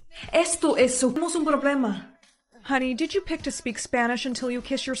Spanish? Esto es somos un problema. Honey, did you pick to speak Spanish until you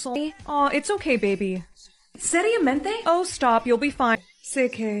kiss your soul? Oh, it's okay, baby. Seriamente? Oh, stop, you'll be fine.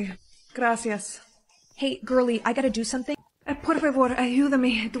 Sé que... Gracias. Hey, girly, I gotta do something. Por favor,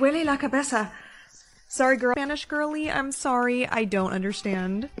 ayúdame. Duele la cabeza. Sorry, girl. Spanish girly, I'm sorry, I don't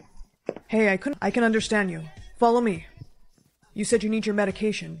understand. Hey, I can understand you. Follow me. You said you need your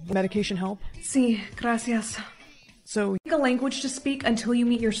medication. Medication help? Sí, gracias. So, pick a language to speak until you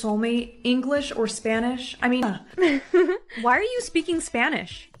meet your soulmate. English or Spanish. I mean, why are you speaking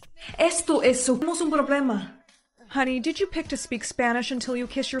Spanish? Esto es somos un problema. Honey, did you pick to speak Spanish until you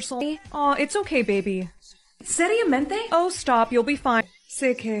kiss your soul? Oh, it's okay, baby. Seriamente? Oh, stop, you'll be fine.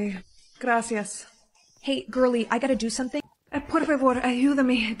 Sé que... Gracias. Hey, girly, I gotta do something. Por favor,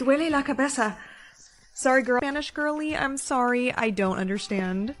 ayúdame. Duele la cabeza. Sorry, girl. Spanish girly, I'm sorry, I don't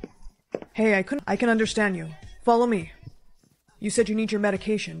understand. Hey, I can understand you. Follow me. You said you need your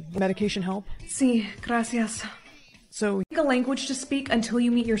medication. Medication help? Sí, gracias. So, pick a language to speak until you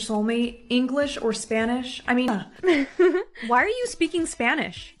meet your soulmate. English or Spanish. I mean, why are you speaking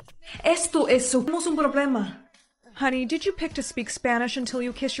Spanish? Esto es somos un problema. Honey, did you pick to speak Spanish until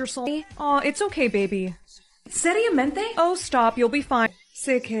you kiss your soul? Oh, it's okay, baby. Seriamente? Oh, stop, you'll be fine.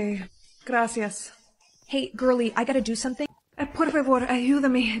 Sé que... Gracias. Hey, girly, I gotta do something. Por favor,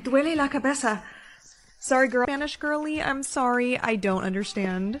 ayúdame. Duele la cabeza. Sorry, girl. Spanish girly, I'm sorry, I don't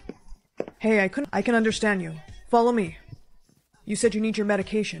understand. Hey, I can understand you. Follow me. You said you need your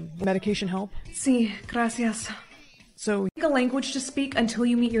medication. Medication help? Sí, gracias. So, pick a language to speak until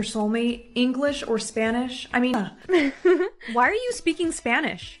you meet your soulmate. English or Spanish. I mean, why are you speaking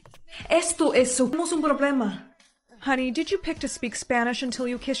Spanish? Esto es somos un problema. Honey, did you pick to speak Spanish until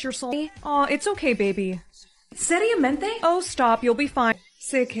you kiss your soul? Oh, it's okay, baby. Seriamente? Oh, stop, you'll be fine.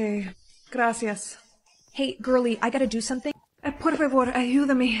 Sé que... Gracias. Hey, girly, I gotta do something. Por favor,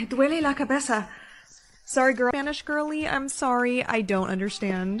 ayúdame. Duele la cabeza. Sorry, girl. Spanish girly, I'm sorry, I don't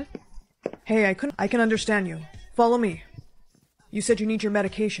understand. Hey, I can understand you. Follow me. You said you need your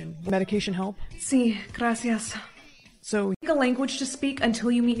medication. Medication help? Sí, gracias. So, pick a language to speak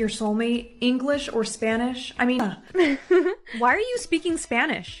until you meet your soulmate. English or Spanish. I mean, why are you speaking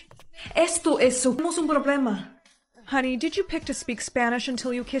Spanish? Esto es somos un problema. Honey, did you pick to speak Spanish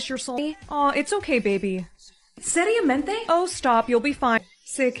until you kiss your soul? Oh, it's okay, baby. Seriamente? Oh, stop, you'll be fine.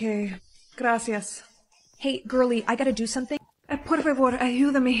 Sé que... Gracias. Hey, girly, I gotta do something. Por favor,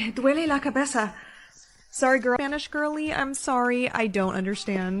 ayúdame. Duele la cabeza. Sorry, girl. Spanish girly, I'm sorry, I don't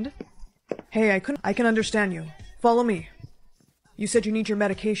understand. Hey, I can understand you. Follow me. You said you need your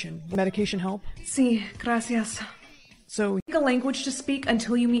medication. Medication help? Sí, gracias. So, pick a language to speak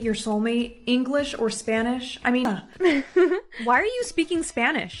until you meet your soulmate. English or Spanish. I mean, why are you speaking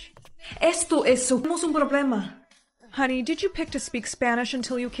Spanish? Esto es somos un problema. Honey, did you pick to speak Spanish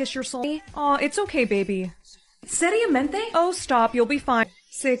until you kiss your soul? Oh, it's okay, baby. Seriamente? Oh, stop, you'll be fine.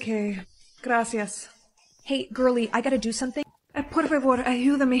 Sé que... Gracias. Hey, girly, I gotta do something. Por favor,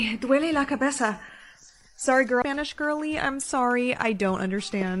 ayúdame. Duele la cabeza. Sorry, girl. Spanish girly, I'm sorry, I don't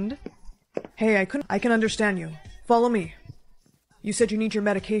understand. Hey, I can understand you. Follow me. You said you need your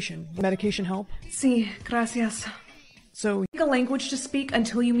medication. Medication help? Sí, gracias. So, pick a language to speak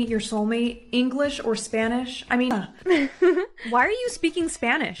until you meet your soulmate. English or Spanish. I mean, why are you speaking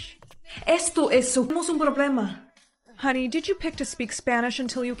Spanish? Esto es somos un problema. Honey, did you pick to speak Spanish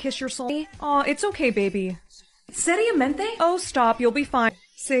until you kiss your soul? Oh, it's okay, baby. Seriamente? Oh, stop, you'll be fine.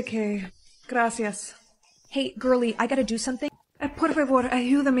 Sé que... Gracias. Hey, girly, I gotta do something. Por favor,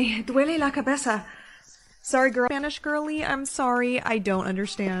 ayúdame. Duele la cabeza. Sorry, girl. Spanish girly, I'm sorry, I don't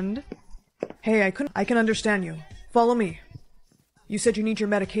understand. Hey, I can understand you. Follow me. You said you need your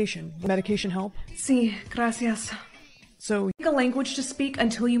medication. Medication help? Sí, gracias. So, Pick a language to speak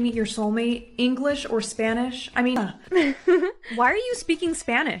until you meet your soulmate, English or Spanish. Why are you speaking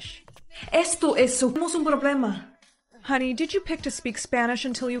Spanish? Esto es, tenemos un problema. Honey, did you pick to speak Spanish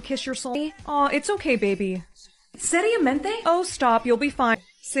until you kiss your soul? Aw, it's okay, baby. Seriamente? Oh, stop, you'll be fine.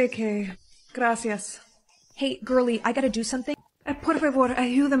 Sé que... Gracias. Hey, girlie, I gotta do something. Por favor,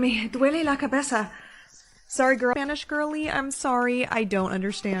 ayúdame, duele la cabeza. Sorry, girl. Spanish girlie, I'm sorry, I don't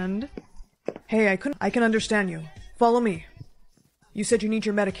understand. hey, I can understand you. Follow me. You said you need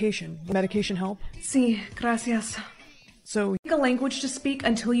your medication. Medication help? Sí, gracias. So, Pick a language to speak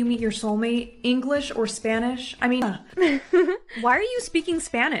until you meet your soulmate, English or Spanish. Why are you speaking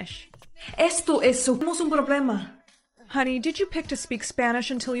Spanish? Esto es, tenemos un problema. Honey, did you pick to speak Spanish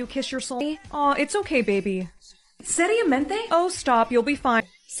until you kiss your soul? Aw, it's okay, baby. Seriamente? Oh, stop, you'll be fine.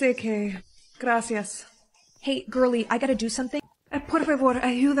 Sé que... Gracias. Hey, girlie, I gotta do something. Por favor,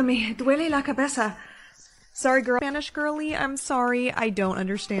 ayúdame, duele la cabeza. Sorry, girl. Spanish girlie, I'm sorry, I don't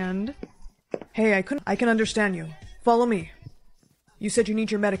understand. hey, I can understand you. Follow me. You said you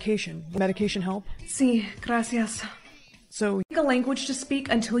need your medication. Medication help? Sí, gracias. So, Pick a language to speak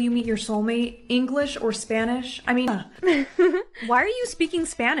until you meet your soulmate, English or Spanish. Why are you speaking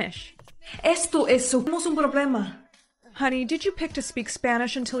Spanish? Esto es, tenemos un problema. Honey, did you pick to speak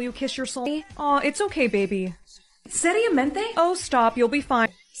Spanish until you kiss your soul? Aw, it's okay, baby. Seriamente? Oh, stop, you'll be fine.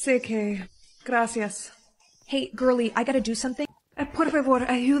 Sé que... Gracias. Hey, girlie, I gotta do something. Por favor,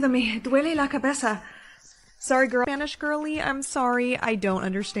 ayúdame, duele la cabeza. Sorry, girl. Spanish girlie, I'm sorry, I don't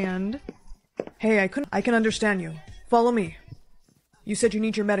understand. hey, I can understand you. Follow me. You said you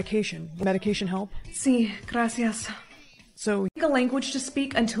need your medication. Medication help? Sí, gracias. So, Pick a language to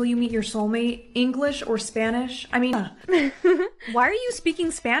speak until you meet your soulmate, English or Spanish. Why are you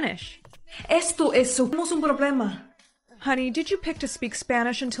speaking Spanish? Esto es, tenemos un problema. Honey, did you pick to speak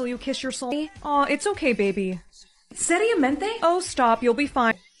Spanish until you kiss your soul? Aw, it's okay, baby. Seriamente? Oh, stop, you'll be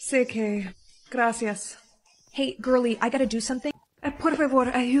fine. Sé que... Gracias. Hey, girlie, I gotta do something. Por favor,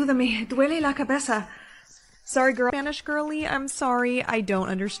 ayúdame, duele la cabeza. Sorry, girl. Spanish girlie, I'm sorry, I don't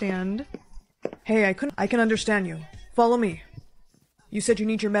understand. hey, I can understand you. Follow me. You said you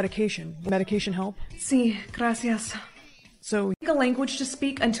need your medication. Medication help? Sí, gracias. So, Pick a language to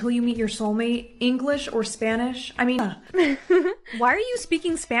speak until you meet your soulmate, English or Spanish. Why are you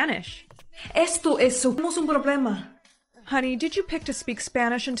speaking Spanish? Esto es, tenemos un problema. Honey, did you pick to speak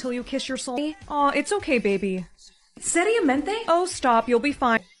Spanish until you kiss your soul? Aw, it's okay, baby. Seriamente? Oh, stop, you'll be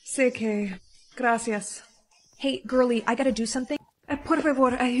fine. Sé que... Gracias. Hey, girlie, I gotta do something. Por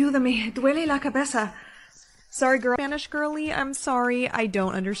favor, ayúdame, duele la cabeza. Sorry, girl. Spanish girlie, I'm sorry, I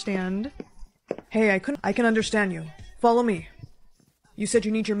don't understand. hey, I can understand you. Follow me. You said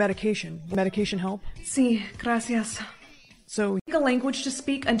you need your medication. Medication help? Sí, gracias. So, Pick a language to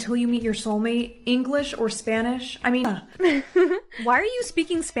speak until you meet your soulmate, English or Spanish. Why are you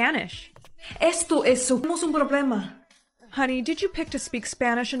speaking Spanish? Esto es, tenemos un problema. Honey, did you pick to speak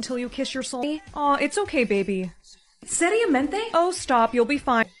Spanish until you kiss your soul? Aw, it's okay, baby. Seriamente? Oh, stop, you'll be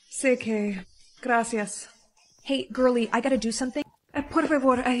fine. Sé que... Gracias. Hey, girlie, I gotta do something. Por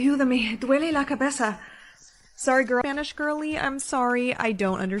favor, ayúdame, duele la cabeza. Sorry, girl. Spanish girlie, I'm sorry, I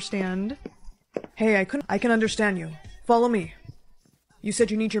don't understand. hey, I can understand you. Follow me. You said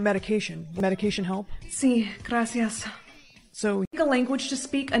you need your medication. Medication help? Sí, gracias. So, Pick a language to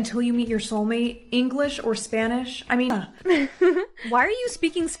speak until you meet your soulmate, English or Spanish. Why are you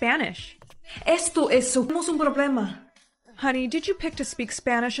speaking Spanish? Esto es, tenemos un problema. Honey, did you pick to speak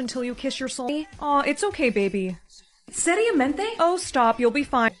Spanish until you kiss your soul? Aw, it's okay, baby. Seriamente? Oh, stop, you'll be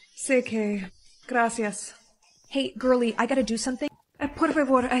fine. Sé que... Gracias. Hey, girlie, I gotta do something. Por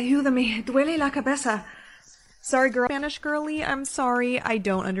favor, ayúdame, duele la cabeza. Sorry, girl. Spanish girlie, I'm sorry, I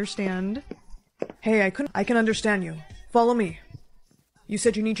don't understand. hey, I can understand you. Follow me. You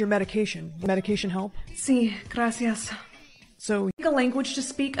said you need your medication. Medication help? Sí, gracias. So, Pick a language to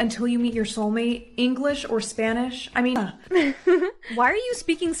speak until you meet your soulmate, English or Spanish. Why are you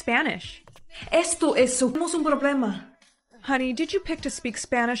speaking Spanish? Esto es, tenemos un problema. Honey, did you pick to speak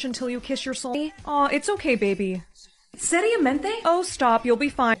Spanish until you kiss your soul? Aw, it's okay, baby. Seriamente? Oh, stop, you'll be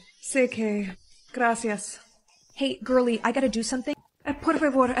fine. Sé que... Gracias. Hey, girlie, I gotta do something. Por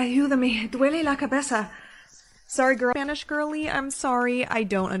favor, ayúdame, duele la cabeza. Sorry, girl. Spanish girlie, I'm sorry, I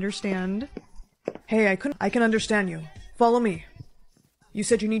don't understand. hey, I can understand you. Follow me. You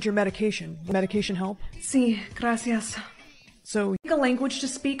said you need your medication. Medication help? Sí, gracias. So, Pick a language to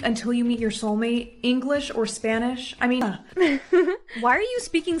speak until you meet your soulmate, English or Spanish. Why are you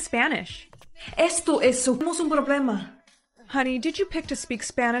speaking Spanish? Esto es, tenemos un problema. Honey, did you pick to speak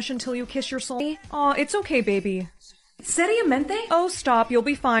Spanish until you kiss your soul? Aw, it's okay, baby. Seriamente? Oh, stop, you'll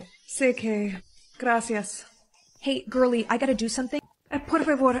be fine. Sé que... Gracias. Hey, girlie, I gotta do something. Por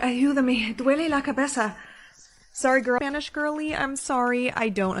favor, ayúdame. Duele la cabeza. Sorry, girl. Spanish girlie, I'm sorry, I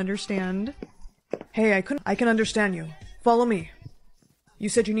don't understand. Hey, I can understand you. Follow me. You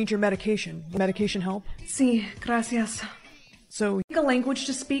said you need your medication. Medication help? Sí, gracias. So, Pick a language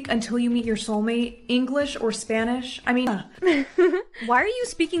to speak until you meet your soulmate. English or Spanish. Why are you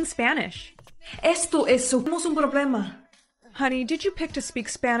speaking Spanish? Esto es somos un problema. Honey, did you pick to speak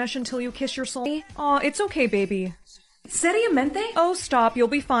Spanish until you kiss your soul? Aw, it's okay, baby. Seriamente? Oh, stop, you'll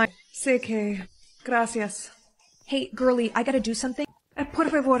be fine. Sé que... Gracias. Hey, girlie, I gotta do something. Por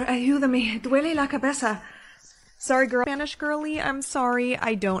favor, ayúdame. Duele la cabeza. Sorry, girl. Spanish girlie, I'm sorry,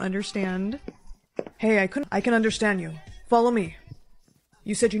 I don't understand. Hey, I can understand you. Follow me.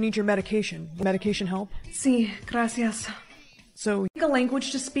 You said you need your medication. Medication help? Sí, gracias. So, Pick a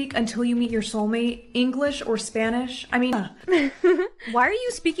language to speak until you meet your soulmate. English or Spanish. Why are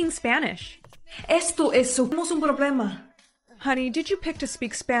you speaking Spanish? Esto es somos un problema. Honey, did you pick to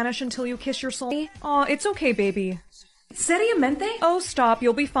speak Spanish until you kiss your soul? Aw, it's okay, baby. Seriamente? Oh, stop,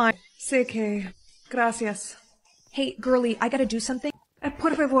 you'll be fine. Sé que... Gracias. Hey, girlie, I gotta do something.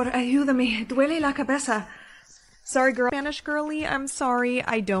 Por favor, ayúdame. Duele la cabeza. Sorry, girl. Spanish girlie, I'm sorry,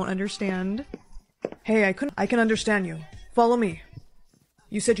 I don't understand. Hey, I can understand you. Follow me.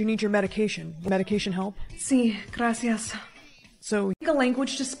 You said you need your medication. Medication help? Sí, gracias. So, Pick a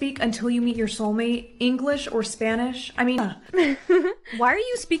language to speak until you meet your soulmate. English or Spanish. Why are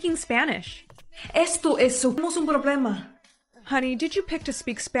you speaking Spanish? Esto es somos un problema. Honey, did you pick to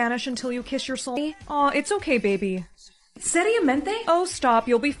speak Spanish until you kiss your soul? Aw, it's okay, baby. Seriamente? Oh, stop,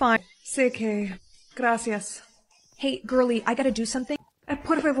 you'll be fine. Sé que... Gracias. Hey, girlie, I gotta do something.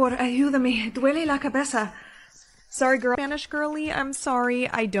 Por favor, ayúdame. Duele la cabeza. Sorry, girl. Spanish girlie, I'm sorry,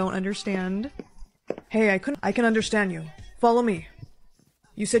 I don't understand. Hey, I can understand you. Follow me.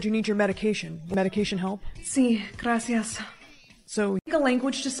 You said you need your medication. Medication help? Sí, gracias. So, Pick a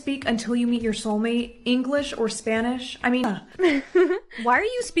language to speak until you meet your soulmate. English or Spanish. Why are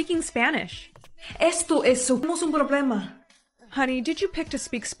you speaking Spanish? Esto es somos un problema. Honey, did you pick to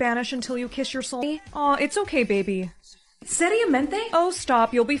speak Spanish until you kiss your soul? Aw, it's okay, baby. Seriamente? Oh,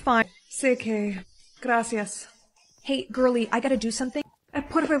 stop, you'll be fine. Sé que... Gracias. Hey, girlie, I gotta do something.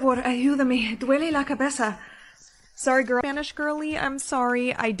 Por favor, ayúdame. Duele la cabeza. Sorry, girl. Spanish girlie, I'm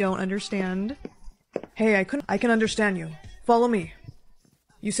sorry, I don't understand. Hey, I can understand you. Follow me.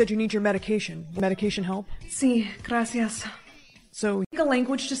 You said you need your medication. Medication help? Sí, gracias. So, Pick a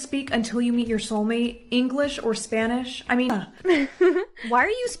language to speak until you meet your soulmate. English or Spanish. Why are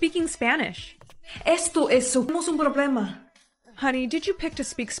you speaking Spanish? Esto es somos un problema. Honey, did you pick to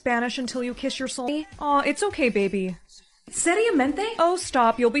speak Spanish until you kiss your soul? Aw, it's okay, baby. Seriamente? Oh,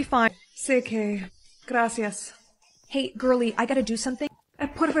 stop, you'll be fine. Sé que... Gracias. Hey, girlie, I gotta do something.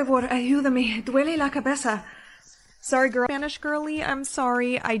 Por favor, ayúdame. Duele la cabeza. Sorry, girl. Spanish girlie, I'm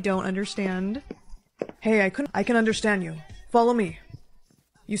sorry, I don't understand. Hey, I can understand you. Follow me.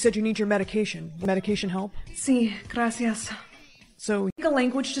 You said you need your medication. Medication help? Sí, gracias. So, Pick a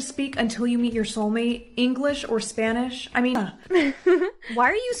language to speak until you meet your soulmate. English or Spanish. Why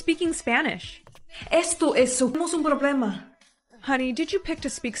are you speaking Spanish? Esto es somos un problema. Honey, did you pick to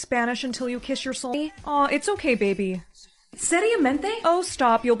speak Spanish until you kiss your soul? Aw, it's okay, baby. Seriamente? Oh,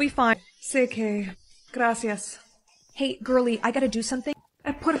 stop, you'll be fine. Sé que... Gracias. Hey, girlie, I gotta do something.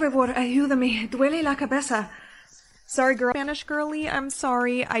 Por favor, ayúdame. Duele la cabeza. Sorry, girl. Spanish girlie, I'm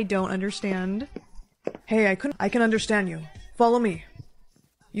sorry, I don't understand. Hey, I can understand you. Follow me.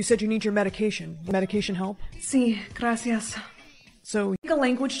 You said you need your medication. Medication help? Sí, gracias. So, Pick a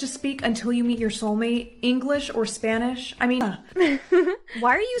language to speak until you meet your soulmate. English or Spanish.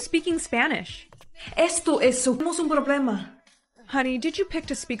 Why are you speaking Spanish? Esto es somos un problema. Honey, did you pick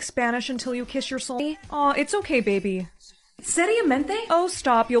to speak Spanish until you kiss your soul? Aw, it's okay, baby. Seriamente? Oh,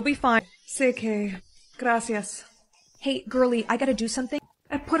 stop, you'll be fine. Sé que... Gracias. Hey, girlie, I gotta do something.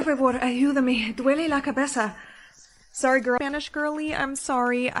 Por favor, ayúdame. Duele la cabeza. Sorry, girl. Spanish girlie, I'm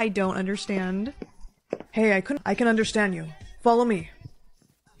sorry, I don't understand. Hey, I can understand you. Follow me.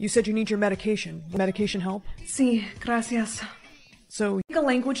 You said you need your medication. Medication help? Sí, gracias. So, Pick a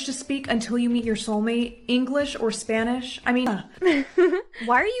language to speak until you meet your soulmate. English or Spanish. Why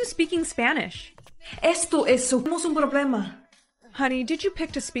are you speaking Spanish? Esto es somos un problema. Honey, did you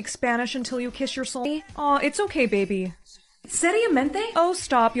pick to speak Spanish until you kiss your soul? Aw, it's okay, baby. Seriamente? Oh,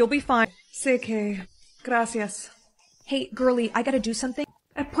 stop, you'll be fine. Sé que... Gracias. Hey, girlie, I gotta do something.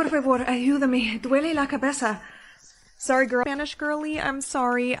 Por favor, ayúdame. Duele la cabeza. Sorry, girl. Spanish girlie, I'm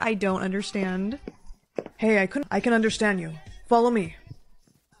sorry, I don't understand. Hey, I can understand you. Follow me.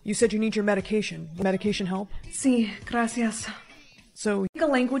 You said you need your medication. Medication help? Sí, gracias. So, Pick a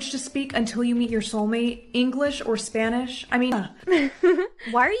language to speak until you meet your soulmate. English or Spanish.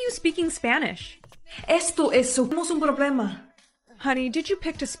 Why are you speaking Spanish? Esto es Tenemos un problema. Honey, did you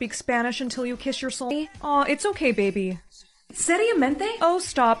pick to speak Spanish until you kiss your soul? Oh, it's okay, baby. Seriamente? Oh,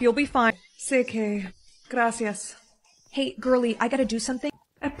 stop, you'll be fine. Sé que... Gracias. Hey, girlie, I gotta do something.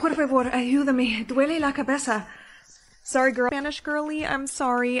 Por favor, ayúdame. Duele la cabeza. Sorry, girl. Spanish girlie, I'm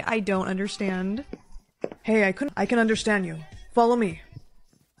sorry, I don't understand. Hey, I can understand you. Follow me.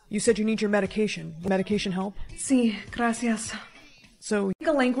 You said you need your medication. Medication help? Sí, gracias. So, pick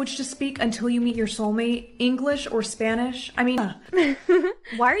a language to speak until you meet your soulmate. English or Spanish.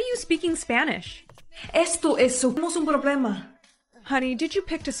 Why are you speaking Spanish? Esto es Tenemos un problema. Honey, did you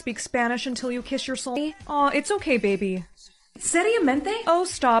pick to speak Spanish until you kiss your soul? Oh, it's okay, baby. Seriamente? Oh,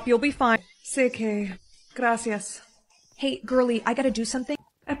 stop, you'll be fine. Sé que... Gracias. Hey, girlie, I gotta do something.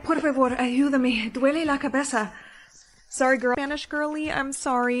 Por favor, ayúdame. Duele la cabeza. Sorry, girl. Spanish girlie, I'm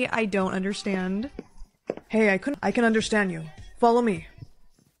sorry, I don't understand. Hey, I can understand you. Follow me.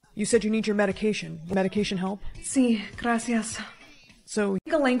 You said you need your medication. Medication help? Sí, gracias. So,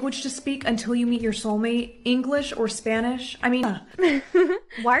 pick a language to speak until you meet your soulmate. English or Spanish. Why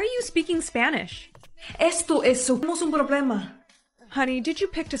are you speaking Spanish? Esto es Tenemos un problema. Honey, did you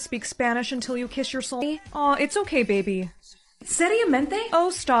pick to speak Spanish until you kiss your soul? Oh, it's okay, baby. Seriamente? Oh,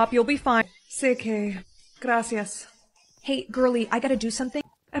 stop, you'll be fine. Sé que... Gracias. Hey, girlie, I gotta do something.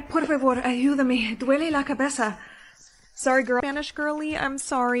 Por favor, ayúdame. Duele la cabeza. Sorry, girl. Spanish girlie, I'm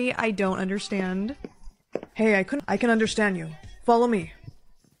sorry, I don't understand. Hey, I can understand you. Follow me.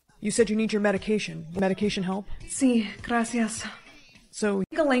 You said you need your medication. Medication help? Sí, gracias. So,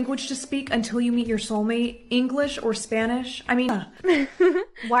 pick a language to speak until you meet your soulmate. English or Spanish.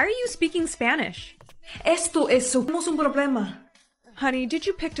 Why are you speaking Spanish? Esto es Tenemos un problema. Honey, did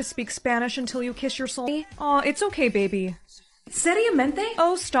you pick to speak Spanish until you kiss your soul? Oh, it's okay, baby. Seriamente?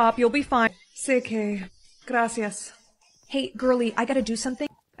 Oh, stop, you'll be fine. Sé que... Gracias. Hey, girlie, I gotta do something.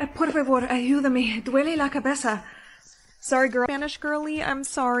 Por favor, ayúdame. Duele la cabeza. Sorry, girl. Spanish girlie, I'm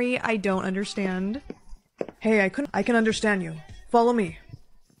sorry, I don't understand. Hey, I can understand you. Follow me.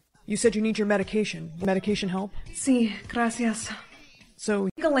 You said you need your medication. Medication help? Sí, gracias. So,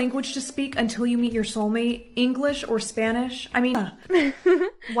 pick a language to speak until you meet your soulmate. English or Spanish.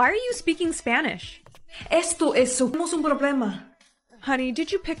 Why are you speaking Spanish? Esto es Tenemos un problema. Honey,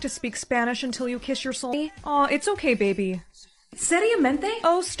 did you pick to speak Spanish until you kiss your soul? Oh, it's okay, baby. Seriamente?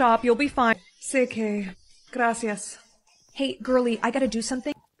 Oh, stop, you'll be fine. Sé que... Gracias. Hey, girlie, I gotta do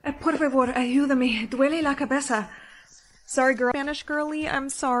something. Por favor, ayúdame. Duele la cabeza. Sorry, girl. Spanish girlie, I'm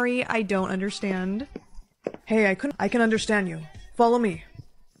sorry, I don't understand. Hey, I can understand you. Follow me.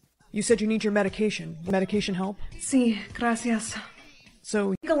 You said you need your medication. Medication help? Sí, gracias.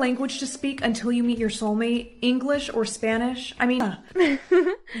 So, pick a language to speak until you meet your soulmate. English or Spanish.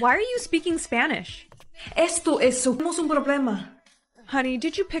 Why are you speaking Spanish? Esto es Tenemos un problema. Honey,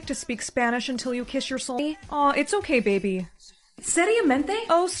 did you pick to speak Spanish until you kiss your soul? Oh, it's okay, baby. Seriamente?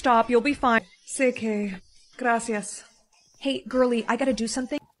 Oh, stop, you'll be fine. Sé que... Gracias. Hey, girlie, I gotta do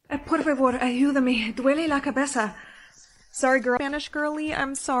something. Por favor, ayúdame. Duele la cabeza. Sorry, girl. Spanish girlie,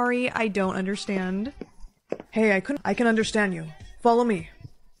 I'm sorry, I don't understand. Hey, I can understand you. Follow me.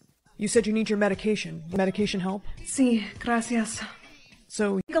 You said you need your medication. Medication help? Sí, gracias.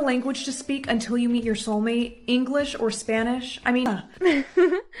 So, pick a language to speak until you meet your soulmate. English or Spanish.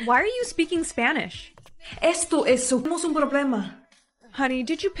 Why are you speaking Spanish? Esto es Tenemos un problema. Honey,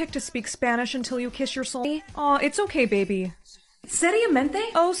 did you pick to speak Spanish until you kiss your soul? Oh, it's okay, baby. Seriamente?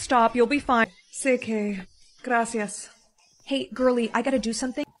 Oh, stop, you'll be fine. Sé que... Gracias. Hey, girlie, I gotta do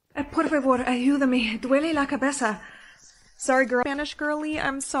something. Por favor, ayúdame. Duele la cabeza. Sorry, girl. Spanish girlie,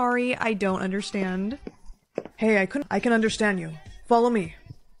 I'm sorry, I don't understand. Hey, I can understand you. Follow me.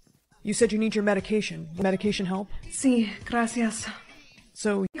 You said you need your medication. Medication help? Sí, gracias.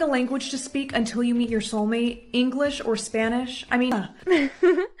 So, pick a language to speak until you meet your soulmate. English or Spanish.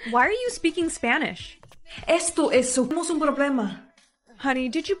 Why are you speaking Spanish? Esto es Tenemos un problema. Honey,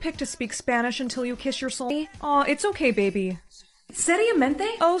 did you pick to speak Spanish until you kiss your soul? Oh, it's okay, baby. Seriamente?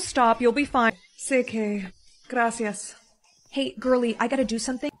 Oh, stop, you'll be fine. Sé que... Gracias. Hey, girlie, I gotta do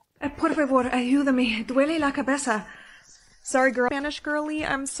something. Por favor, ayúdame. Duele la cabeza. Sorry, girl. Spanish girlie,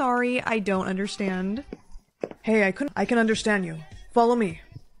 I'm sorry, I don't understand. Hey, I can understand you. Follow me.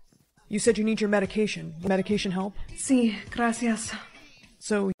 You said you need your medication. Medication help? Sí, gracias.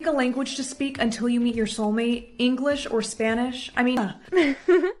 So, pick a language to speak until you meet your soulmate. English or Spanish. Why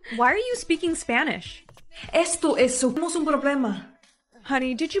are you speaking Spanish? Esto es Tenemos un problema.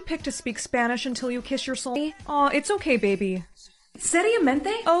 Honey, did you pick to speak Spanish until you kiss your soul? Oh, it's okay, baby.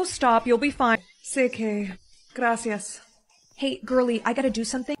 Seriamente? Oh, stop, you'll be fine. Sé que... Gracias. Hey, girly, I gotta do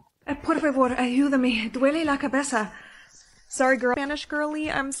something. Por favor, ayúdame. Duele la cabeza. Sorry, girl. Spanish girly,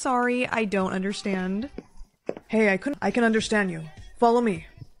 I'm sorry, I don't understand. Hey, I can understand you. Follow me.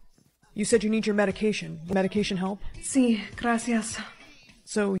 You said you need your medication. Medication help? Sí, gracias.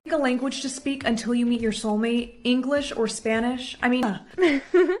 So, pick a language to speak until you meet your soulmate. English or Spanish.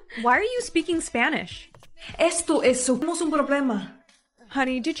 Why are you speaking Spanish? Esto es somos un problema.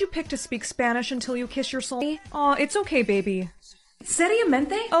 Honey, did you pick to speak Spanish until you kiss your soul? Oh, it's okay, baby.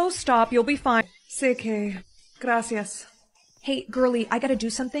 Seriamente? Oh, stop, you'll be fine. Sé que... Gracias. Hey, girly, I gotta do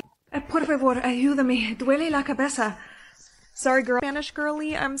something. Por favor, ayúdame. Duele la cabeza. Sorry, girl. Spanish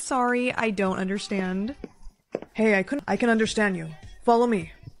girly, I'm sorry, I don't understand. Hey, I can understand you. Follow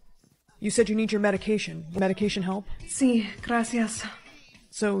me. You said you need your medication. Medication help? Sí, gracias.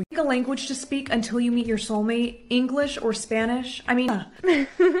 So, pick a language to speak until you meet your soulmate. English or Spanish. Why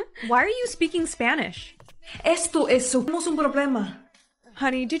are you speaking Spanish? Esto es somos un problema.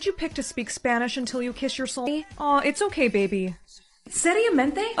 Honey, did you pick to speak Spanish until you kiss your soul? Oh, it's okay, baby.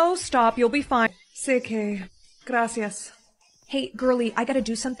 Seriamente? Oh, stop, you'll be fine. Sé que... Gracias. Hey, girly, I gotta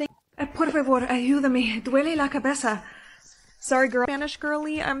do something. Por favor, ayúdame. Duele la cabeza. Sorry, girl. Spanish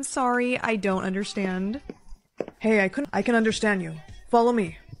girly, I'm sorry, I don't understand. Hey, I can understand you. Follow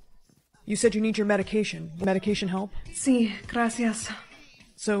me. You said you need your medication. Medication help? Sí, gracias.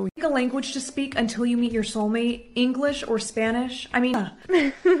 So, pick a language to speak until you meet your soulmate. English or Spanish.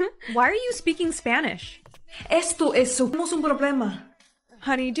 Why are you speaking Spanish? Esto es somos un problema.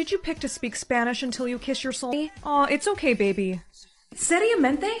 Honey, did you pick to speak Spanish until you kiss your soul? Oh, it's okay, baby.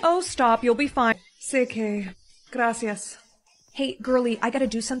 Seriamente? Oh, stop, you'll be fine. Sé que... Gracias. Hey, girly, I gotta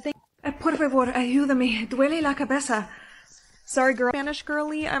do something. Por favor, ayúdame. Duele la cabeza. Sorry, girl. Spanish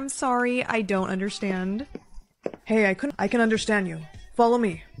girly, I'm sorry, I don't understand. Hey, I can understand you. Follow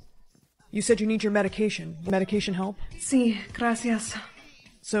me. You said you need your medication. Medication help? Sí, gracias.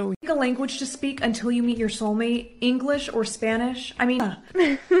 So, pick a language to speak until you meet your soulmate. English or Spanish.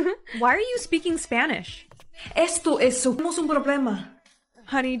 Why are you speaking Spanish? Esto es somos un problema.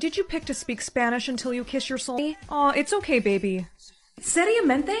 Honey, did you pick to speak Spanish until you kiss your soul? Oh, it's okay, baby.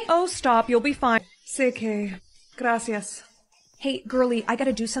 Seriamente? Oh, stop, you'll be fine. Sé que... Gracias. Hey, girly, I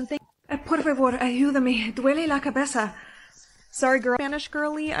gotta do something. Por favor, ayúdame. Duele la cabeza. Sorry, girl. Spanish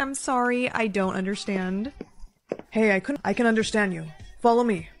girly, I'm sorry, I don't understand. Hey, I can understand you. Follow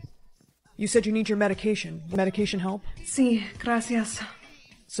me. You said you need your medication. Medication help? Sí, gracias.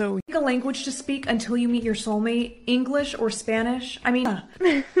 So, pick a language to speak until you meet your soulmate. English or Spanish.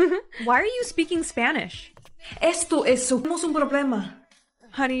 Why are you speaking Spanish? Esto es somos un problema.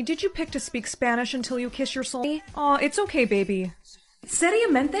 Honey, did you pick to speak Spanish until you kiss your soul? Oh, it's okay, baby.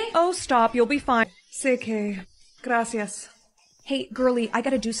 Seriamente? Oh, stop, you'll be fine. Sé que... Gracias. Hey, girly, I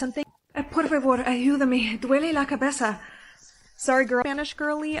gotta do something. Por favor, ayúdame. Duele la cabeza. Sorry, girl. Spanish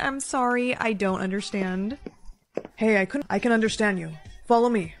girly, I'm sorry, I don't understand. Hey, I can understand you. Follow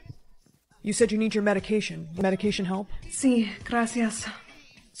me. You said you need your medication. Medication help? Sí, gracias.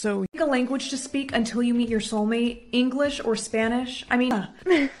 So, pick a language to speak until you meet your soulmate. English or Spanish.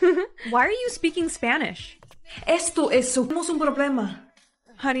 Why are you speaking Spanish? Esto es somos un problema.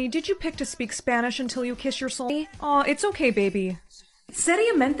 Honey, did you pick to speak Spanish until you kiss your soul? Oh, it's okay, baby.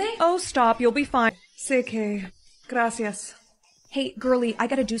 Seriamente? Oh, stop, you'll be fine. Sé que... Gracias. Hey, girly, I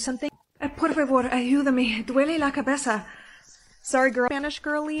gotta do something. Por favor, ayúdame. Duele la cabeza. Sorry, girl. Spanish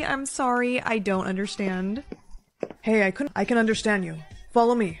girly, I'm sorry, I don't understand. Hey, I can understand you.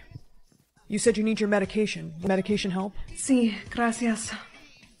 Follow me. You said you need your medication. Medication help? Sí, gracias.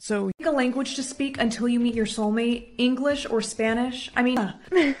 So, pick a language to speak until you meet your soulmate. English or Spanish.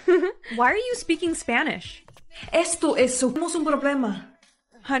 Why are you speaking Spanish? Esto es somos un problema.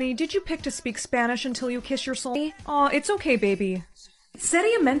 Honey, did you pick to speak Spanish until you kiss your soul? Oh, it's okay, baby.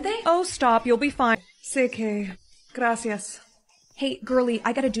 Seriamente? Oh, stop, you'll be fine. Sé que... Gracias. Hey, girly,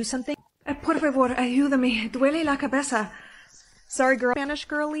 I gotta do something. Por favor, ayúdame. Duele la cabeza. Sorry, girl. Spanish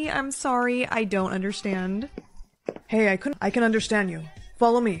girly, I'm sorry, I don't understand. Hey, I can understand you.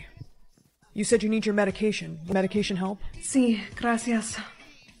 Follow me. You said you need your medication. Medication help? Sí, gracias.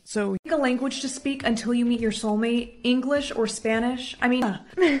 So, pick a language to speak until you meet your soulmate. English or Spanish.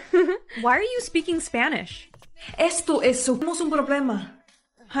 Why are you speaking Spanish? Esto es somos un problema.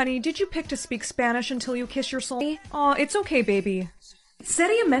 Honey, did you pick to speak Spanish until you kiss your soul? Oh, it's okay, baby.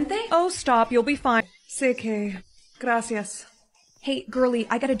 Seriamente? Oh, stop, you'll be fine. Sé que... Gracias. Hey, girly,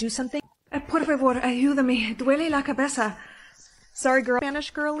 I gotta do something. Por favor, ayúdame. Duele la cabeza. Sorry, girl.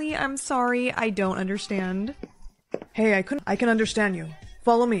 Spanish girly, I'm sorry, I don't understand. Hey, I can understand you.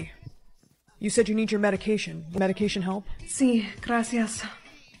 Follow me. You said you need your medication. Medication help? Sí, gracias.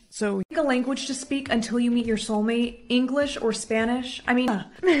 So, pick a a language to speak until you meet your soulmate? English or Spanish? I mean,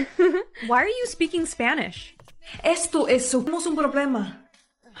 Why are you speaking Spanish? esto es, tenemos un problema.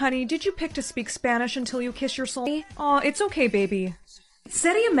 Honey, did you pick to speak Spanish until you kiss your soul? Aw, it's okay, baby.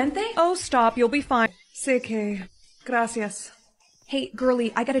 Seriamente? Oh, stop, you'll be fine. Sé que... Gracias. Hey,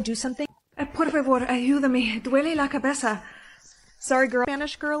 girlie, I gotta do something. Por favor, ayúdame. Duele la cabeza. Sorry, girl.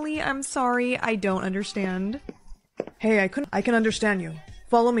 Spanish girlie, I'm sorry, I don't understand. Hey, I can understand you.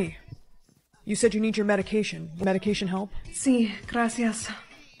 Follow me. You said you need your medication. Medication help? Sí, gracias.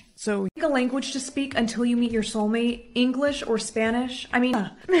 So, a language to speak until you meet your soulmate? English or Spanish? I mean,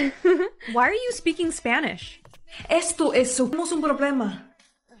 why are you speaking Spanish? Esto es, tenemos un problema.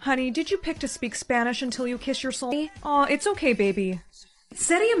 Honey, did you pick to speak Spanish until you kiss your soul? Aw, it's okay, baby.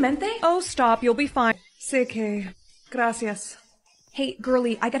 Seriamente? Oh, stop, you'll be fine. Sé que... Gracias. Hey,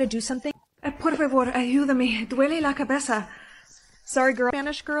 girlie, I gotta do something. Por favor, ayúdame. Duele la cabeza. Sorry, girl.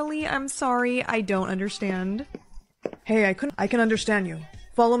 Spanish girlie, I'm sorry, I don't understand. Hey, I can understand you.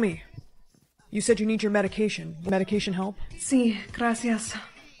 Follow me. You said you need your medication. Medication help? Sí, gracias.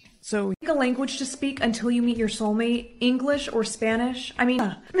 So, a language to speak until you meet your soulmate? English or Spanish? I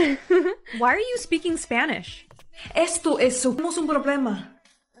mean, why are you speaking Spanish? Esto es, tenemos un problema.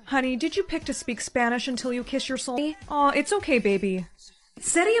 Honey, did you pick to speak Spanish until you kiss your soul? Aw, it's okay, baby.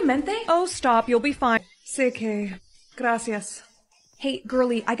 Seriamente? Oh, stop, you'll be fine. Sé que... Gracias. Hey,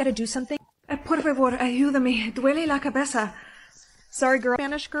 girlie, I gotta do something. Por favor, ayúdame. Duele la cabeza. Sorry, girl.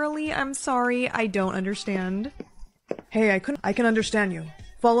 Spanish girlie, I'm sorry, I don't understand. Hey, I can understand you.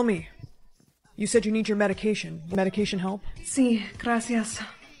 Follow me. You said you need your medication. Medication help? Sí, gracias.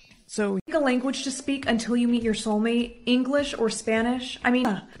 So, a language to speak until you meet your soulmate? English or Spanish? I mean,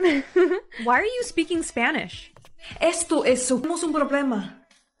 why are you speaking Spanish? Esto es, tenemos un problema.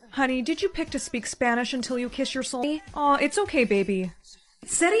 Honey, did you pick to speak Spanish until you kiss your soul? Aw, it's okay, baby.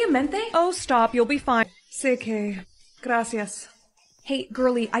 Seriamente? Oh, stop, you'll be fine. Sé que... Gracias. Hey,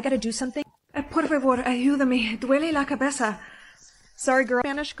 girlie, I gotta do something. Por favor, ayúdame. Duele la cabeza. Sorry, girl.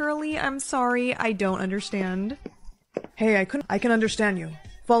 Spanish girlie, I'm sorry, I don't understand. Hey, I can understand you.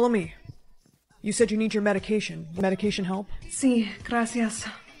 Follow me. You said you need your medication. Medication help? Sí, gracias.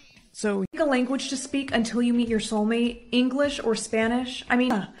 So, a language to speak until you meet your soulmate? English or Spanish? I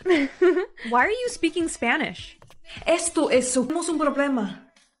mean, why are you speaking Spanish? Esto es, tenemos un problema.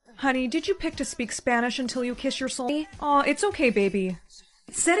 Honey, did you pick to speak Spanish until you kiss your soul? Aw, it's okay, baby.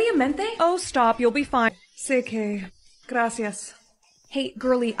 Seriamente? Oh, stop, you'll be fine. Sé que... Gracias. Hey,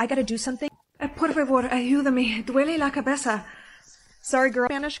 girlie, I gotta do something. Por favor, ayúdame. Duele la cabeza. Sorry, girl.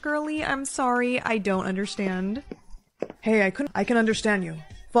 Spanish girlie, I'm sorry, I don't understand. Hey, I can understand you.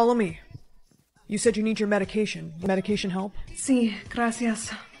 Follow me. You said you need your medication. Medication help? Sí, gracias.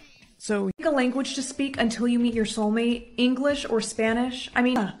 So, a language to speak until you meet your soulmate? English or Spanish? I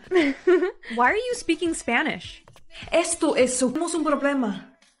mean, why are you speaking Spanish? Esto es, tenemos un problema.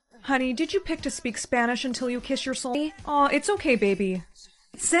 Honey, did you pick to speak Spanish until you kiss your soul? Aw, it's okay, baby.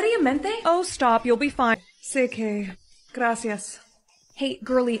 Seriamente? Oh, stop, you'll be fine. Sé que... Gracias. Hey,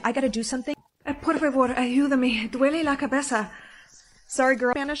 girlie, I gotta do something. Por favor, ayúdame. Duele la cabeza. Sorry,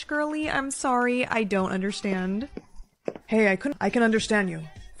 girl. Spanish girlie, I'm sorry, I don't understand. Hey, I can understand you.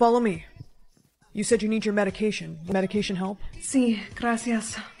 Follow me. You said you need your medication. Medication help? Sí,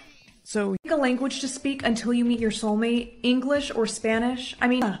 gracias. So, a language to speak until you meet your soulmate? English or Spanish? I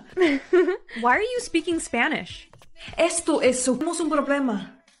mean, why are you speaking Spanish? Esto es, tenemos un problema.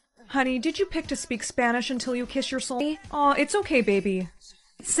 Honey, did you pick to speak Spanish until you kiss your soul? Aw, it's okay, baby.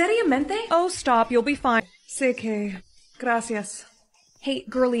 Seriamente? Oh, stop, you'll be fine. Sé que... Gracias. Hey,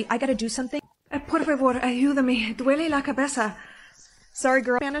 girlie, I gotta do something. Por favor, ayúdame. Duele la cabeza. Sorry,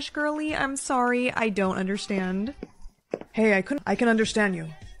 girl. Spanish girlie, I'm sorry, I don't understand. Hey, I can understand you.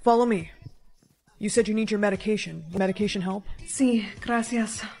 Follow me. You said you need your medication. Medication help? Sí,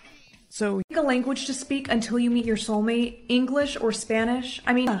 gracias. So, a language to speak until you meet your soulmate? English or Spanish?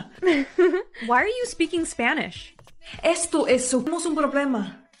 I mean, why are you speaking Spanish? Esto es, tenemos un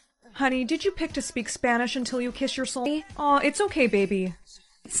problema. Honey, did you pick to speak Spanish until you kiss your soul? Aw, it's okay, baby.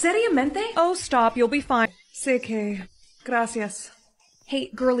 Seriamente? Oh, stop, you'll be fine. Sé que... Gracias. Hey,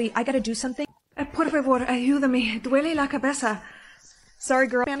 girlie, I gotta do something. Por favor, ayúdame. Duele la cabeza. Sorry,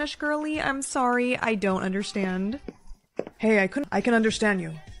 girl. Spanish girlie, I'm sorry, I don't understand. Hey, I can understand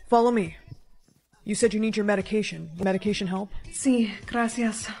you. Follow me. You said you need your medication. Medication help? Sí,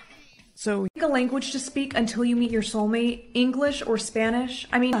 gracias. So, a language to speak until you meet your soulmate? English or Spanish?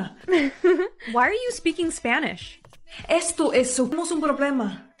 I mean, why are you speaking Spanish? Esto es, tenemos un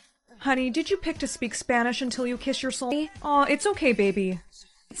problema. Honey, did you pick to speak Spanish until you kiss your soul? Aw, it's okay, baby.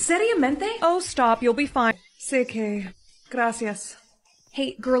 Seriamente? Oh, stop, you'll be fine. Sé que... Gracias.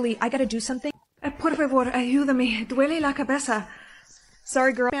 Hey, girly, I gotta do something. Por favor, ayúdame. Duele la cabeza.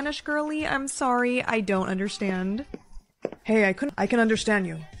 Sorry, girl. Spanish girly, I'm sorry, I don't understand. Hey, I can understand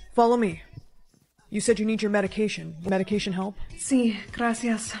you. Follow me. You said you need your medication. Medication help? Sí,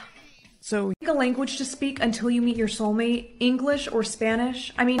 gracias. So, Pick a language to speak until you meet your soulmate. English or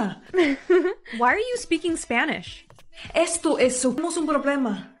Spanish. Why are you speaking Spanish? Esto es somos un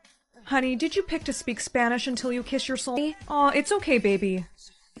problema. Honey, did you pick to speak Spanish until you kiss your soul? Aw, it's okay, baby.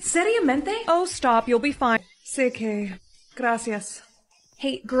 Seriamente? Oh, stop, you'll be fine. Sé que... Gracias.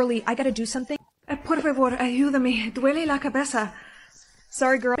 Hey, girly, I gotta do something. Por favor, ayúdame. Duele la cabeza.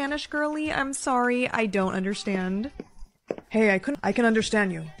 Sorry, girl. Spanish girly, I'm sorry, I don't understand. Hey, I can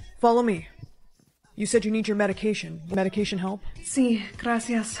understand you. Follow me. You said you need your medication. Medication help? Sí,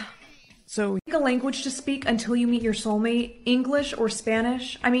 gracias. So, Pick a language to speak until you meet your soulmate. English or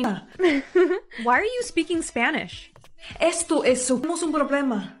Spanish. Why are you speaking Spanish? Esto es somos un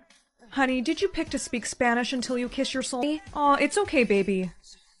problema. Honey, did you pick to speak Spanish until you kiss your soul? Aw, it's okay, baby.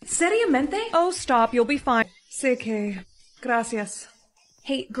 Seriamente? Oh, stop, you'll be fine. Sé que... Gracias.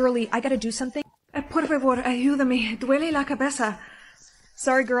 Hey, girly, I gotta do something. Por favor, ayúdame. Duele la cabeza.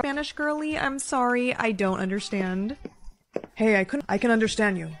 Sorry, girl. Spanish girly, I'm sorry, I don't understand. Hey, I can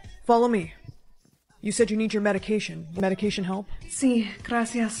understand you. Follow me. You said you need your medication. Medication help? Sí,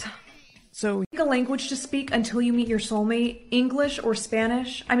 gracias. So, Pick a language to speak until you meet your soulmate. English or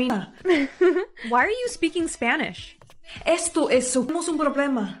Spanish. Why are you speaking Spanish? Esto es somos un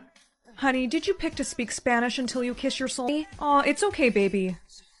problema. Honey, did you pick to speak Spanish until you kiss your soul? Aw, it's okay, baby.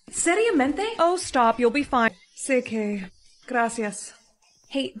 Seriamente? Oh, stop, you'll be fine. Sé que... Gracias.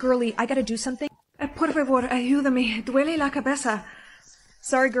 Hey, girly, I gotta do something. Por favor, ayúdame. Duele la cabeza.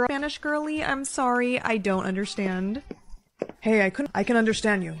 Sorry, girl. Spanish girly, I'm sorry, I don't understand. Hey, I can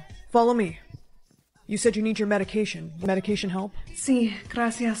understand you. Follow me. You said you need your medication. Medication help? Sí,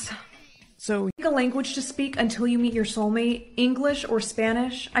 gracias. So, Pick a language to speak until you meet your soulmate. English or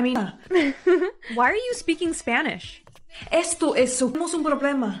Spanish. Why are you speaking Spanish? Esto es somos un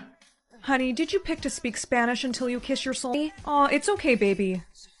problema. Honey, did you pick to speak Spanish until you kiss your soul? Aw, it's okay, baby.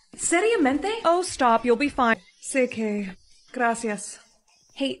 Seriamente? Oh, stop, you'll be fine. Sé que... Gracias.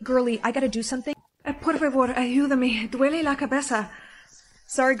 Hey, girly, I gotta do something. Por favor, ayúdame. Duele la cabeza.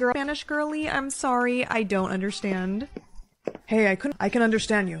 Sorry, girl. Spanish girly, I'm sorry, I don't understand. Hey, I can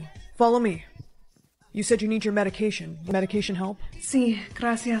understand you. Follow me. You said you need your medication. Medication help? Sí,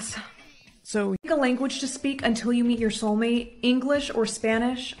 gracias. So, Pick a language to speak until you meet your soulmate. English or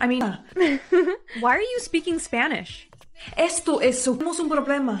Spanish. Why are you speaking Spanish? Esto es somos un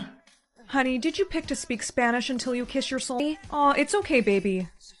problema. Honey, did you pick to speak Spanish until you kiss your soul? Aw, it's okay, baby.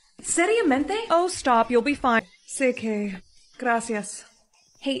 Seriamente? Oh, stop, you'll be fine. Sé que... Gracias.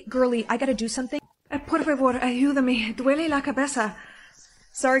 Hey, girly, I gotta do something. Por favor, ayúdame. Duele la cabeza.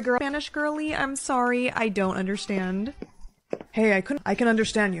 Sorry, girl. Spanish girly, I'm sorry, I don't understand. Hey, I can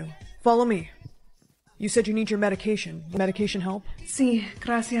understand you. Follow me. You said you need your medication. Medication help? Sí,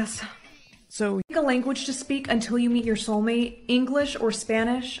 gracias. So, Pick a language to speak until you meet your soulmate. English or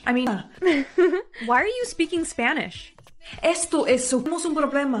Spanish. Why are you speaking Spanish? Esto es somos un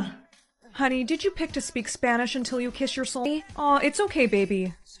problema. Honey, did you pick to speak Spanish until you kiss your soul? Aw, it's okay,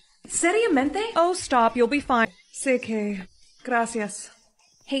 baby. Seriamente? Oh, stop, you'll be fine. Sé que... Gracias.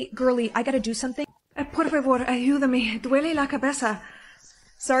 Hey, girly, I gotta do something. Por favor, ayúdame. Duele la cabeza.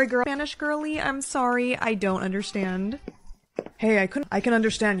 Sorry, girl. Spanish girly, I'm sorry, I don't understand. Hey, I can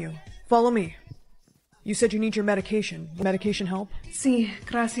understand you. Follow me. You said you need your medication. Medication help? Sí,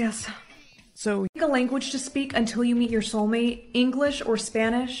 gracias. So, Pick a language to speak until you meet your soulmate. English or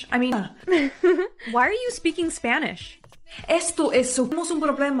Spanish. Why are you speaking Spanish? Esto es somos un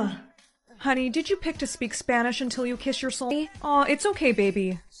problema. Honey, did you pick to speak Spanish until you kiss your soul? Aw, it's okay,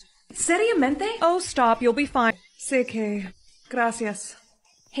 baby. Seriamente? Oh, stop, you'll be fine. Sé que... Gracias.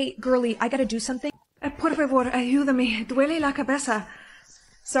 Hey, girly, I gotta do something. Por favor, ayúdame. Duele la cabeza.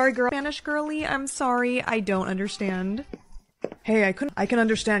 Sorry, girl. Spanish girly, I'm sorry, I don't understand. Hey, I can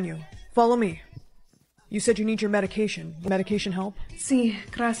understand you. Follow me. You said you need your medication. Medication help? Sí,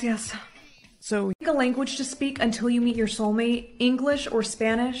 gracias. So, Pick a language to speak until you meet your soulmate. English or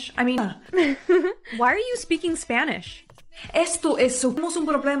Spanish. Why are you speaking Spanish? Esto es somos un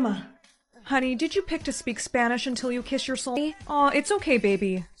problema. Honey, did you pick to speak Spanish until you kiss your soul? Aw, it's okay,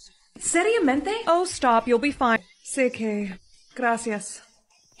 baby. Seriamente? Oh, stop, you'll be fine. Sé que... Gracias.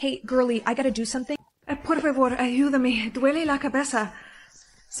 Hey, girly, I gotta do something. Por favor, ayúdame. Duele la cabeza.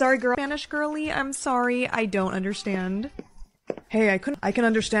 Sorry, girl. Spanish girly, I'm sorry, I don't understand. Hey, I can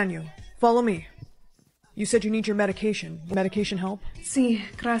understand you. Follow me. You said you need your medication. Medication help? Sí,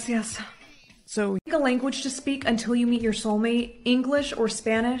 gracias. So, pick a language to speak until you meet your soulmate. English or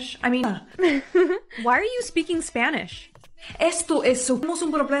Spanish. Why are you speaking Spanish? Esto es somos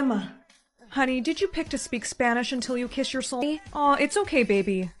un problema. Honey, did you pick to speak Spanish until you kiss your soul? Oh, it's okay,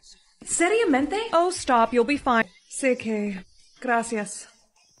 baby. Seriamente? Oh, stop, you'll be fine. Sé que... Gracias.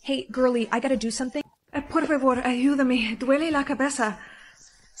 Hey, girlie, I gotta do something. Por favor, ayúdame. Duele la cabeza.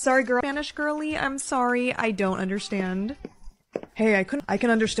 Sorry, girl. Spanish girlie, I'm sorry, I don't understand. Hey, I can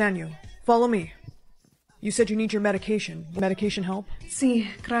understand you. Follow me. You said you need your medication. Medication help? Sí,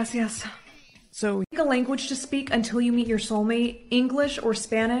 gracias. So, pick a language to speak until you meet your soulmate. English or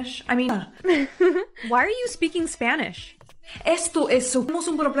Spanish. Why are you speaking Spanish? Esto es somos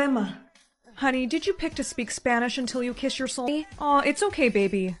un problema. Honey, did you pick to speak Spanish until you kiss your soul? Oh, it's okay,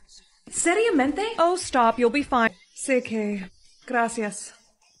 baby. Seriamente? Oh, stop, you'll be fine. Sé que... Gracias.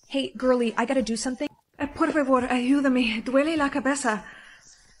 Hey, girlie, I gotta do something. Por favor, ayúdame. Duele la cabeza.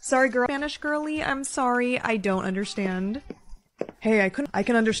 Sorry, girl. Spanish girlie, I'm sorry, I don't understand. Hey, I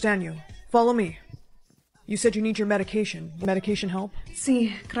can understand you. Follow me. You said you need your medication. Medication help?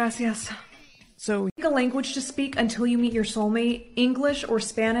 Sí, gracias. So, pick a language to speak until you meet your soulmate. English or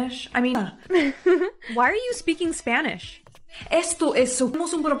Spanish. Why are you speaking Spanish? Esto es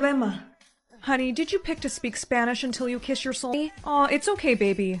somos un problema. Honey, did you pick to speak Spanish until you kiss your soul? Oh, it's okay,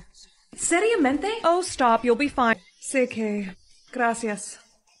 baby. Seriamente? Oh, stop, you'll be fine. Sé que... Gracias.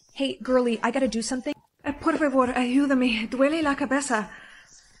 Hey, girlie, I gotta do something. Por favor, ayúdame. Duele la cabeza.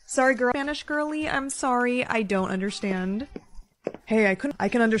 Sorry, girl. Spanish girlie, I'm sorry, I don't understand. Hey, I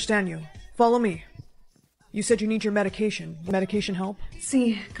can understand you. Follow me. You said you need your medication. Medication help?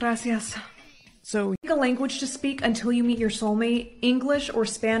 Sí, gracias. So, pick a language to speak until you meet your soulmate. English or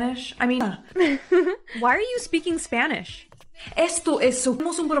Spanish. Why are you speaking Spanish? Esto es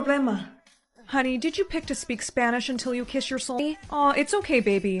somos un problema. Honey, did you pick to speak Spanish until you kiss your soul? Oh, it's okay,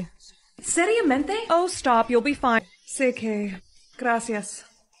 baby. Seriamente? Oh, stop, you'll be fine. Sé que... Gracias.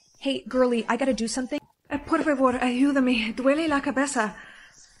 Hey, girlie, I gotta do something. Por favor, ayúdame. Duele la cabeza.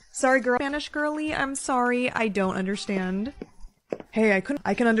 Sorry, girl. Spanish girlie, I'm sorry, I don't understand. Hey, I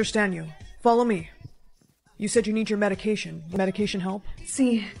can understand you. Follow me. You said you need your medication. Medication help?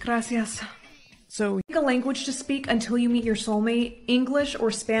 Sí, gracias. So, pick a language to speak until you meet your soulmate. English or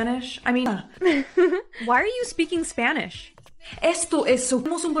Spanish. Why are you speaking Spanish? Esto es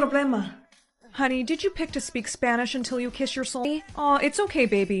somos un problema. Honey, did you pick to speak Spanish until you kiss your soul? Oh, it's okay,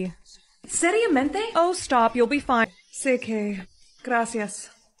 baby. Seriamente? Oh, stop, you'll be fine. Sé que... Gracias.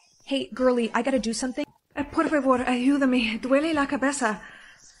 Hey, girlie, I gotta do something. Por favor, ayúdame. Duele la cabeza.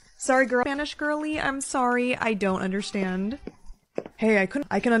 Sorry, girl. Spanish girlie, I'm sorry, I don't understand. Hey,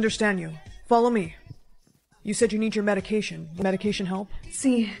 I can understand you. Follow me. You said you need your medication. Medication help?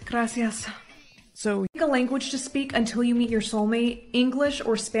 Sí, gracias. So, pick a language to speak until you meet your soulmate. English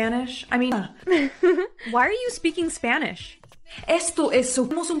or Spanish. Why are you speaking Spanish? Esto es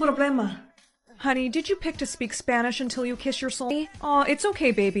somos un problema. Honey, did you pick to speak Spanish until you kiss your soul? Oh, it's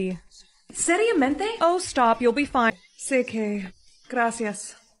okay, baby. Seriamente? Oh, stop, you'll be fine. Sé que...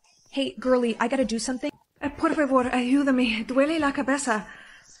 Gracias. Hey, girlie, I gotta do something. Por favor, ayúdame. Duele la cabeza.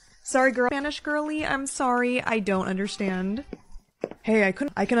 Sorry, girl. Spanish girlie, I'm sorry, I don't understand. Hey, I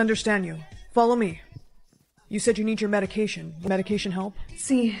can understand you. Follow me. You said you need your medication. Medication help?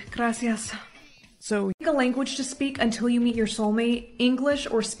 Sí, gracias. So, pick a language to speak until you meet your soulmate. English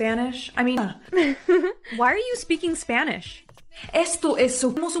or Spanish. Why are you speaking Spanish? Esto es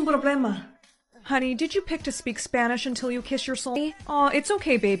somos un problema. Honey, did you pick to speak Spanish until you kiss your soul? Oh, it's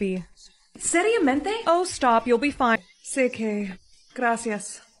okay, baby. Seriamente? Oh, stop, you'll be fine. Sé que...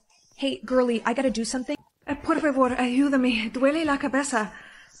 Gracias. Hey, girlie, I gotta do something. Por favor, ayúdame. Duele la cabeza.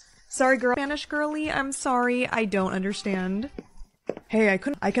 Sorry, girl. Spanish girlie, I'm sorry, I don't understand. Hey,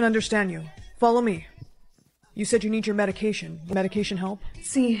 I can understand you. Follow me. You said you need your medication. Medication help?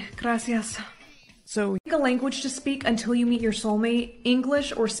 Sí, gracias. So, pick a language to speak until you meet your soulmate.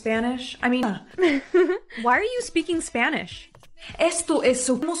 English or Spanish. Why are you speaking Spanish? Esto es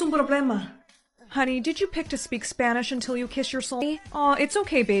somos un problema. Honey, did you pick to speak Spanish until you kiss your soul? Oh, it's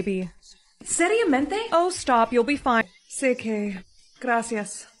okay, baby. Seriamente? Oh, stop, you'll be fine. Sé que...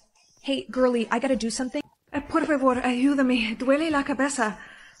 Gracias. Hey, girlie, I gotta do something. Por favor, ayúdame. Duele la cabeza.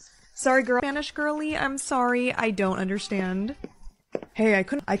 Sorry, girl. Spanish girlie, I'm sorry, I don't understand. Hey, I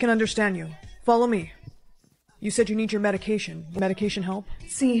can understand you. Follow me. You said you need your medication. Medication help?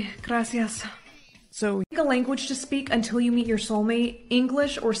 Sí, gracias. So, pick a language to speak until you meet your soulmate.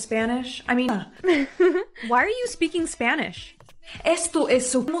 English or Spanish. Why are you speaking Spanish? Esto es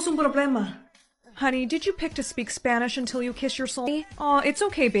somos un problema. Honey, did you pick to speak Spanish until you kiss your soul? Oh, it's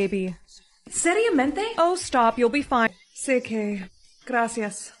okay, baby. Seriamente? Oh, stop, you'll be fine. Sé que...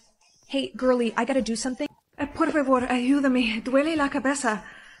 Gracias. Hey, girly, I gotta do something. Por favor, ayúdame. Duele la cabeza.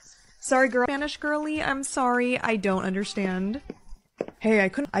 Sorry, girl. Spanish girly, I'm sorry, I don't understand. Hey, I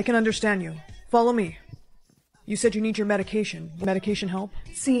can understand you. Follow me. You said you need your medication. Medication help?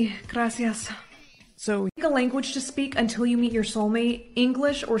 Sí, gracias. So, pick a language to speak until you meet your soulmate.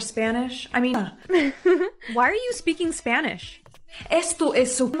 English or Spanish. Why are you speaking Spanish? Esto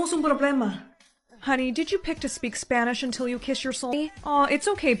es somos un problema. Honey, did you pick to speak Spanish until you kiss your soul? Aw, it's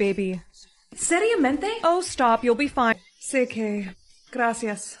okay, baby. Seriamente? Oh, stop, you'll be fine. Sé que...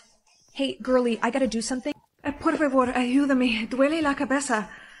 Gracias. Hey, girly, I gotta do something. Por favor, ayúdame. Duele la cabeza.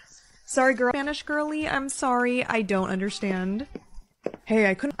 Sorry, girl. Spanish girly, I'm sorry, I don't understand. Hey,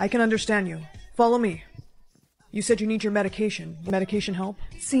 I can understand you. Follow me. You said you need your medication. Medication help?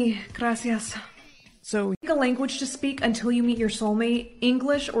 Sí, gracias. So, pick a language to speak until you meet your soulmate.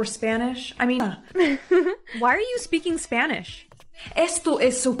 English or Spanish. Why are you speaking Spanish? Esto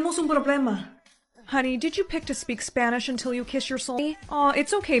es somos un problema. Honey, did you pick to speak Spanish until you kiss your soul? Aw,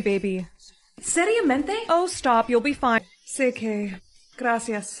 it's okay, baby. Seriamente? Oh, stop, you'll be fine. Sé que...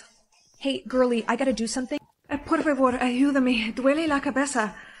 Gracias. Hey, girly, I gotta do something. Por favor, ayúdame. Duele la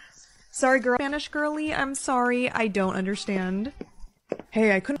cabeza. Sorry, girl. Spanish girly, I'm sorry, I don't understand.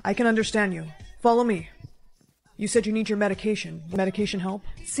 Hey, I can understand you. Follow me. You said you need your medication. Medication help?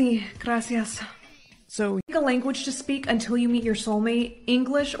 Sí, gracias. So, pick a language to speak until you meet your soulmate.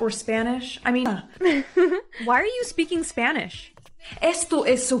 English or Spanish. Why are you speaking Spanish? Esto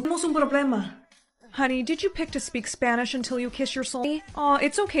es somos un problema. Honey, did you pick to speak Spanish until you kiss your soul? Aw,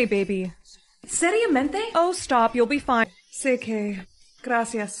 it's okay, baby. Seriamente? Oh, stop, you'll be fine. Sé que...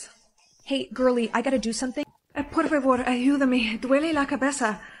 Gracias. Hey, girly, I gotta do something. Por favor, ayúdame. Duele la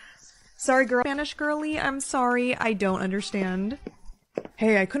cabeza. Sorry, girl. Spanish girly, I'm sorry, I don't understand.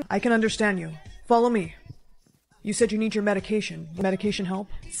 Hey, I can understand you. Follow me. You said you need your medication. Medication help?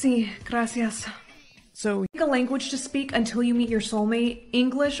 Sí, gracias. So, pick a language to speak until you meet your soulmate.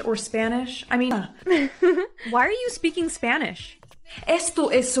 English or Spanish. Why are you speaking Spanish? Esto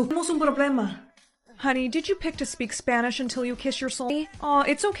es somos un problema. Honey, did you pick to speak Spanish until you kiss your soul? Aw,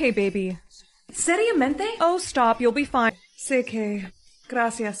 it's okay, baby. Seriamente? Oh, stop, you'll be fine. Sé que...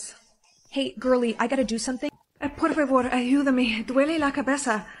 Gracias. Hey, girly, I gotta do something. Por favor, ayúdame. Duele la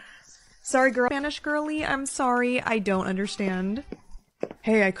cabeza. Sorry, girl. Spanish girly, I'm sorry, I don't understand.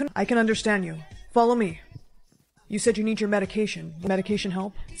 Hey, I can understand you. Follow me. You said you need your medication. Medication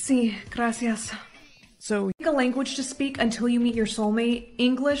help? Sí, gracias. So, pick a language to speak until you meet your soulmate.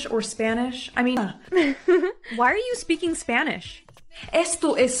 English or Spanish. Why are you speaking Spanish?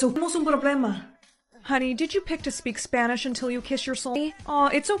 Esto es somos un problema. Honey, did you pick to speak Spanish until you kiss your soul? Aw,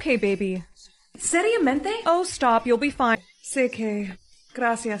 it's okay, baby. Seriamente? Oh, stop, you'll be fine. Sé que...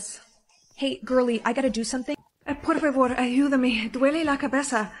 Gracias. Hey, girly, I gotta do something. Por favor, ayúdame. Duele la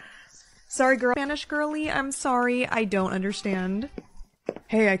cabeza. Sorry, girl. Spanish girly, I'm sorry, I don't understand.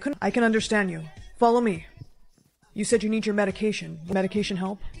 Hey, I can understand you. Follow me. You said you need your medication. Medication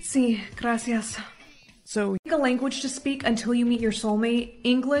help? Sí, gracias. So, pick a language to speak until you meet your soulmate.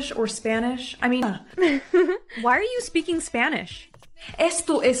 English or Spanish. Why are you speaking Spanish?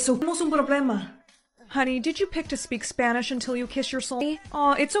 Esto es somos un problema. Honey, did you pick to speak Spanish until you kiss your soul?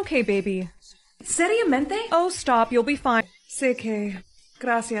 Aw, it's okay, baby. Seriamente? Oh, stop, you'll be fine. Sé que...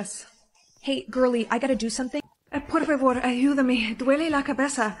 Gracias. Hey, girly, I gotta do something. Por favor, ayúdame. Duele la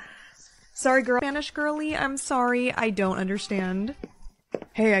cabeza. Sorry, girl. Spanish girly, I'm sorry, I don't understand.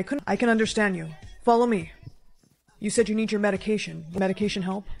 Hey, I can understand you. Follow me. You said you need your medication. Medication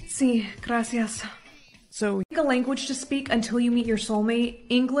help? Sí, gracias. So, pick a language to speak until you meet your soulmate.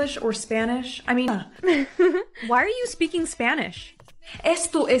 English or Spanish. Why are you speaking Spanish?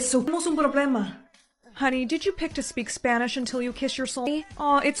 Esto es somos un problema. Honey, did you pick to speak Spanish until you kiss your soul?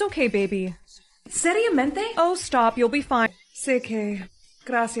 Aw, it's okay, baby. Seriamente? Oh, stop, you'll be fine. Sé que...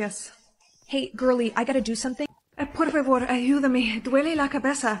 Gracias. Hey, girly, I gotta do something. Por favor, ayúdame. Duele la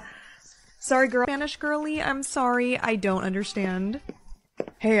cabeza. Sorry, girl. Spanish girly, I'm sorry, I don't understand.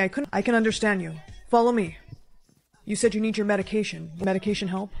 Hey, I can understand you. Follow me. You said you need your medication. Medication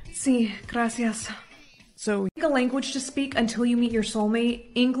help? Sí, gracias. So, pick a language to speak until you meet your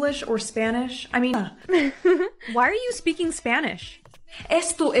soulmate. English or Spanish. Why are you speaking Spanish?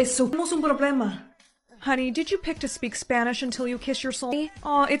 Esto es somos un problema. Honey, did you pick to speak Spanish until you kiss your soul?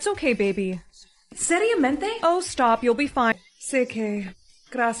 Aw, it's okay, baby. Seriamente? Oh, stop, you'll be fine. Sé que...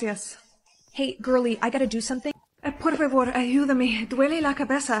 Gracias. Hey, girly, I gotta do something. Por favor, ayúdame. Duele la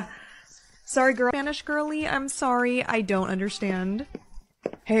cabeza. Sorry, girl. Spanish girly, I'm sorry, I don't understand.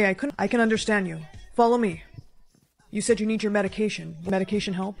 Hey, I can understand you. Follow me. You said you need your medication.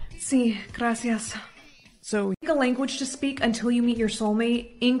 Medication help? Sí, gracias. So, Pick a language to speak until you meet your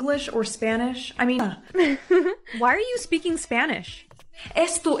soulmate. English or Spanish. Why are you speaking Spanish?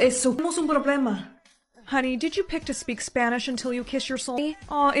 Esto es somos un problema. Honey, did you pick to speak Spanish until you kiss your soul?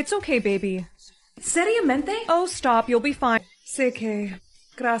 Aw, it's okay, baby. Seriamente? Oh, stop, you'll be fine. Sé que...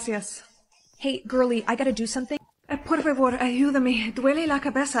 Gracias. Hey, girlie, I gotta do something. Por favor, ayúdame. Duele la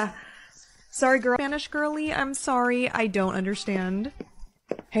cabeza. Sorry, girl. Spanish girlie, I'm sorry, I don't understand.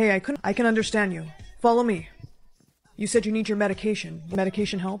 Hey, I can understand you. Follow me. You said you need your medication.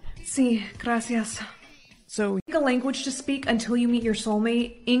 Medication help? Sí, gracias. So, pick a language to speak until you meet your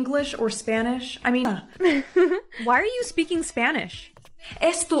soulmate. English or Spanish. Why are you speaking Spanish?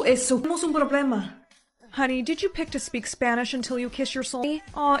 Esto es somos un problema. Honey, did you pick to speak Spanish until you kiss your soul?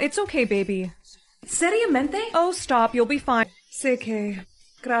 Aw, it's okay, baby. Seriamente? Oh, stop, you'll be fine. Sé que...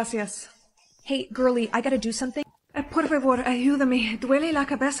 Gracias. Hey, girlie, I gotta do something. Por favor, ayúdame. Duele la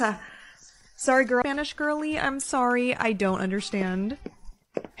cabeza. Sorry, girl. Spanish girlie, I'm sorry, I don't understand.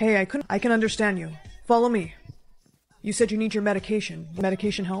 Hey, I can understand you. Follow me. You said you need your medication.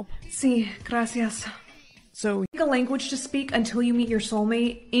 Medication help? Sí, gracias. So, pick a language to speak until you meet your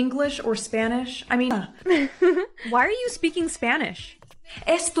soulmate. English or Spanish. Why are you speaking Spanish?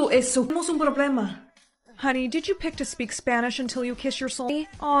 Esto es somos un problema. Honey, did you pick to speak Spanish until you kiss your soul?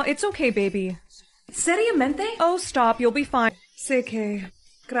 Aw, it's okay, baby. Seriamente? Oh, stop, you'll be fine. Sé que...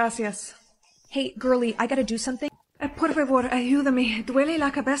 Gracias. Hey, girlie, I gotta do something. Por favor, ayúdame. Duele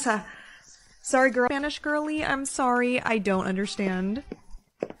la cabeza. Sorry, girl. Spanish girlie, I'm sorry, I don't understand.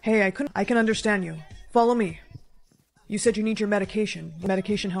 Hey, I can understand you. Follow me. You said you need your medication.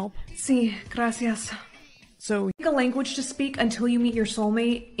 Medication help? Sí, gracias. So, pick a language to speak until you meet your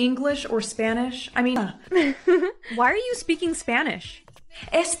soulmate. English or Spanish. Why are you speaking Spanish?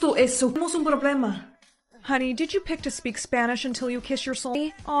 Esto es somos un problema. Honey, did you pick to speak Spanish until you kiss your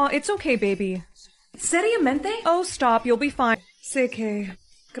soul? Aw, it's okay, baby. Seriamente? Oh, stop, you'll be fine. Sé que...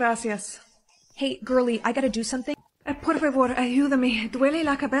 Gracias. Hey, girlie, I gotta do something. Por favor, ayúdame. Duele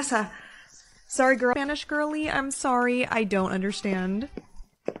la cabeza. Sorry, girl. Spanish girlie, I'm sorry, I don't understand.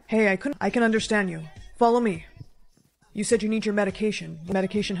 Hey, I can understand you. Follow me. You said you need your medication.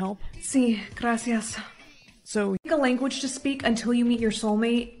 Medication help? Sí, gracias. So, pick a language to speak until you meet your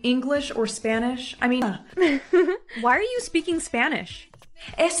soulmate. English or Spanish. Why are you speaking Spanish?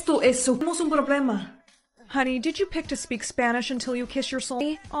 Esto es somos un problema. Honey, did you pick to speak Spanish until you kiss your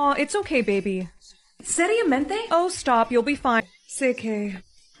soul? Aw, it's okay, baby. Seriamente? Oh, stop, you'll be fine. Sé que...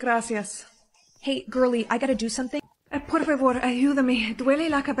 Gracias. Hey, girlie, I gotta do something. Por favor, ayúdame. Duele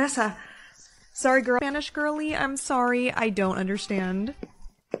la cabeza. Sorry, girl. Spanish girlie, I'm sorry, I don't understand.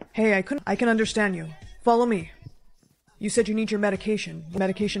 Hey, I can understand you. Follow me. You said you need your medication.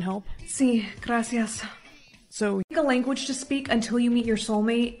 Medication help? Sí, gracias. So, pick a language to speak until you meet your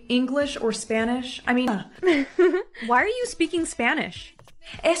soulmate. English or Spanish. Why are you speaking Spanish?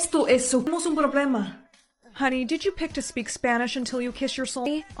 Esto es somos un problema. Honey, did you pick to speak Spanish until you kiss your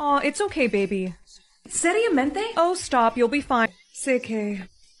soul? Aw, it's okay, baby. Seriamente? Oh, stop, you'll be fine. Sé que...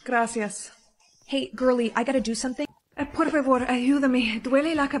 Gracias. Hey, girlie, I gotta do something. Por favor, ayúdame.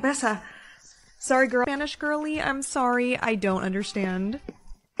 Duele la cabeza. Sorry, girl. Spanish girlie, I'm sorry, I don't understand.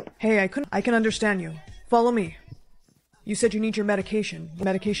 Hey, I can understand you. Follow me. You said you need your medication.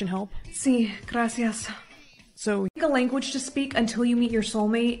 Medication help? Sí, gracias. So, pick a language to speak until you meet your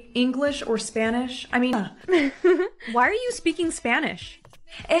soulmate. English or Spanish. Why are you speaking Spanish?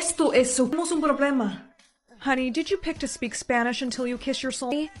 Esto es somos un problema. Honey, did you pick to speak Spanish until you kiss your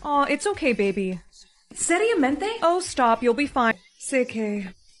soul? Aw, it's okay, baby. Seriamente? Oh, stop, you'll be fine. Sé que...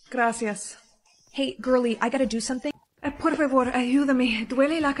 Gracias. Hey, girlie, I gotta do something. Por favor, ayúdame.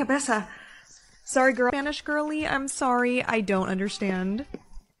 Duele la cabeza. Sorry, girl. Spanish girlie, I'm sorry, I don't understand.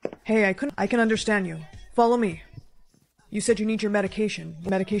 Hey, I can understand you. Follow me. You said you need your medication.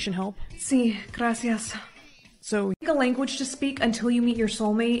 Medication help? Sí, gracias. So, pick a language to speak until you meet your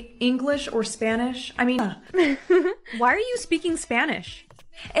soulmate. English or Spanish. Why are you speaking Spanish?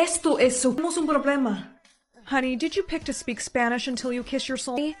 Esto es somos un problema. Honey, did you pick to speak Spanish until you kiss your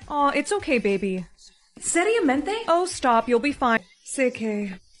soul? Aw, it's okay, baby. Seriamente? Oh, stop, you'll be fine. Sé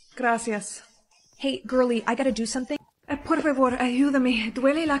que... Gracias. Hey, girlie, I gotta do something. Por favor, ayúdame.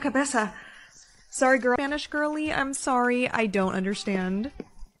 Duele la cabeza. Sorry, girl. Spanish girlie, I'm sorry, I don't understand.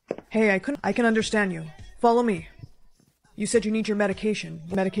 Hey, I can understand you. Follow me. You said you need your medication.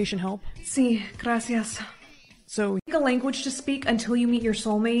 Medication help? Sí, gracias. So, pick a language to speak until you meet your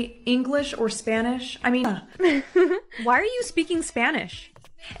soulmate. English or Spanish. Why are you speaking Spanish?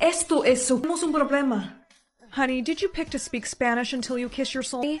 Esto es somos un problema. Honey, did you pick to speak Spanish until you kiss your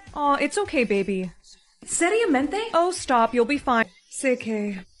soul? Aw, it's okay, baby. Seriamente? Oh, stop, you'll be fine. Sé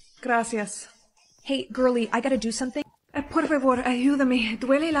que... Gracias. Hey, girly, I gotta do something. Por favor, ayúdame.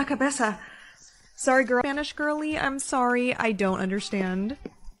 Duele la cabeza. Sorry, girl. Spanish girly, I'm sorry, I don't understand.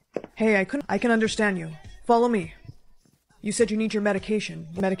 Hey, I can understand you. Follow me. You said you need your medication.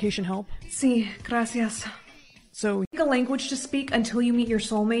 Medication help? Sí, gracias. So, Pick a language to speak until you meet your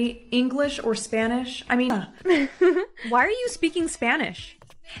soulmate. English or Spanish. I mean, why are you speaking Spanish?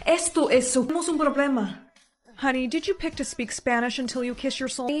 Esto es somos un problema. Honey, did you pick to speak Spanish until you kiss your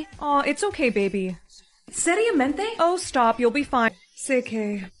soul? Oh, it's okay, baby. Seriamente? Oh, stop, you'll be fine. Sé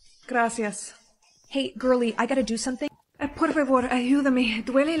que... Gracias. Hey, girly, I gotta do something. Por favor, ayúdame.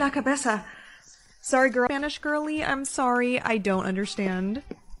 Duele la cabeza. Sorry, girl. Spanish girly, I'm sorry, I don't understand.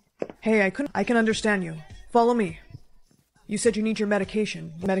 Hey, I can understand you. Follow me. You said you need your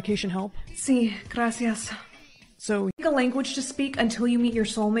medication. Medication help? Sí, gracias. So, pick a language to speak until you meet your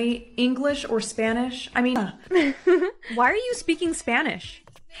soulmate. English or Spanish. I mean, why are you speaking Spanish?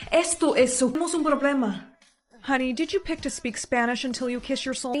 Esto es somos un problema. Honey, did you pick to speak Spanish until you kiss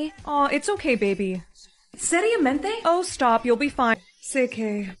your soul? Oh, it's okay, baby. Seriamente? Oh, stop, you'll be fine. Sé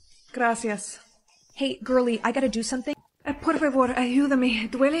que... Gracias. Hey, girly, I gotta do something. Por favor, ayúdame.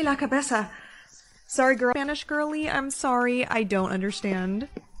 Duele la cabeza. Sorry, girl. Spanish girly, I'm sorry, I don't understand.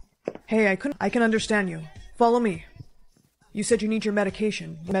 Hey, I can understand you. Follow me. You said you need your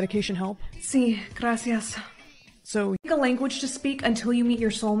medication. Medication help? Sí, gracias. So, pick a language to speak until you meet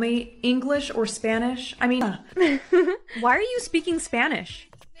your soulmate. English or Spanish. I mean, why are you speaking Spanish?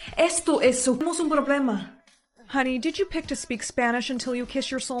 Esto es somos un problema. Honey, did you pick to speak Spanish until you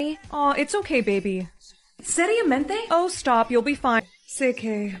kiss your soul? Oh, it's okay, baby. Seriamente? Oh, stop, you'll be fine. Sé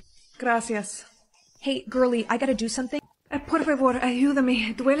que... Gracias. Hey, girly, I gotta do something. Por favor,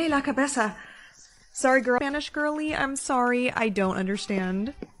 ayúdame. Duele la cabeza. Sorry, girl. Spanish girly, I'm sorry, I don't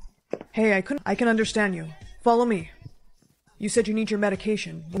understand. Hey, I can understand you. Follow me. You said you need your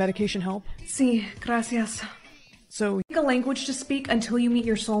medication. Medication help? Sí, gracias. So, pick a language to speak until you meet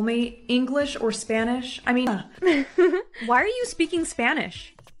your soulmate. English or Spanish. I mean, why are you speaking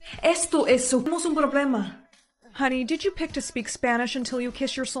Spanish? Esto es somos un problema. Honey, did you pick to speak Spanish until you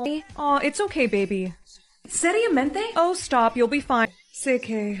kiss your soul? Oh, it's okay, baby. Seriamente? Oh, stop, you'll be fine. Sé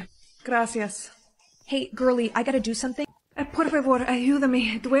que... Gracias. Hey, girly, I gotta do something. Por favor,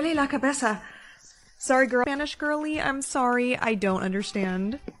 ayúdame. Duele la cabeza. Sorry, girl. Spanish girly, I'm sorry, I don't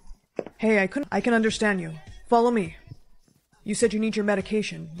understand. Hey, I can understand you. Follow me. You said you need your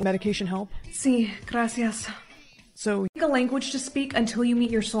medication. Medication help? Sí, gracias. So, pick a language to speak until you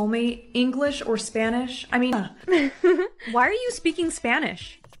meet your soulmate. English or Spanish. I mean, why are you speaking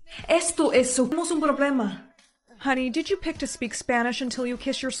Spanish? Esto es somos un problema. Honey, did you pick to speak Spanish until you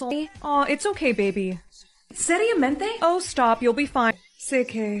kiss your soul? Oh, it's okay, baby. Seriamente? Oh, stop, you'll be fine. Sé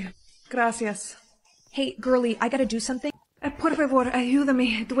que... Gracias. Hey, girly, I gotta do something. Por favor,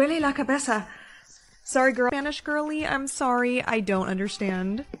 ayúdame. Duele la cabeza. Sorry, girl. Spanish girly, I'm sorry, I don't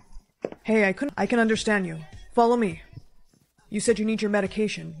understand. Hey, I can understand you. Follow me. You said you need your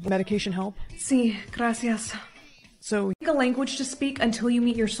medication. Medication help? Sí, gracias. So, pick a language to speak until you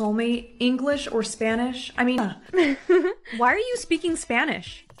meet your soulmate. English or Spanish. I mean, why are you speaking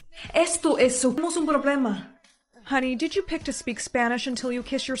Spanish? Esto es somos un problema. Honey, did you pick to speak Spanish until you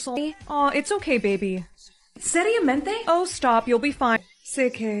kiss your soul? Oh, it's okay, baby. Seriamente? Oh, stop, you'll be fine.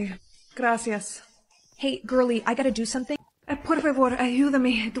 Sé que... Gracias. Hey, girly, I gotta do something. Por favor,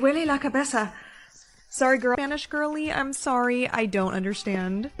 ayúdame. Duele la cabeza. Sorry, girl. Spanish girly, I'm sorry, I don't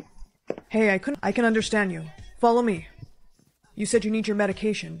understand. Hey, I can understand you. Follow me. You said you need your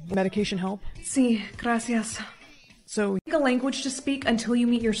medication. Medication help? Sí, gracias. So, pick a language to speak until you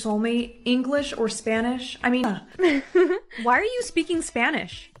meet your soulmate. English or Spanish. I mean, why are you speaking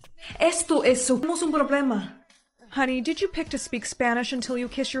Spanish? Esto es somos un problema. Honey, did you pick to speak Spanish until you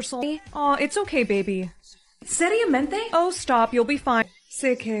kiss your soul? Oh, it's okay, baby. Seriamente? Oh, stop, you'll be fine.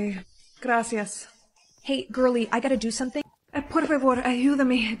 Sé que... Gracias. Hey, girly, I gotta do something. Por favor,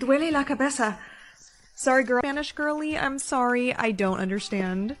 ayúdame. Duele la cabeza. Sorry, girl. Spanish girly, I'm sorry, I don't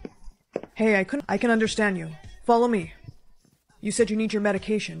understand. Hey, I can understand you. Follow me. You said you need your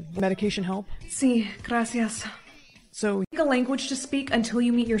medication. Medication help? Sí, gracias. So, pick a language to speak until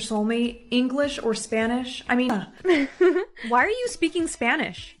you meet your soulmate. English or Spanish. I mean, why are you speaking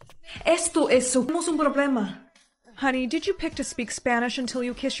Spanish? Esto es somos un problema. Honey, did you pick to speak Spanish until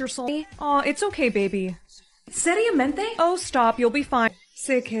you kiss your soul? Oh, it's okay, baby. Seriamente? Oh, stop, you'll be fine.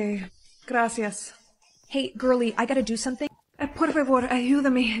 Sé que... Gracias. Hey, girly, I gotta do something. Por favor,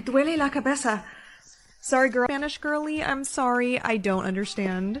 ayúdame. Duele la cabeza. Sorry, girl. Spanish girly, I'm sorry, I don't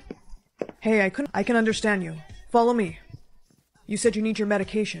understand. Hey, I can understand you. Follow me. You said you need your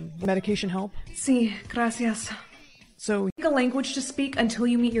medication. Medication help? Sí, gracias. So, pick a language to speak until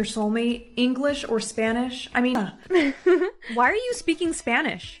you meet your soulmate? English or Spanish? Why are you speaking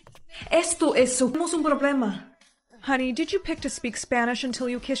Spanish? Esto es, somos un problema. Honey, did you pick to speak Spanish until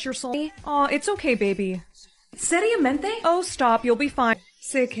you kiss your soul? Aw, it's okay, baby. Seriamente? Oh, stop, you'll be fine.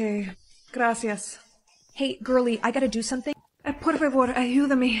 Sé que... Gracias. Hey, girlie, I gotta do something. Por favor,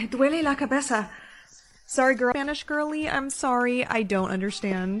 ayúdame. Duele la cabeza. Sorry, girl. Spanish girlie, I'm sorry, I don't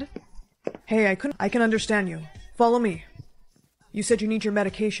understand. Hey, I can understand you. Follow me. You said you need your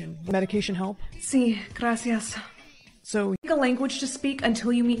medication. Medication help? Sí, gracias. So, a language to speak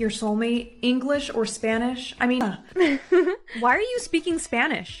until you meet your soulmate? English or Spanish? Why are you speaking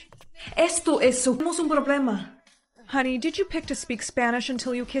Spanish? Esto es, somos un problema. Honey, did you pick to speak Spanish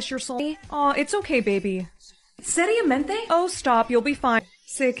until you kiss your soul? Aw, it's okay, baby. Seriamente? Oh, stop, you'll be fine.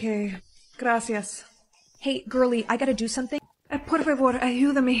 Sé que... Gracias. Hey, girlie, I gotta do something. Por favor,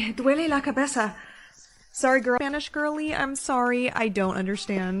 ayúdame. Duele la cabeza. Sorry, girl. Spanish girlie, I'm sorry, I don't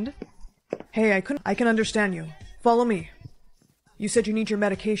understand. Hey, I can understand you. Follow me. You said you need your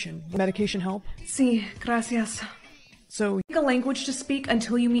medication. Medication help? Sí, gracias. So, a language to speak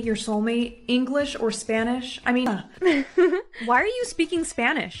until you meet your soulmate? English or Spanish? Why are you speaking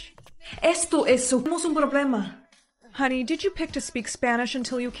Spanish? Esto es, somos un problema. Honey, did you pick to speak Spanish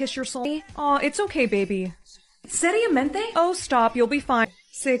until you kiss your soul? Aw, it's okay, baby. Seriamente? Oh, stop, you'll be fine.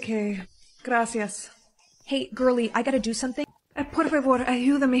 Sé que... Gracias. Hey, girlie, I gotta do something. Por favor,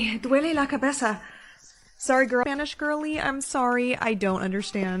 ayúdame. Duele la cabeza. Sorry, girl. Spanish girlie, I'm sorry, I don't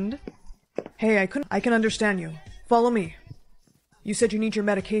understand. Hey, I can understand you. Follow me. You said you need your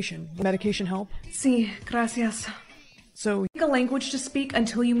medication. Medication help? Sí, gracias. So, a language to speak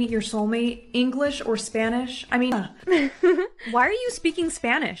until you meet your soulmate? English or Spanish? Why are you speaking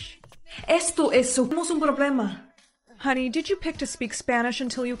Spanish? Esto es, somos un problema. Honey, did you pick to speak Spanish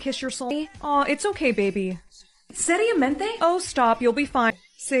until you kiss your soul? Aw, it's okay, baby. Seriamente? Oh, stop, you'll be fine.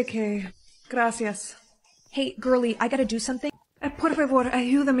 Sé que... Gracias. Hey, girlie, I gotta do something. Por favor,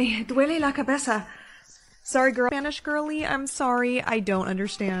 ayúdame. Duele la cabeza. Sorry, girl. Spanish girlie, I'm sorry, I don't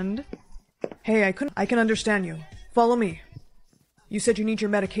understand. Hey, I can understand you. Follow me. You said you need your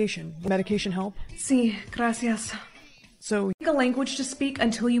medication. Medication help? Sí, gracias. So, a language to speak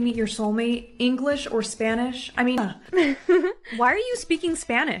until you meet your soulmate? English or Spanish? Why are you speaking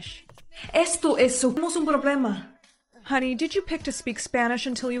Spanish? Esto es, somos un problema. Honey, did you pick to speak Spanish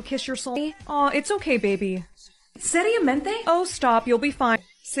until you kiss your soul? Aw, it's okay, baby. Seriamente? Oh, stop, you'll be fine.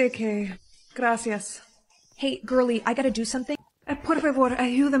 Sé que... Gracias. Hey, girlie, I gotta do something. Por favor,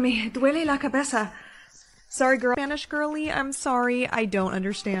 ayúdame. Duele la cabeza. Sorry, girl. Spanish girlie, I'm sorry, I don't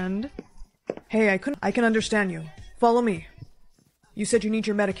understand. Hey, I can understand you. Follow me. You said you need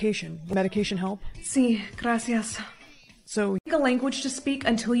your medication. Medication help? Sí, gracias. So, a language to speak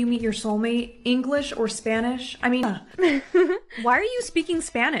until you meet your soulmate? English or Spanish? Why are you speaking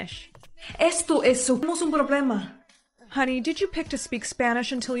Spanish? Esto es, somos un problema. Honey, did you pick to speak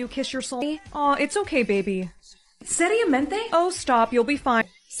Spanish until you kiss your soul? Aw, it's okay, baby. Seriamente? Oh, stop, you'll be fine.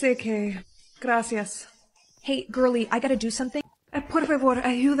 Sé que... Gracias. Hey, girlie, I gotta do something. Por favor,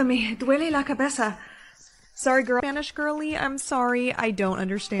 ayúdame. Duele la cabeza. Sorry, girl. Spanish girlie, I'm sorry, I don't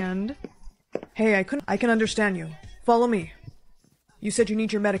understand. Hey, I can understand you. Follow me. You said you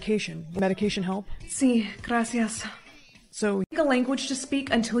need your medication. Medication help? Sí, gracias. So, a language to speak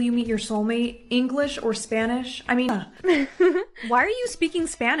until you meet your soulmate? English or Spanish? Why are you speaking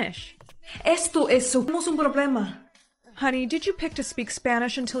Spanish? Esto es, somos un problema. Honey, did you pick to speak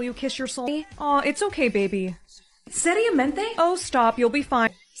Spanish until you kiss your soul? Aw, it's okay, baby. Seriamente? Oh, stop, you'll be fine.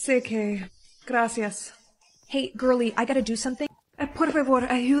 Sé que... Gracias. Hey, girlie, I gotta do something. Por favor,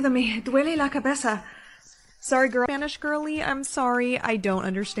 ayúdame. Duele la cabeza. Sorry, girl. Spanish girlie, I'm sorry, I don't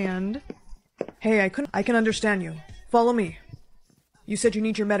understand. Hey, I can understand you. Follow me. You said you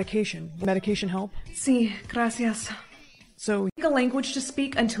need your medication. Medication help? Sí, gracias. So, a language to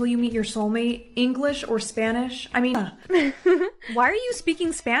speak until you meet your soulmate? English or Spanish? Why are you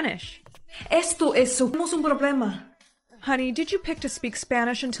speaking Spanish? Esto es, somos un problema. Honey, did you pick to speak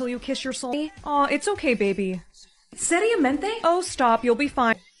Spanish until you kiss your soul? Aw, it's okay, baby. Seriamente? Oh, stop, you'll be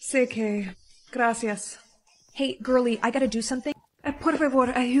fine. Sé que... Gracias. Hey, girlie, I gotta do something. Por favor,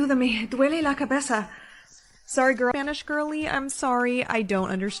 ayúdame. Duele la cabeza. Sorry, girl. Spanish girlie, I'm sorry, I don't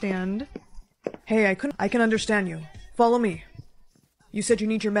understand. Hey, I can understand you. Follow me. You said you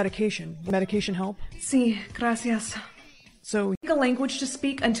need your medication. Medication help? Sí, gracias. So, a language to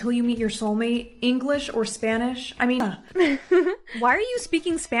speak until you meet your soulmate? English or Spanish? Why are you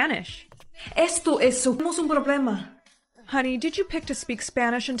speaking Spanish? Esto es, somos un problema. Honey, did you pick to speak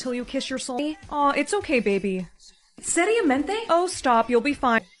Spanish until you kiss your soul? Aw, it's okay, baby. Seriamente? Oh, stop, you'll be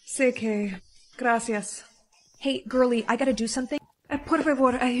fine. Sé que... Gracias. Hey, girly, I gotta do something. Por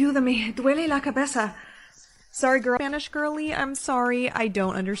favor, ayúdame. Duele la cabeza. Sorry, girl. Spanish girly, I'm sorry, I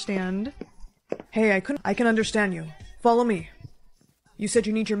don't understand. Hey, I can understand you. Follow me. You said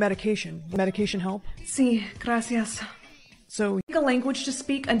you need your medication. Medication help? Sí, gracias. So, pick a language to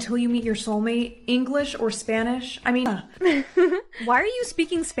speak until you meet your soulmate. English or Spanish. Why are you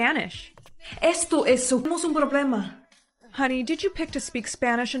speaking Spanish? Esto es somos un problema. Honey, did you pick to speak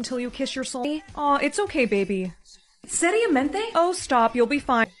Spanish until you kiss your soul? Aw, it's okay, baby. Seriamente? Oh, stop, you'll be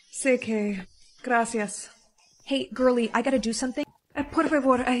fine. Sé que... Gracias. Hey, girly, I gotta do something. Por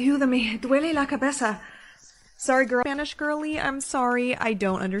favor, ayúdame. Duele la cabeza. Sorry, girl. Spanish girly, I'm sorry, I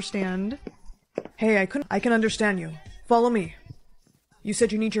don't understand. Hey, I can understand you. Follow me. You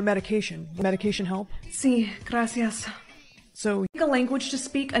said you need your medication. Medication help? Sí, gracias. So, pick a language to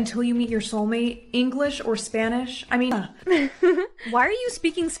speak until you meet your soulmate. English or Spanish. Why are you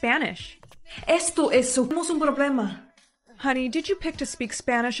speaking Spanish? Esto es somos un problema. Honey, did you pick to speak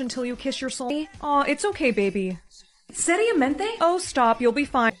Spanish until you kiss your soul? Aw, it's okay, baby. Seriamente? Oh, stop, you'll be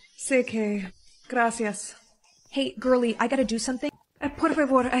fine. Sé que... Gracias. Hey, girly, I gotta do something. Por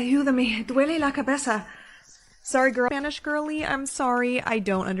favor, ayúdame. Duele la cabeza. Sorry, girl. Spanish girly, I'm sorry, I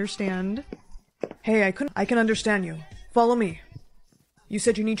don't understand. Hey, I can understand you. Follow me. You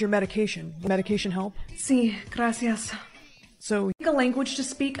said you need your medication. Medication help? Sí, gracias. So, pick a language to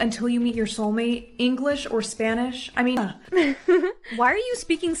speak until you meet your soulmate. English or Spanish. Why are you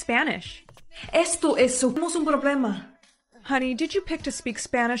speaking Spanish? Esto es somos un problema. Honey, did you pick to speak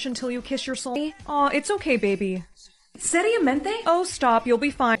Spanish until you kiss your soul? Aw, it's okay, baby. Seriamente? Oh, stop, you'll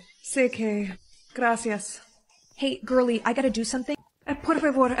be fine. Sé que... Gracias. Hey, girly, I gotta do something. Por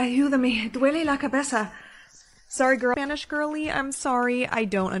favor, ayúdame. Duele la cabeza. Sorry, girl. Spanish girly, I'm sorry, I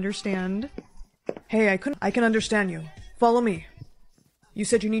don't understand. Hey, I can understand you. Follow me. You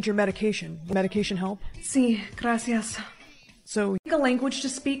said you need your medication. Medication help? Sí, gracias. So, pick a language to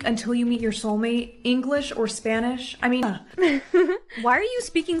speak until you meet your soulmate. English or Spanish. Why are you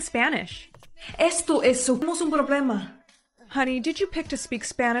speaking Spanish? Esto es somos un problema. Honey, did you pick to speak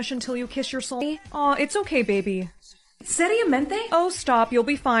Spanish until you kiss your soul? Aw, it's okay, baby. Seriamente? Oh, stop, you'll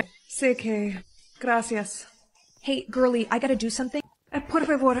be fine. Sé que... Gracias. Hey, girly, I gotta do something. Por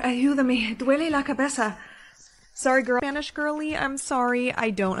favor, ayúdame. Duele la cabeza. Sorry, girl. Spanish girly, I'm sorry,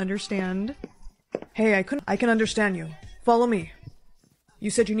 I don't understand. Hey, I can understand you. Follow me.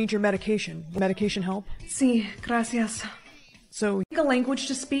 You said you need your medication. Medication help? Sí, gracias. So, pick a language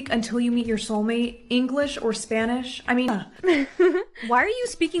to speak until you meet your soulmate. English or Spanish. Why are you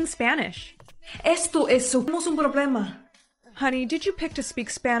speaking Spanish? Esto es somos un problema. Honey, did you pick to speak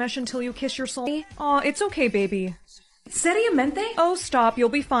Spanish until you kiss your soul? Aw, it's okay, baby. Seriamente? Oh, stop, you'll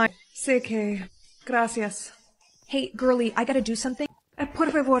be fine. Sé que... Gracias. Hey, girly, I gotta do something.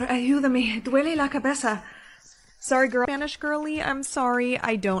 Por favor, ayúdame. Duele la cabeza. Sorry, girl. Spanish girly, I'm sorry,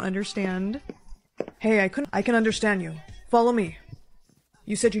 I don't understand. Hey, I can understand you. Follow me.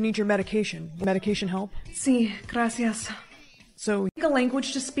 You said you need your medication. Medication help? Sí, gracias. So, pick a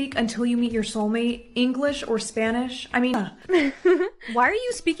language to speak until you meet your soulmate. English or Spanish. Why are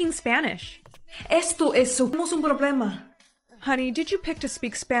you speaking Spanish? Esto es somos un problema. Honey, did you pick to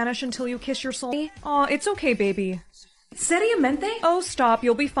speak Spanish until you kiss your soul? Aw, it's okay, baby. Seriamente? Oh, stop,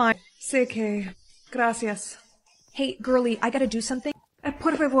 you'll be fine. Sé que... Gracias. Hey, girly, I gotta do something.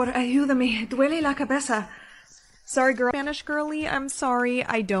 Por favor, ayúdame. Duele la cabeza. Sorry, girl. Spanish girly, I'm sorry,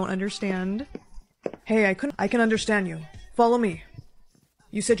 I don't understand. Hey, I can understand you. Follow me.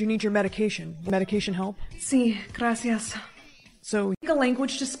 You said you need your medication. Medication help? Sí, gracias. So, pick a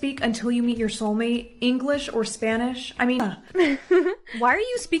language to speak until you meet your soulmate. English or Spanish. Why are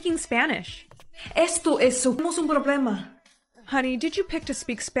you speaking Spanish? Esto es somos un problema. Honey, did you pick to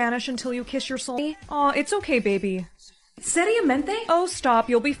speak Spanish until you kiss your soul? Aw, it's okay, baby. Seriamente? Oh, stop,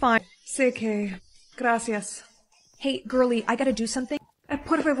 you'll be fine. Sé que... Gracias. Hey, girly, I gotta do something.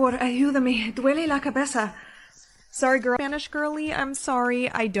 Por favor, ayúdame. Duele la cabeza. Sorry, girl. Spanish girly, I'm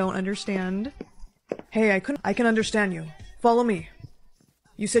sorry, I don't understand. Hey, I can understand you. Follow me.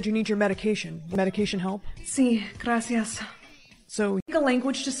 You said you need your medication. Medication help? Sí, gracias. So, pick a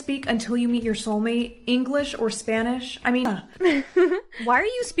language to speak until you meet your soulmate. English or Spanish. Why are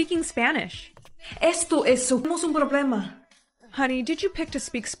you speaking Spanish? Esto es somos un problema. Honey, did you pick to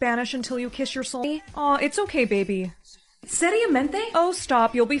speak Spanish until you kiss your soul? Aw, it's okay, baby. Seriamente? Oh,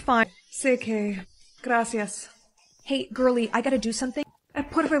 stop, you'll be fine. Sé que... Gracias. Hey, girly, I gotta do something.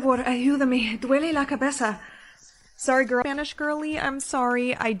 Por favor, ayúdame. Duele la cabeza. Sorry, girl. Spanish girly, I'm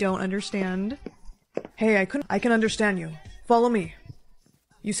sorry, I don't understand. Hey, I can understand you. Follow me.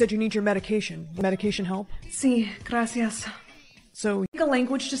 You said you need your medication. Medication help? Sí, gracias. So, pick a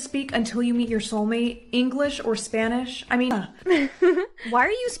language to speak until you meet your soulmate? English or Spanish? Why are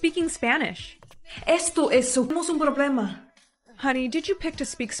you speaking Spanish? Esto es somos un problema. Honey, did you pick to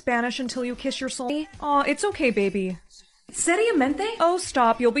speak Spanish until you kiss your soul? Oh, it's okay, baby. Seriamente? Oh,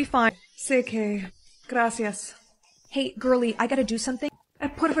 stop, you'll be fine. Sé que... Gracias. Hey, girlie, I gotta do something.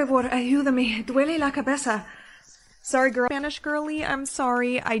 Por favor, ayúdame. Duele la cabeza. Sorry, girl. Spanish girlie, I'm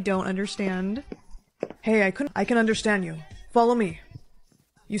sorry, I don't understand. Hey, I can understand you. Follow me.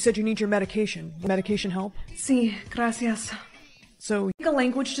 You said you need your medication. Medication help? Sí, gracias. So, a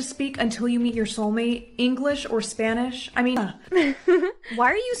language to speak until you meet your soulmate? English or Spanish? Why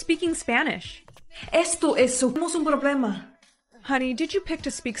are you speaking Spanish? Esto es somos un problema. Honey, did you pick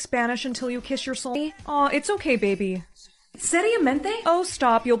to speak Spanish until you kiss your soul? Oh, it's okay, baby. Seriamente? Oh,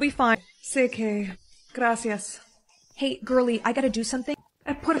 stop, you'll be fine. Sé que... Gracias. Hey, girlie, I gotta do something.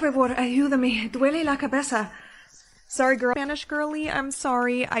 Por favor, ayúdame. Duele la cabeza. Sorry, girl. Spanish girlie, I'm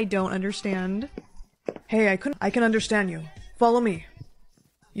sorry, I don't understand. Hey, I can understand you. Follow me.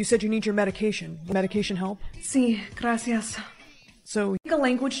 You said you need your medication. Medication help? Sí, gracias. So, a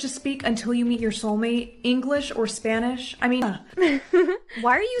language to speak until you meet your soulmate? English or Spanish? Why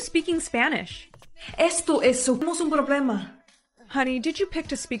are you speaking Spanish? Esto es somos un problema. Honey, did you pick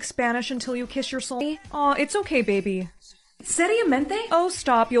to speak Spanish until you kiss your soul? Oh, it's okay, baby. Seriamente? Oh,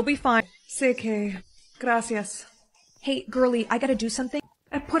 stop, you'll be fine. Sé que... Gracias. Hey, girlie, I gotta do something.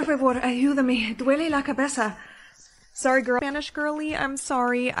 Por favor, ayúdame. Duele la cabeza. Sorry, girl. Spanish girlie, I'm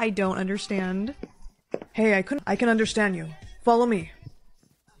sorry, I don't understand. Hey, I can understand you. Follow me.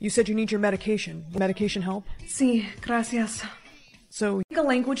 You said you need your medication. Medication help? Sí, gracias. So, a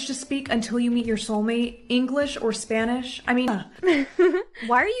language to speak until you meet your soulmate? English or Spanish? Why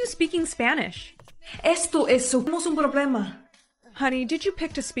are you speaking Spanish? Esto es somos un problema. Honey, did you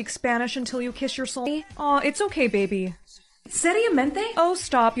pick to speak Spanish until you kiss your soul? Oh, it's okay, baby. Seriamente? Oh,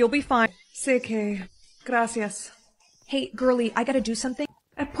 stop, you'll be fine. Sé que... Gracias. Hey, girlie, I gotta do something.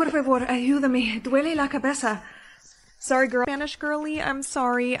 Por favor, ayúdame. Duele la cabeza. Sorry, girl. Spanish girlie, I'm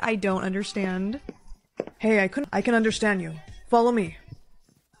sorry, I don't understand. Hey, I can understand you. Follow me.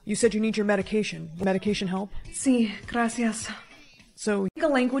 You said you need your medication. Medication help? Sí, gracias. So, a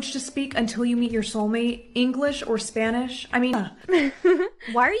language to speak until you meet your soulmate? English or Spanish? Why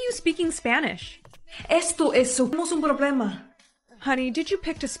are you speaking Spanish? Esto es somos un problema. Honey, did you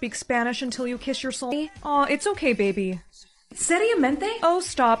pick to speak Spanish until you kiss your soul? Oh, it's okay, baby. Seriamente? Oh,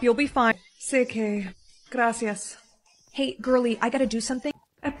 stop, you'll be fine. Sé que... Gracias. Hey, girlie, I gotta do something.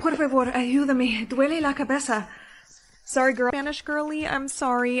 Por favor, ayúdame. Duele la cabeza. Sorry, girl. Spanish girlie, I'm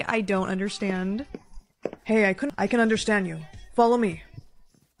sorry, I don't understand. Hey, I can understand you. Follow me.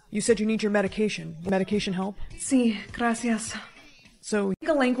 You said you need your medication. Medication help? Sí, gracias. So,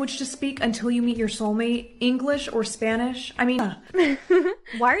 a language to speak until you meet your soulmate? English or Spanish? Why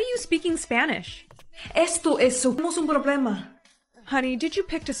are you speaking Spanish? Esto es somos un problema. Honey, did you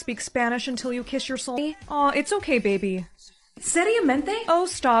pick to speak Spanish until you kiss your soul? Oh, it's okay, baby. Seriamente? Oh,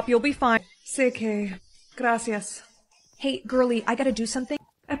 stop, you'll be fine. Sé que... Gracias. Hey, girlie, I gotta do something.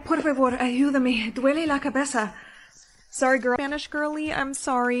 Por favor, ayúdame. Duele la cabeza. Sorry, girl. Spanish girlie, I'm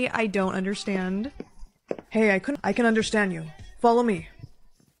sorry, I don't understand. Hey, I can understand you. Follow me.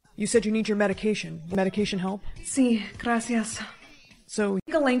 You said you need your medication. Medication help? Sí, gracias. So,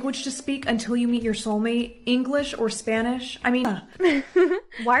 a language to speak until you meet your soulmate? English or Spanish? Why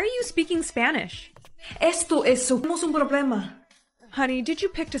are you speaking Spanish? Esto es somos un problema. Honey, did you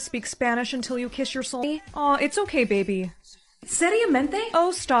pick to speak Spanish until you kiss your soul? Oh, it's okay, baby. Seriamente?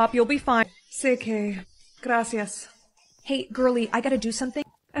 Oh, stop, you'll be fine. Sé que... Gracias. Hey, girlie, I gotta do something.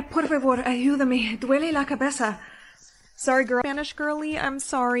 Por favor, ayúdame. Duele la cabeza. Sorry, girl. Spanish girlie, I'm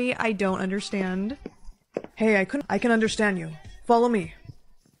sorry, I don't understand. Hey, I can understand you. Follow me.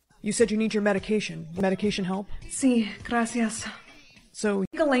 You said you need your medication. Medication help? Sí, gracias. So,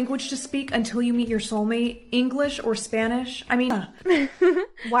 a language to speak until you meet your soulmate? English or Spanish?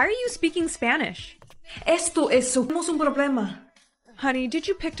 Why are you speaking Spanish? Esto es somos un problema. Honey, did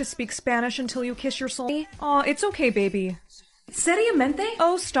you pick to speak Spanish until you kiss your soul? Oh, it's okay, baby. Seriamente?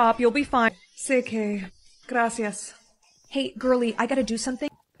 Oh, stop, you'll be fine. Sé que... Gracias. Hey, girlie, I gotta do something.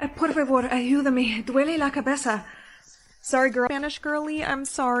 Por favor, ayúdame. Duele la cabeza. Sorry, girl. Spanish girlie, I'm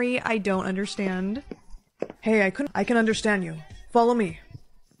sorry, I don't understand. Hey, I can understand you. Follow me.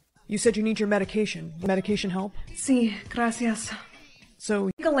 You said you need your medication. Medication help? Sí, gracias.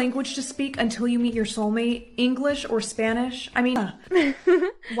 So, a language to speak until you meet your soulmate? English or Spanish? Why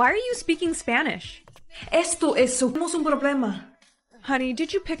are you speaking Spanish? Esto es somos un problema. Honey,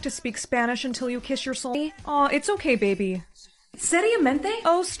 did you pick to speak Spanish until you kiss your soul? Oh, it's okay, baby. Seriamente?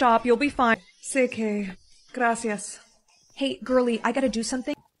 Oh, stop, you'll be fine. Sé que... Gracias. Hey, girly, I gotta do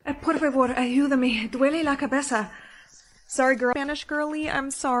something. Por favor, ayúdame. Duele la cabeza. Sorry, girl. Spanish girly,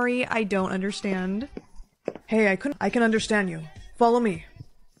 I'm sorry, I don't understand. Hey, I can understand you. Follow me.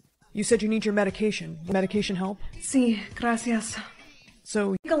 You said you need your medication. Medication help? Sí, gracias.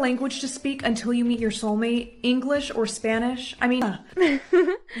 So, Pick a language to speak until you meet your soulmate. English or Spanish.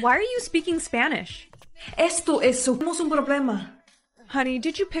 Why are you speaking Spanish? Esto es somos un problema. Honey,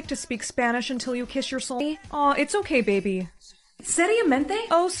 did you pick to speak Spanish until you kiss your soul? Oh, it's okay, baby. Seriamente?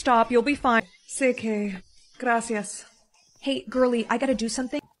 Oh, stop, you'll be fine. Sé que... Gracias. Hey, girly, I gotta do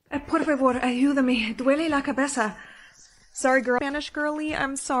something. Por favor, ayúdame. Duele la cabeza. Sorry, girl. Spanish girly,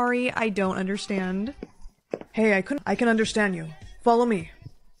 I'm sorry, I don't understand. Hey, I can understand you. Follow me.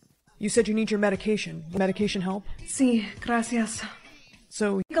 You said you need your medication. Medication help? Sí, gracias.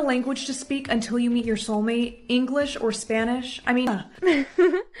 So, Pick a language to speak until you meet your soulmate. English or Spanish. Why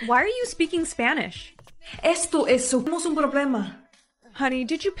are you speaking Spanish? Esto es somos un problema. Honey,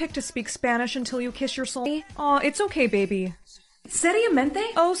 did you pick to speak Spanish until you kiss your soul? Oh, it's okay, baby. Seriamente?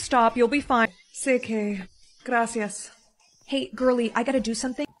 Oh, stop, you'll be fine. Sé que... Gracias. Hey, girly, I gotta do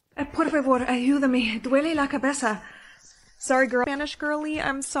something. Por favor, ayúdame. Duele la cabeza. Sorry, girl. Spanish girly,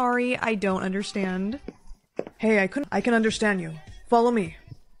 I'm sorry, I don't understand. Hey, I can understand you. Follow me.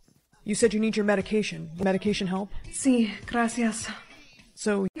 You said you need your medication. Medication help? Sí, gracias.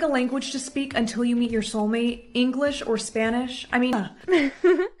 So, Pick a language to speak until you meet your soulmate. English or Spanish. Why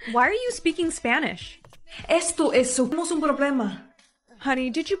are you speaking Spanish? Esto es somos un problema. Honey,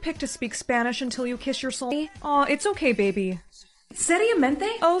 did you pick to speak Spanish until you kiss your soul? Oh, it's okay, baby. Seriamente?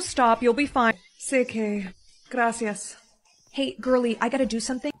 Oh, stop, you'll be fine. Sé que... Gracias. Hey, girly, I gotta do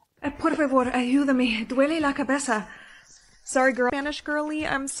something. Por favor, ayúdame. Duele la cabeza. Sorry, girl. Spanish girly,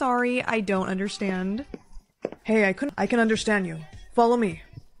 I'm sorry, I don't understand. Hey, I can understand you. Follow me.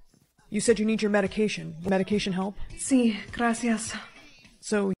 You said you need your medication. Medication help? Sí, gracias.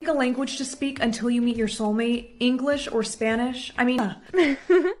 So, Pick a language to speak until you meet your soulmate. English or Spanish. Why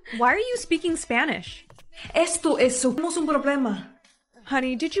are you speaking Spanish? Esto es somos un problema.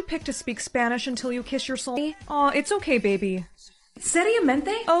 Honey, did you pick to speak Spanish until you kiss your soul? Oh, it's okay, baby.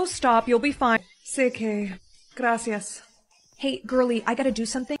 Seriamente? Oh, stop, you'll be fine. Sé que... Gracias. Hey, girly, I gotta do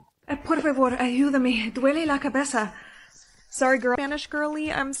something. Por favor, ayúdame. Duele la cabeza. Sorry, girl. Spanish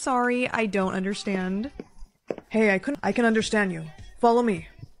girly, I'm sorry, I don't understand. Hey, I can understand you. Follow me.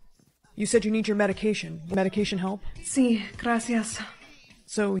 You said you need your medication. Medication help? Sí, gracias.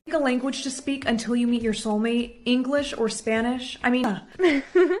 So, Pick a language to speak until you meet your soulmate. English or Spanish.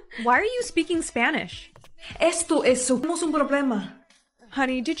 Why are you speaking Spanish? Esto es somos un problema.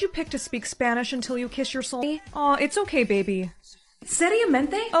 Honey, did you pick to speak Spanish until you kiss your soul? Oh, it's okay, baby.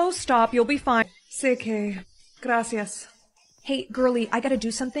 Seriamente? Oh, stop, you'll be fine. Sé que... Gracias. Hey, girly, I gotta do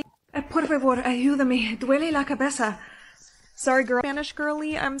something. Por favor, ayúdame. Duele la cabeza. Sorry, girl. Spanish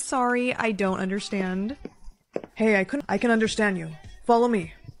girly, I'm sorry, I don't understand. Hey, I can understand you. Follow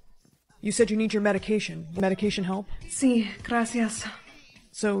me. You said you need your medication. Medication help? Sí, gracias.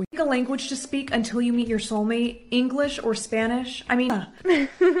 So, Pick a language to speak until you meet your soulmate. English or Spanish.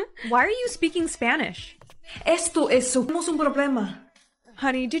 Why are you speaking Spanish? Esto es somos un problema.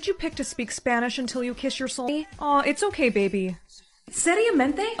 Honey, did you pick to speak Spanish until you kiss your soul? Oh, it's okay, baby.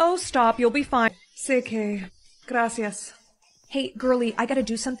 Seriamente? Oh, stop, you'll be fine. Sé que... Gracias. Hey, girly, I gotta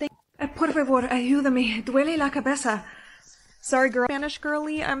do something. Por favor, ayúdame. Duele la cabeza. Sorry, girl. Spanish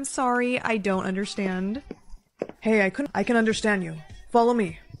girly, I'm sorry, I don't understand. hey, I can understand you. Follow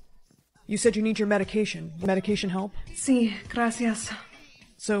me. You said you need your medication. Medication help? Sí, gracias.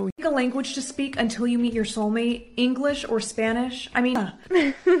 So, Pick a language to speak until you meet your soulmate. English or Spanish.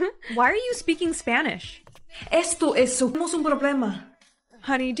 Why are you speaking Spanish? Esto es somos un problema.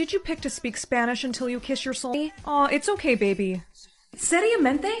 Honey, did you pick to speak Spanish until you kiss your soul? Oh, it's okay, baby.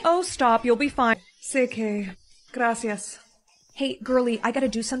 Seriamente? Oh, stop, you'll be fine. Sé que... Gracias. Hey, girly, I gotta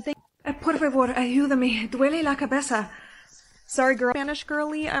do something. Por favor, ayúdame. Duele la cabeza. Sorry, girl. Spanish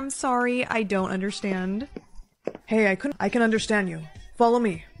girly, I'm sorry, I don't understand. hey, I can understand you. Follow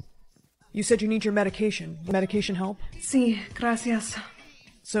me. You said you need your medication. Medication help? Sí, gracias.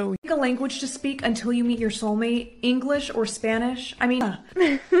 So, Pick a language to speak until you meet your soulmate. English or Spanish.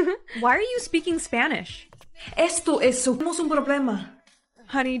 Why are you speaking Spanish? Esto es somos un problema.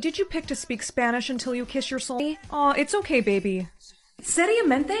 Honey, did you pick to speak Spanish until you kiss your soul? Oh, it's okay, baby.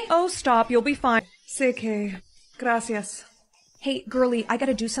 Seriamente? Oh, stop, you'll be fine. Sé que... Gracias. Hey, girly, I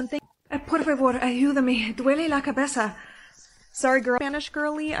gotta do something. Por favor, ayúdame. Duele la cabeza. Sorry, girl. Spanish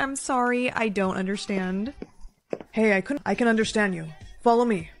girly, I'm sorry, I don't understand. hey, I can understand you. Follow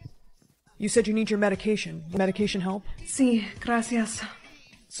me. You said you need your medication. Medication help? Sí, gracias.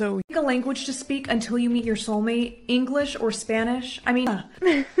 So, pick a language to speak until you meet your soulmate, English or Spanish.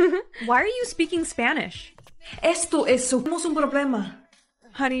 Why are you speaking Spanish? Esto es, tenemos un problema.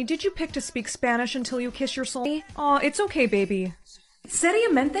 Honey, did you pick to speak Spanish until you kiss your soul? Aw, it's okay, baby.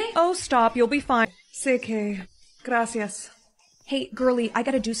 Seriamente? Oh, stop, you'll be fine. Sé que... Gracias. Hey, girlie, I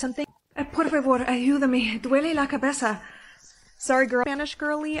gotta do something. Por favor, ayúdame, duele la cabeza. Sorry, girl. Spanish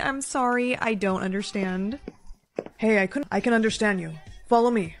girlie, I'm sorry, I don't understand. Hey, I can understand you. Follow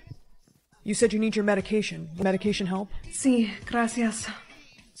me. You said you need your medication. Medication help? Sí, gracias.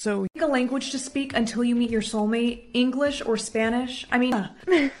 So, pick a language to speak until you meet your soulmate, English or Spanish.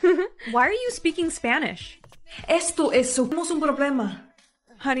 Why are you speaking Spanish? Esto es, tenemos un problema.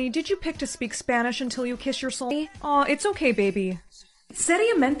 Honey, did you pick to speak Spanish until you kiss your soul? Aw, it's okay, baby.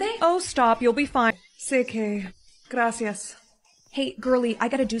 Seriamente? Oh, stop, you'll be fine. Sé que... Gracias. Hey, girlie, I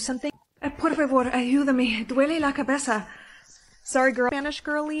gotta do something. Por favor, ayúdame, duele la cabeza. Sorry, girl. Spanish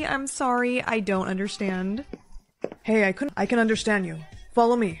girlie, I'm sorry, I don't understand. Hey, I can understand you.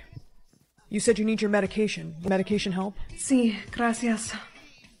 Follow me. You said you need your medication. Medication help? Sí, gracias.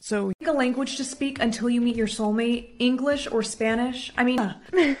 So, pick a language to speak until you meet your soulmate, English or Spanish.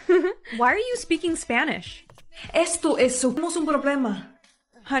 Why are you speaking Spanish? Esto es, tenemos un problema.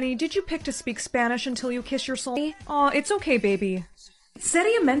 Honey, did you pick to speak Spanish until you kiss your soul? Aw, it's okay, baby.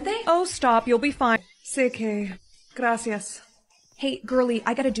 Seriamente? Oh, stop, you'll be fine. Sé que... Gracias. Hey, girlie,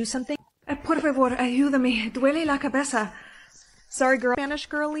 I gotta do something. Por favor, ayúdame, duele la cabeza. Sorry, girl. Spanish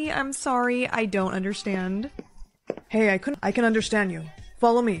girlie, I'm sorry, I don't understand. Hey, I can understand you.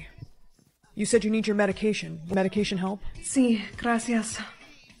 Follow me. You said you need your medication. Medication help? Sí, gracias.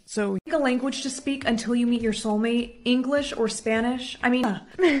 So, pick a language to speak until you meet your soulmate, English or Spanish.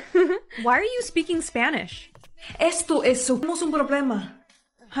 Why are you speaking Spanish? Esto es, tenemos un problema.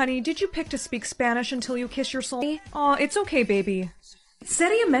 Honey, did you pick to speak Spanish until you kiss your soul? Aw, it's okay, baby.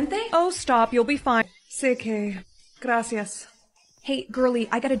 Seriamente? Oh, stop, you'll be fine. Sé que... Gracias. Hey, girlie,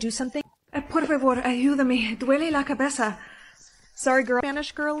 I gotta do something. Por favor, ayúdame, duele la cabeza. Sorry, girl.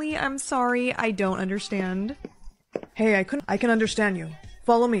 Spanish girlie, I'm sorry, I don't understand. Hey, I can understand you.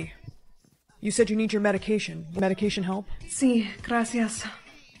 Follow me. You said you need your medication. Medication help? Sí, gracias.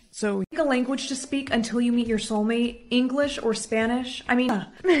 So, pick a language to speak until you meet your soulmate, English or Spanish. Why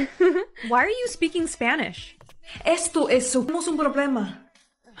are you speaking Spanish? Esto es, tenemos un problema.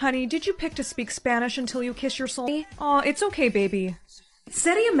 Honey, did you pick to speak Spanish until you kiss your soul? Aw, it's okay, baby.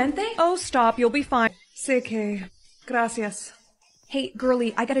 Seriamente? Oh, stop, you'll be fine. Sé que... Gracias. Hey,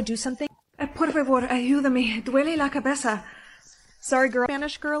 girlie, I gotta do something. Por favor, ayúdame, duele la cabeza. Sorry, girl.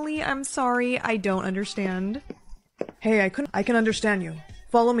 Spanish girlie, I'm sorry, I don't understand. Hey, I can understand you.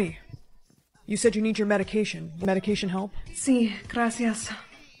 Follow me. You said you need your medication. Medication help? Sí, gracias.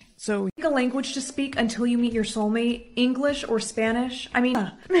 So, pick a language to speak until you meet your soulmate, English or Spanish.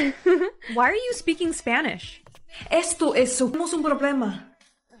 Why are you speaking Spanish? Esto es, tenemos un problema.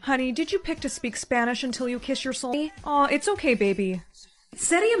 Honey, did you pick to speak Spanish until you kiss your soul? Aw, it's okay, baby.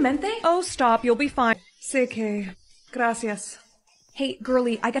 Seriamente? Oh, stop, you'll be fine. Sé que... Gracias. Hey,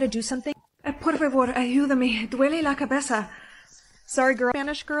 girlie, I gotta do something. Por favor, ayúdame, duele la cabeza. Sorry, girl.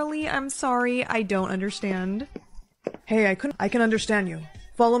 Spanish girlie, I'm sorry, I don't understand. Hey, I can understand you.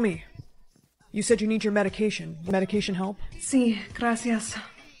 Follow me. You said you need your medication. Medication help? Sí, gracias.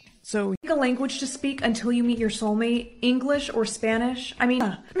 So, pick a language to speak until you meet your soulmate, English or Spanish.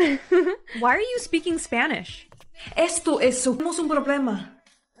 Why are you speaking Spanish? Esto es, tenemos un problema.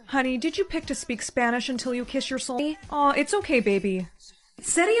 Honey, did you pick to speak Spanish until you kiss your soul? Aw, it's okay, baby.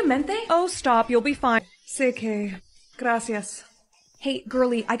 Seriamente? Oh, stop, you'll be fine. Sé que... Gracias. Hey,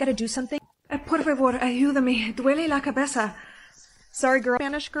 girlie, I gotta do something. Por favor, ayúdame, duele la cabeza. Sorry, girl.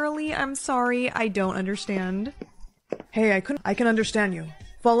 Spanish girlie, I'm sorry, I don't understand. Hey, I can understand you.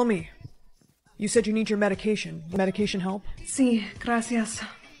 Follow me. You said you need your medication. Medication help? Sí, gracias.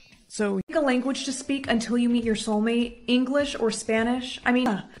 So, pick a language to speak until you meet your soulmate, English or Spanish.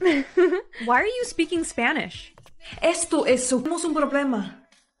 Why are you speaking Spanish? Esto es, tenemos un problema.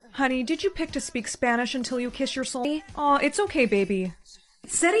 Honey, did you pick to speak Spanish until you kiss your soul? Aw, it's okay, baby.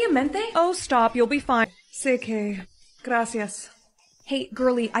 Seriamente? Oh, stop, you'll be fine. Sé que... Gracias. Hey,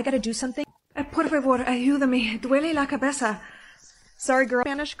 girlie, I gotta do something. Por favor, ayúdame, duele la cabeza. Sorry, girl.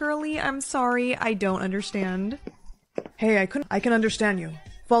 Spanish girlie, I'm sorry, I don't understand. Hey, I can understand you.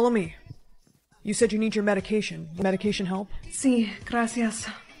 Follow me. You said you need your medication. Medication help? Sí, gracias.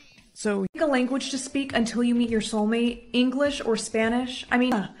 So, pick a language to speak until you meet your soulmate, English or Spanish.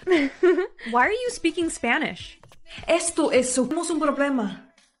 Why are you speaking Spanish? Esto es, tenemos un problema.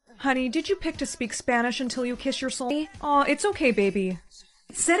 Honey, did you pick to speak Spanish until you kiss your soul? Aw, it's okay, baby.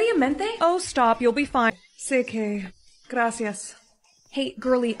 Seriamente? Oh, stop, you'll be fine. Sé que... Gracias. Hey,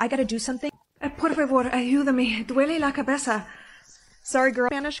 girlie, I gotta do something. Por favor, ayúdame. Duele la cabeza. Sorry, girl.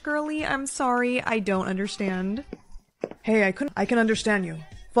 Spanish girlie, I'm sorry, I don't understand. Hey, I can understand you.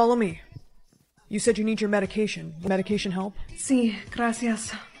 Follow me. You said you need your medication. Medication help? Sí,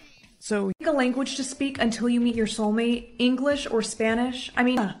 gracias. So, Pick a language to speak until you meet your soulmate. English or Spanish. I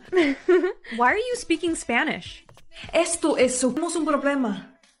mean... Why are you speaking Spanish? Esto es... Tenemos un problema.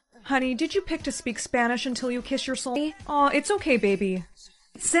 Honey, did you pick to speak Spanish until you kiss your soul? Aw, it's okay, baby.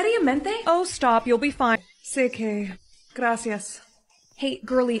 Seriamente? Oh, stop, you'll be fine. Sé que... Gracias. Hey,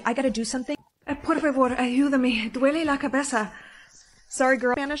 girlie, I gotta do something. Por favor, ayúdame. Duele la cabeza. Sorry,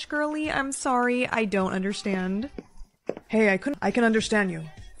 girl. Spanish girlie, I'm sorry, I don't understand. hey, I can understand you.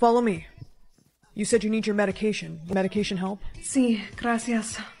 Follow me. You said you need your medication. Medication help? Sí,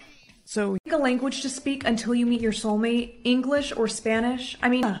 gracias. So, Pick a language to speak until you meet your soulmate. English or Spanish. I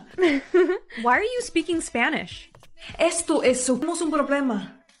mean... Why are you speaking Spanish? Esto es... Tenemos un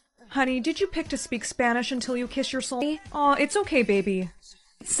problema. Honey, did you pick to speak Spanish until you kiss your soul? Aw, it's okay, baby.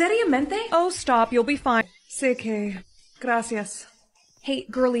 Seriamente? Oh, stop, you'll be fine. Sé que... Gracias. Hey,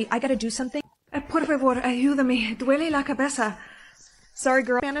 girlie, I gotta do something. Por favor, ayúdame. Duele la cabeza. Sorry,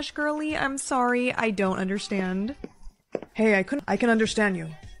 girl. Spanish girlie, I'm sorry, I don't understand. hey, I can understand you.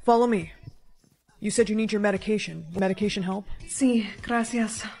 Follow me. You said you need your medication. Medication help? Sí,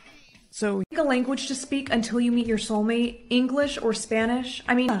 gracias. So, Pick a language to speak until you meet your soulmate. English or Spanish.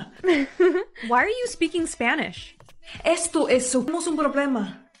 I mean... Why are you speaking Spanish? Esto es... Tenemos un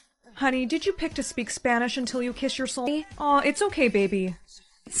problema. Honey, did you pick to speak Spanish until you kiss your soul? Aw, it's okay, baby.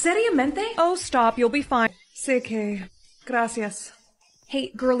 Seriamente? Oh, stop, you'll be fine. Sé que... Gracias.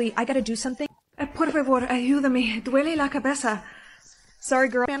 Hey, girlie, I gotta do something. Por favor, ayúdame. Duele la cabeza. Sorry,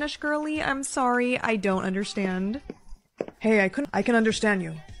 girl. Spanish girlie, I'm sorry, I don't understand. hey, I can understand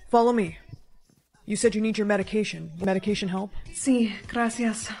you. Follow me. You said you need your medication. Medication help? Sí,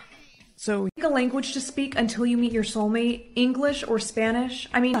 gracias. So, Pick a language to speak until you meet your soulmate. English or Spanish.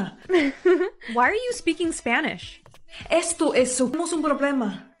 I mean... Why are you speaking Spanish? Esto es... Tenemos un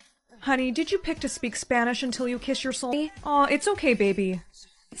problema. Honey, did you pick to speak Spanish until you kiss your soul? Aw, it's okay, baby.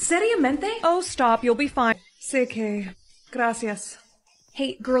 Seriamente? Oh, stop, you'll be fine. Sé que... Gracias.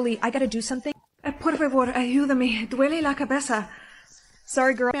 Hey, girlie, I gotta do something. Por favor, ayúdame. Duele la cabeza.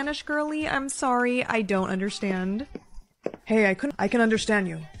 Sorry, girl. Spanish girlie, I'm sorry, I don't understand. hey, I can understand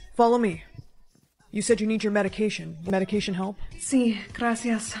you. Follow me. You said you need your medication. Medication help? Sí,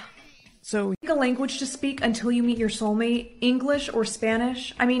 gracias. So, Pick a language to speak until you meet your soulmate. English or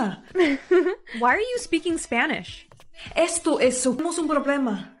Spanish. I mean... Why are you speaking Spanish? Esto es... Tenemos un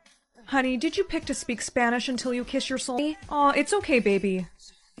problema. Honey, did you pick to speak Spanish until you kiss your soul? Aw, it's okay, baby.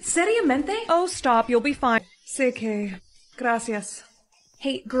 Seriamente? Oh, stop, you'll be fine. Sé que... Gracias.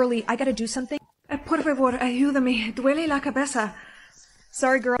 Hey, girlie, I gotta do something. Por favor, ayúdame. Duele la cabeza.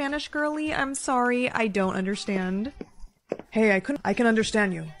 Sorry, girl. Spanish girlie, I'm sorry, I don't understand. hey, I can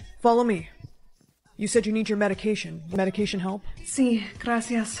understand you. Follow me. You said you need your medication. Medication help? Sí,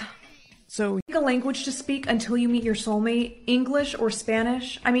 gracias. So, Pick a language to speak until you meet your soulmate. English or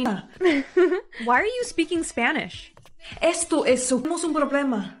Spanish. I mean... Why are you speaking Spanish? Esto es... Tenemos un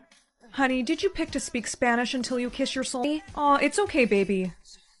problema. Honey, did you pick to speak Spanish until you kiss your soul? Aw, it's okay, baby.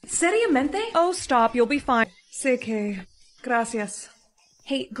 Seriamente? Oh, stop, you'll be fine. Sé que... Gracias.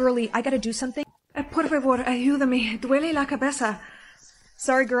 Hey, girlie, I gotta do something. Por favor, ayúdame. Duele la cabeza.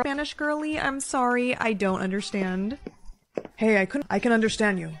 Sorry, girl. Spanish girlie, I'm sorry, I don't understand. hey, I can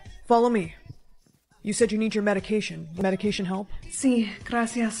understand you. Follow me. You said you need your medication. Medication help? Sí,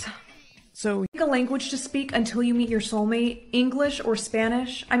 gracias. So, Pick a language to speak until you meet your soulmate. English or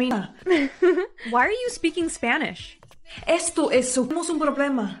Spanish. I mean... Why are you speaking Spanish? Esto es... Tenemos un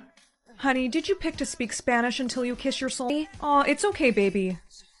problema. Honey, did you pick to speak Spanish until you kiss your soul? Aw, it's okay, baby.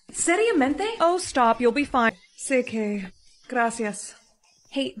 Seriamente? Oh, stop, you'll be fine. Sé que... Gracias.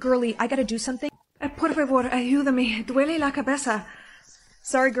 Hey, girlie, I gotta do something. Por favor, ayúdame. Duele la cabeza.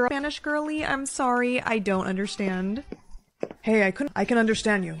 Sorry, girl. Spanish girlie, I'm sorry, I don't understand. hey, I can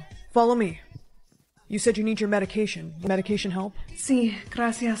understand you. Follow me. You said you need your medication. Medication help? Sí,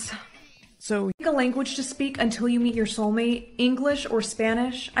 gracias. So, Pick a language to speak until you meet your soulmate. English or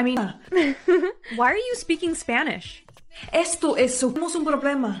Spanish. I mean... Why are you speaking Spanish? Esto es... Tenemos un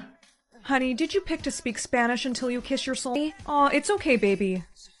problema. Honey, did you pick to speak Spanish until you kiss your soul? Aw, it's okay, baby.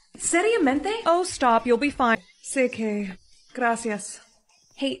 Seriamente? Oh, stop, you'll be fine. Sé que... Gracias.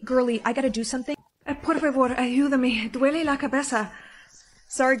 Hey, girlie, I gotta do something. Por favor, ayúdame. Duele la cabeza.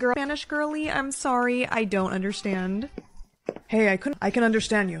 Sorry, girl. Spanish girlie, I'm sorry, I don't understand. hey, I can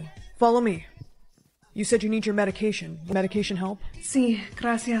understand you. Follow me. You said you need your medication. Medication help? Sí,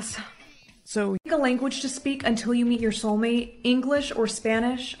 gracias. So, Pick a language to speak until you meet your soulmate, English or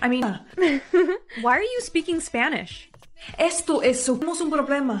Spanish. Why are you speaking Spanish? Tenemos un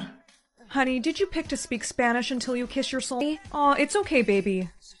problema. Honey, did you pick to speak Spanish until you kiss your soul? Oh, it's okay, baby.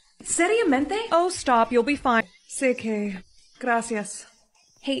 Seriamente? Oh, stop, you'll be fine. Sé que... Gracias.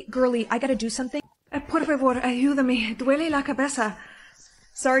 Hey, girlie, I gotta do something. Por favor, ayúdame. Duele la cabeza.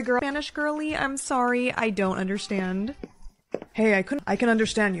 Sorry, girl. Spanish girlie, I'm sorry, I don't understand. hey, I can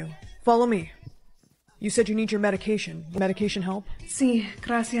understand you. Follow me. You said you need your medication. Medication help? Sí,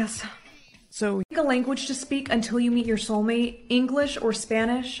 gracias. So, Pick a language to speak until you meet your soulmate, English or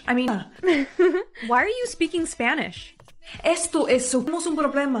Spanish. Why are you speaking Spanish? Tenemos un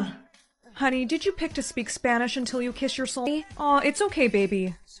problema. Honey, did you pick to speak Spanish until you kiss your soul? Oh, it's okay,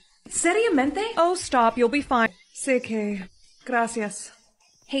 baby. Seriamente? Oh, stop, you'll be fine. Sé que... Gracias.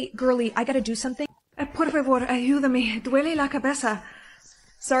 Hey, girlie, I gotta do something. Por favor, ayúdame. Duele la cabeza.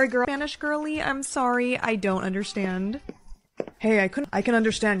 Sorry, girl. Spanish girlie, I'm sorry, I don't understand. hey, I can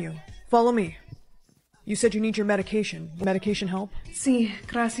understand you. Follow me. You said you need your medication. Medication help? Sí,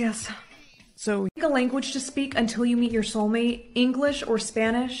 gracias. So, Pick a language to speak until you meet your soulmate, English or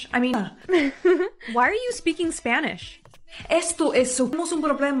Spanish. Why are you speaking Spanish? Tenemos un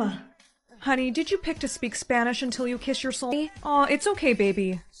problema. Honey, did you pick to speak Spanish until you kiss your soul? Oh, it's okay,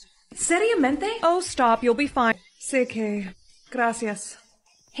 baby. Seriamente? Oh, stop, you'll be fine. Sé que... Gracias.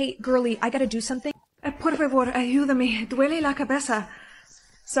 Hey, girlie, I gotta do something. Por favor, ayúdame. Duele la cabeza.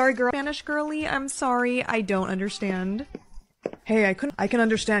 Sorry, girl. Spanish girlie, I'm sorry, I don't understand. hey, I can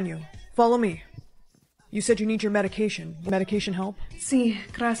understand you. Follow me. You said you need your medication. Medication help? Sí,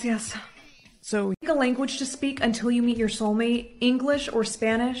 gracias. So, Pick a language to speak until you meet your soulmate, English or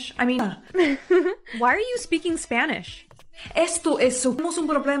Spanish. Why are you speaking Spanish? Tenemos un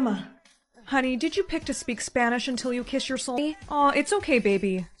problema. Honey, did you pick to speak Spanish until you kiss your soul? Oh, it's okay,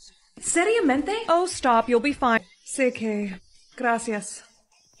 baby. Seriamente? Oh, stop, you'll be fine. Sé que... Gracias.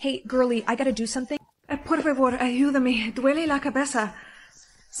 Hey, girlie, I gotta do something. Por favor, ayúdame. Duele la cabeza.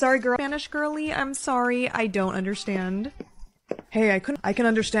 Sorry, girl. Spanish girlie, I'm sorry, I don't understand. hey, I can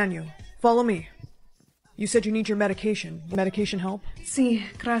understand you. Follow me. You said you need your medication. Medication help? Sí,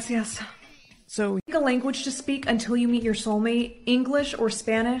 gracias. So, Pick a language to speak until you meet your soulmate, English or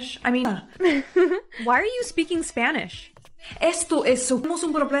Spanish. Why are you speaking Spanish? Tenemos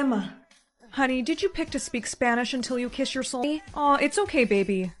un problema. Honey, did you pick to speak Spanish until you kiss your soul? Oh, it's okay,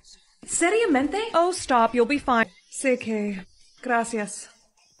 baby. Seriamente? Oh, stop, you'll be fine. Sé que... Gracias.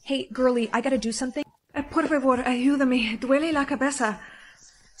 Hey, girlie, I gotta do something. Por favor, ayúdame. Duele la cabeza.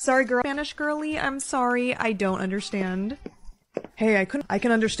 Sorry, girl. Spanish girlie, I'm sorry, I don't understand. hey, I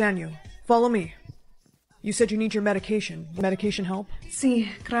can understand you. Follow me. You said you need your medication. Medication help? Sí,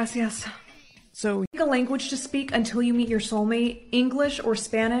 gracias. So, Pick a language to speak until you meet your soulmate, English or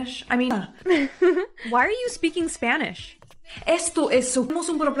Spanish. Why are you speaking Spanish? Tenemos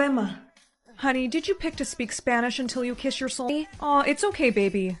un problema. Honey, did you pick to speak Spanish until you kiss your soul? Oh, it's okay,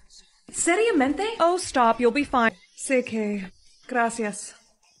 baby. Seriamente? Oh, stop, you'll be fine. Sé que... Gracias.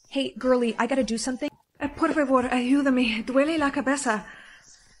 Hey, girlie, I gotta do something. Por favor, ayúdame. Duele la cabeza.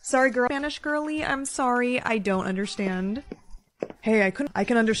 Sorry, girl. Spanish girlie, I'm sorry, I don't understand. hey, I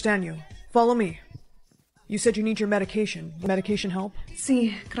can understand you. Follow me. You said you need your medication. Medication help?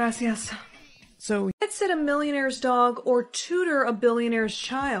 Sí, gracias. So, Let's sit a millionaire's dog or tutor a billionaire's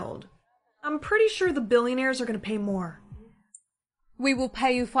child. I'm pretty sure the billionaires are going to pay more. We will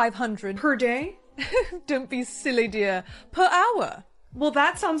pay you 500 Per day? Don't be silly, dear. Per hour. Well,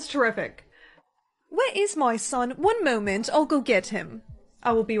 that sounds terrific. Where is my son? One moment, I'll go get him.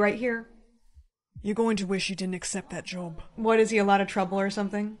 I will be right here. you're going to wish you didn't accept that job. What, is he a lot of trouble or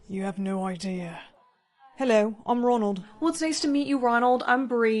something? You have no idea. Hello, I'm Ronald. Well, it's nice to meet you, Ronald. I'm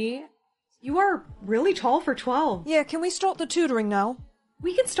Bree. You are really tall for 12. Yeah, can we start the tutoring now?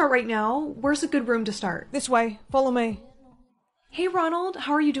 We can start right now. Where's a good room to start? This way, follow me. Hey, Ronald,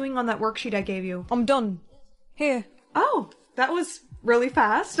 how are you doing on that worksheet I gave you? I'm done. Here. Oh, that was really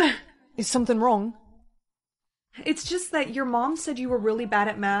fast. Is something wrong? It's just that your mom said you were really bad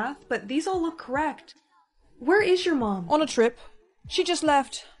at math, but these all look correct. Where is your mom? On a trip. She just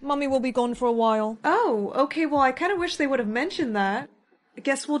left. Mummy will be gone for a while. Oh, okay, well, I kind of wish they would have mentioned that. I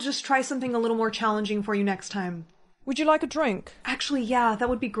guess we'll just try something a little more challenging for you next time. Would you like a drink? Actually, yeah, that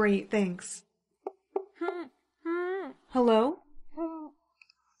would be great, thanks. Hello?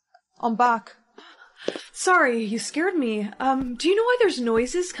 I'm back. Sorry, you scared me. Do you know why there's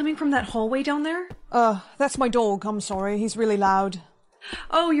noises coming from that hallway down there? That's my dog, I'm sorry, he's really loud.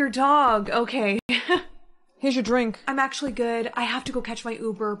 Oh, your dog, okay. Here's your drink. I'm actually good. I have to go catch my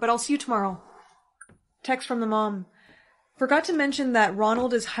Uber, but I'll see you tomorrow. Text from the mom. Forgot to mention that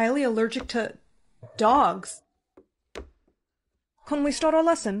Ronald is highly allergic to dogs. Can we start our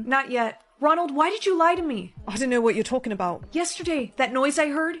lesson? Not yet. Ronald, why did you lie to me? I don't know what you're talking about. Yesterday, that noise I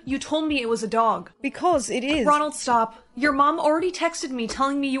heard, you told me it was a dog. Because it is. Ronald, stop. Your mom already texted me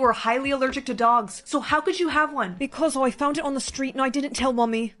telling me you were highly allergic to dogs, so how could you have one? Because I found it on the street and I didn't tell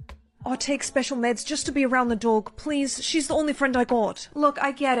Mommy. I take special meds just to be around the dog. Please, she's the only friend I got. Look,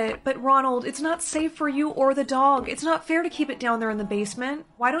 I get it, but Ronald, it's not safe for you or the dog. It's not fair to keep it down there in the basement.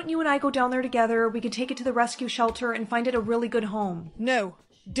 Why don't you and I go down there together? We can take it to the rescue shelter and find it a really good home. No,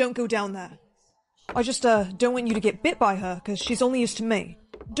 don't go down there. I just, don't want you to get bit by her, because she's only used to me.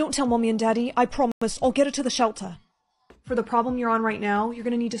 Don't tell Mommy and Daddy. I promise I'll get her to the shelter. For the problem you're on right now, you're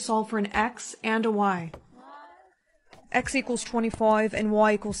gonna need to solve for an X and a Y. X equals 25 and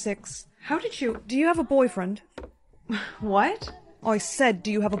Y equals 6. How did you... Do you have a boyfriend? What? I said, do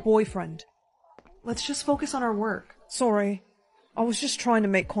you have a boyfriend? Let's just focus on our work. Sorry. I was just trying to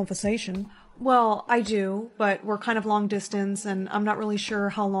make conversation. Well, I do, but we're kind of long distance, and I'm not really sure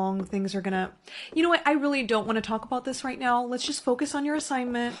how long things are gonna... You know what? I really don't want to talk about this right now. Let's just focus on your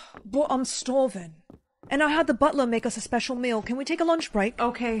assignment. But I'm starving. And I had the butler make us a special meal. Can we take a lunch break?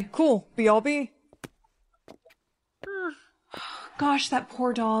 Okay. Cool. BRB. Gosh, that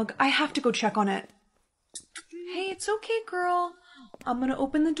poor dog. I have to go check on it. Hey, it's okay, girl. I'm gonna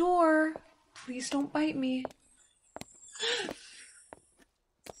open the door. Please don't bite me.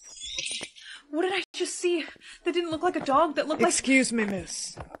 What did I just see? That didn't look like a dog. That looked like... Excuse me,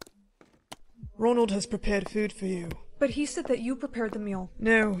 miss. Ronald has prepared food for you. But he said that you prepared the meal.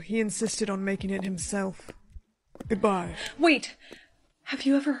 No, he insisted on making it himself. Goodbye. Wait! Have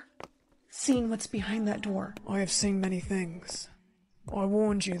you ever seen what's behind that door? I have seen many things. I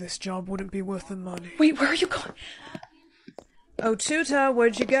warned you this job wouldn't be worth the money. Wait, where are you going? Oh, Tutor,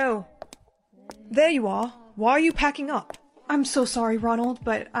 where'd you go? There you are. Why are you packing up? I'm so sorry, Ronald,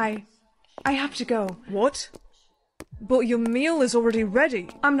 but I have to go. What? But your meal is already ready.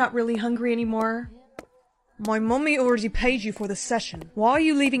 I'm not really hungry anymore. My mummy already paid you for the session. Why are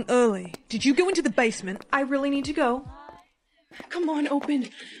you leaving early? Did you go into the basement? I really need to go. Come on, open.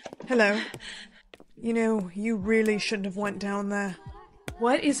 Hello. You know, you really shouldn't have went down there.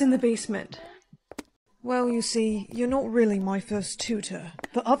 What is in the basement? Well, you see, you're not really my first tutor.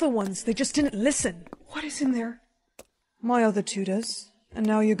 The other ones, they just didn't listen. What is in there? My other tutors. And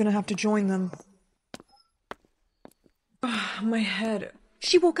now you're gonna have to join them. My head.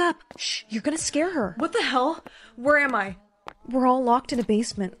 She woke up. Shh, you're gonna scare her. What the hell? Where am I? We're all locked in a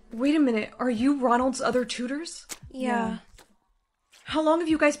basement. Wait a minute, are you Ronald's other tutors? Yeah. How long have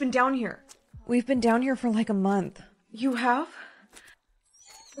you guys been down here? We've been down here for like a month. You have?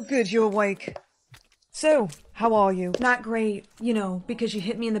 Good, you're awake. So, how are you? Not great, you know, because you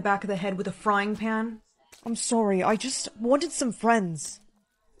hit me in the back of the head with a frying pan. I'm sorry, I just wanted some friends.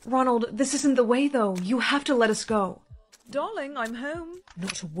 Ronald, this isn't the way, though. You have to let us go. Darling, I'm home.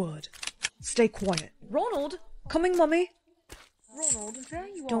 Not a word. Stay quiet. Ronald! Coming, Mummy. Ronald, there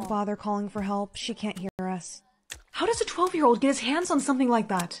you are. Don't bother calling for help. She can't hear us. How does a 12-year-old get his hands on something like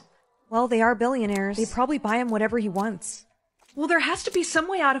that? Well, they are billionaires. They probably buy him whatever he wants. Well, there has to be some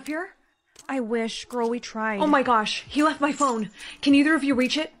way out of here. I wish, girl, we tried. Oh my gosh, he left my phone. Can either of you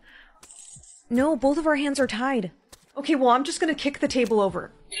reach it? No, both of our hands are tied. Okay, well, I'm just gonna kick the table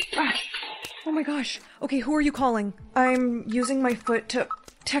over. Oh my gosh. Okay, who are you calling? I'm using my foot to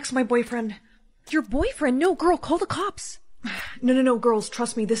text my boyfriend. Your boyfriend? No, girl, call the cops. No, girls,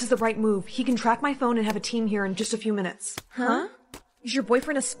 trust me, this is the right move. He can track my phone and have a team here in just a few minutes. Huh? Is your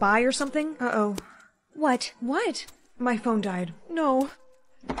boyfriend a spy or something? Uh-oh. What? What? My phone died. No.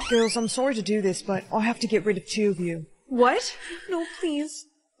 Girls, I'm sorry to do this, but I'll have to get rid of 2 of you. What? No, please.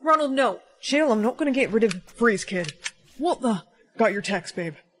 Ronald, no. Chill, I'm not gonna get rid of... Freeze, kid. What the? Got your text,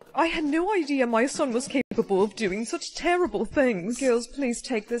 babe. I had no idea my son was capable of doing such terrible things. Girls, please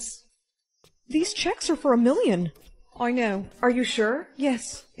take this. These checks are for $1 million. I know. Are you sure?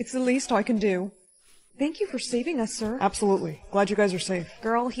 Yes, it's the least I can do. Thank you for saving us, sir. Absolutely. Glad you guys are safe.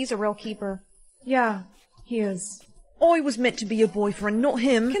 Girl, he's a real keeper. Yeah, he is. I was meant to be your boyfriend, not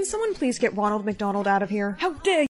him. Can someone please get Ronald McDonald out of here? How dare you?